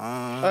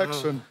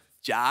 एक्शन।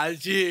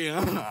 चाची,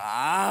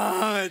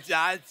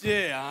 चाची,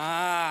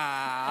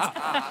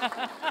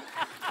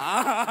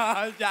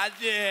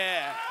 चाची,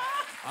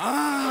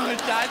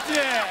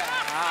 चाची।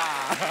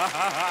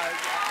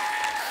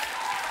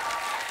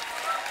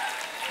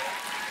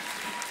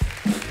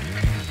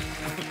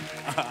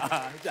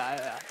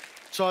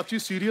 चाची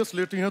सीरियस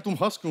लेटी हैं, तुम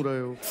हंस क्यों रहे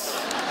हो?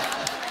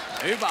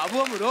 अरे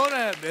बाबू हम रो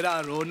रहे हैं, मेरा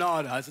रोना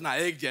और हंसना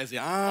एक जैसे।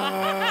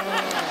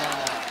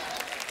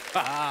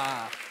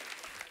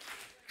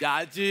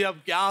 चाची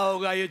अब क्या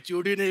होगा, ये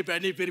चूड़ी नहीं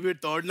पहनी फिर भी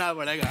तोड़ना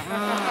पड़ेगा।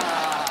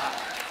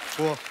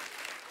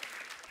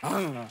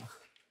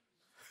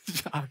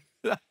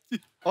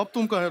 अब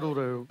तुम काहे रो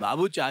रहे हो?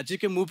 बाबू चाची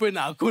के मुंह पे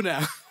नाखून है।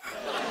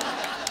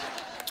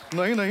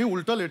 नहीं नहीं,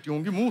 उल्टा लेटी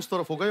होंगी, मुंह उस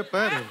तरफ होगा, ये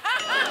पैर है।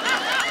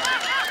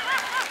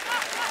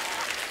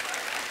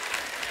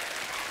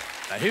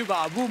 नहीं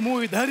बाबू,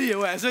 मुंह इधर ही है,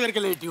 वो ऐसे करके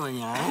लेटी हुई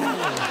है।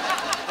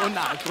 वो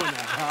नाखून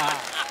है।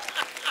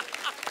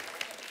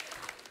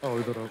 आओ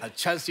इधर आओ।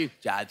 अच्छा सी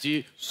चाची।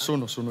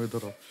 सुनो सुनो,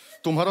 इधर आओ।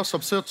 तुम्हारा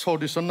सबसे अच्छा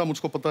ऑडिशन ना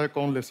मुझको पता है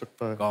कौन ले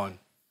सकता है। कौन?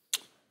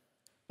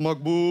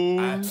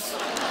 मकबूल।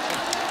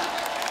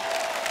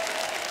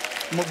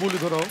 मकबूल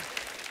इधर आओ।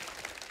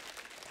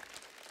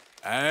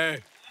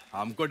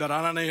 हमको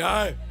डराना नहीं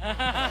है।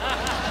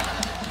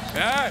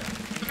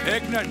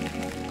 एक मिनट,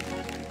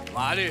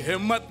 हमारी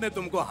हिम्मत ने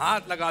तुमको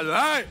हाथ लगा लो।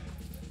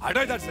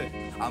 हटो इधर से,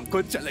 हम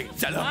खुद चलेंगे।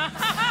 चलो।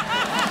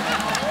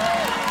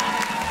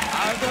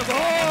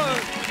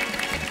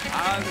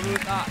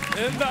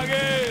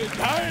 जिंदगी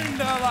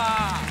धन्यवा।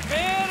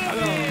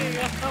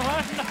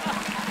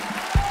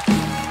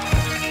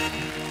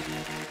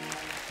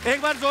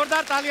 एक बार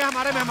जोरदार तालियां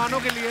हमारे मेहमानों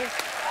के लिए।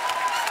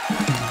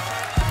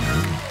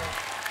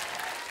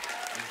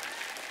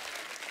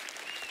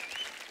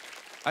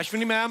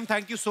 Ashwini ma'am,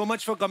 thank you so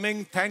much for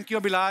coming. Thank you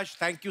Abhilash,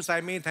 thank you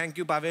Sayami, thank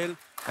you Pavel,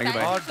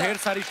 और ढेर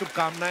सारी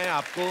शुभकामनाएं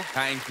आपको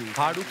थैंक यू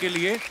फाड़ू के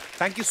लिए।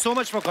 Thank you so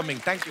much for coming.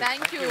 Thank you,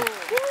 thank you,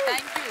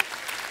 thank you.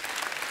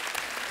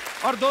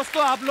 और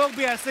दोस्तों, आप लोग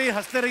भी ऐसे ही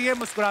हंसते रहिए,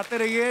 मुस्कुराते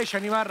रहिए,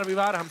 शनिवार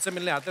रविवार हमसे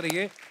मिलने आते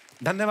रहिए।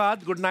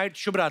 धन्यवाद, गुड नाइट,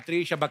 शुभ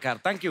रात्रि, शब खैर।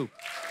 Thank you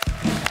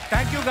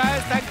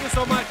guys, thank you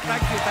so much,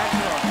 thank you.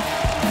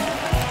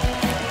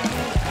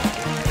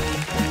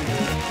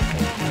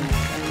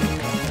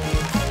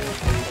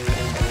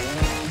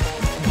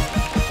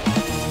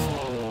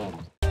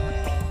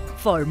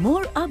 For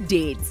more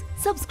updates,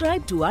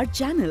 subscribe to our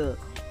channel,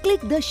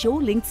 click the show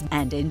links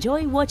and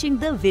enjoy watching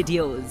the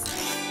videos.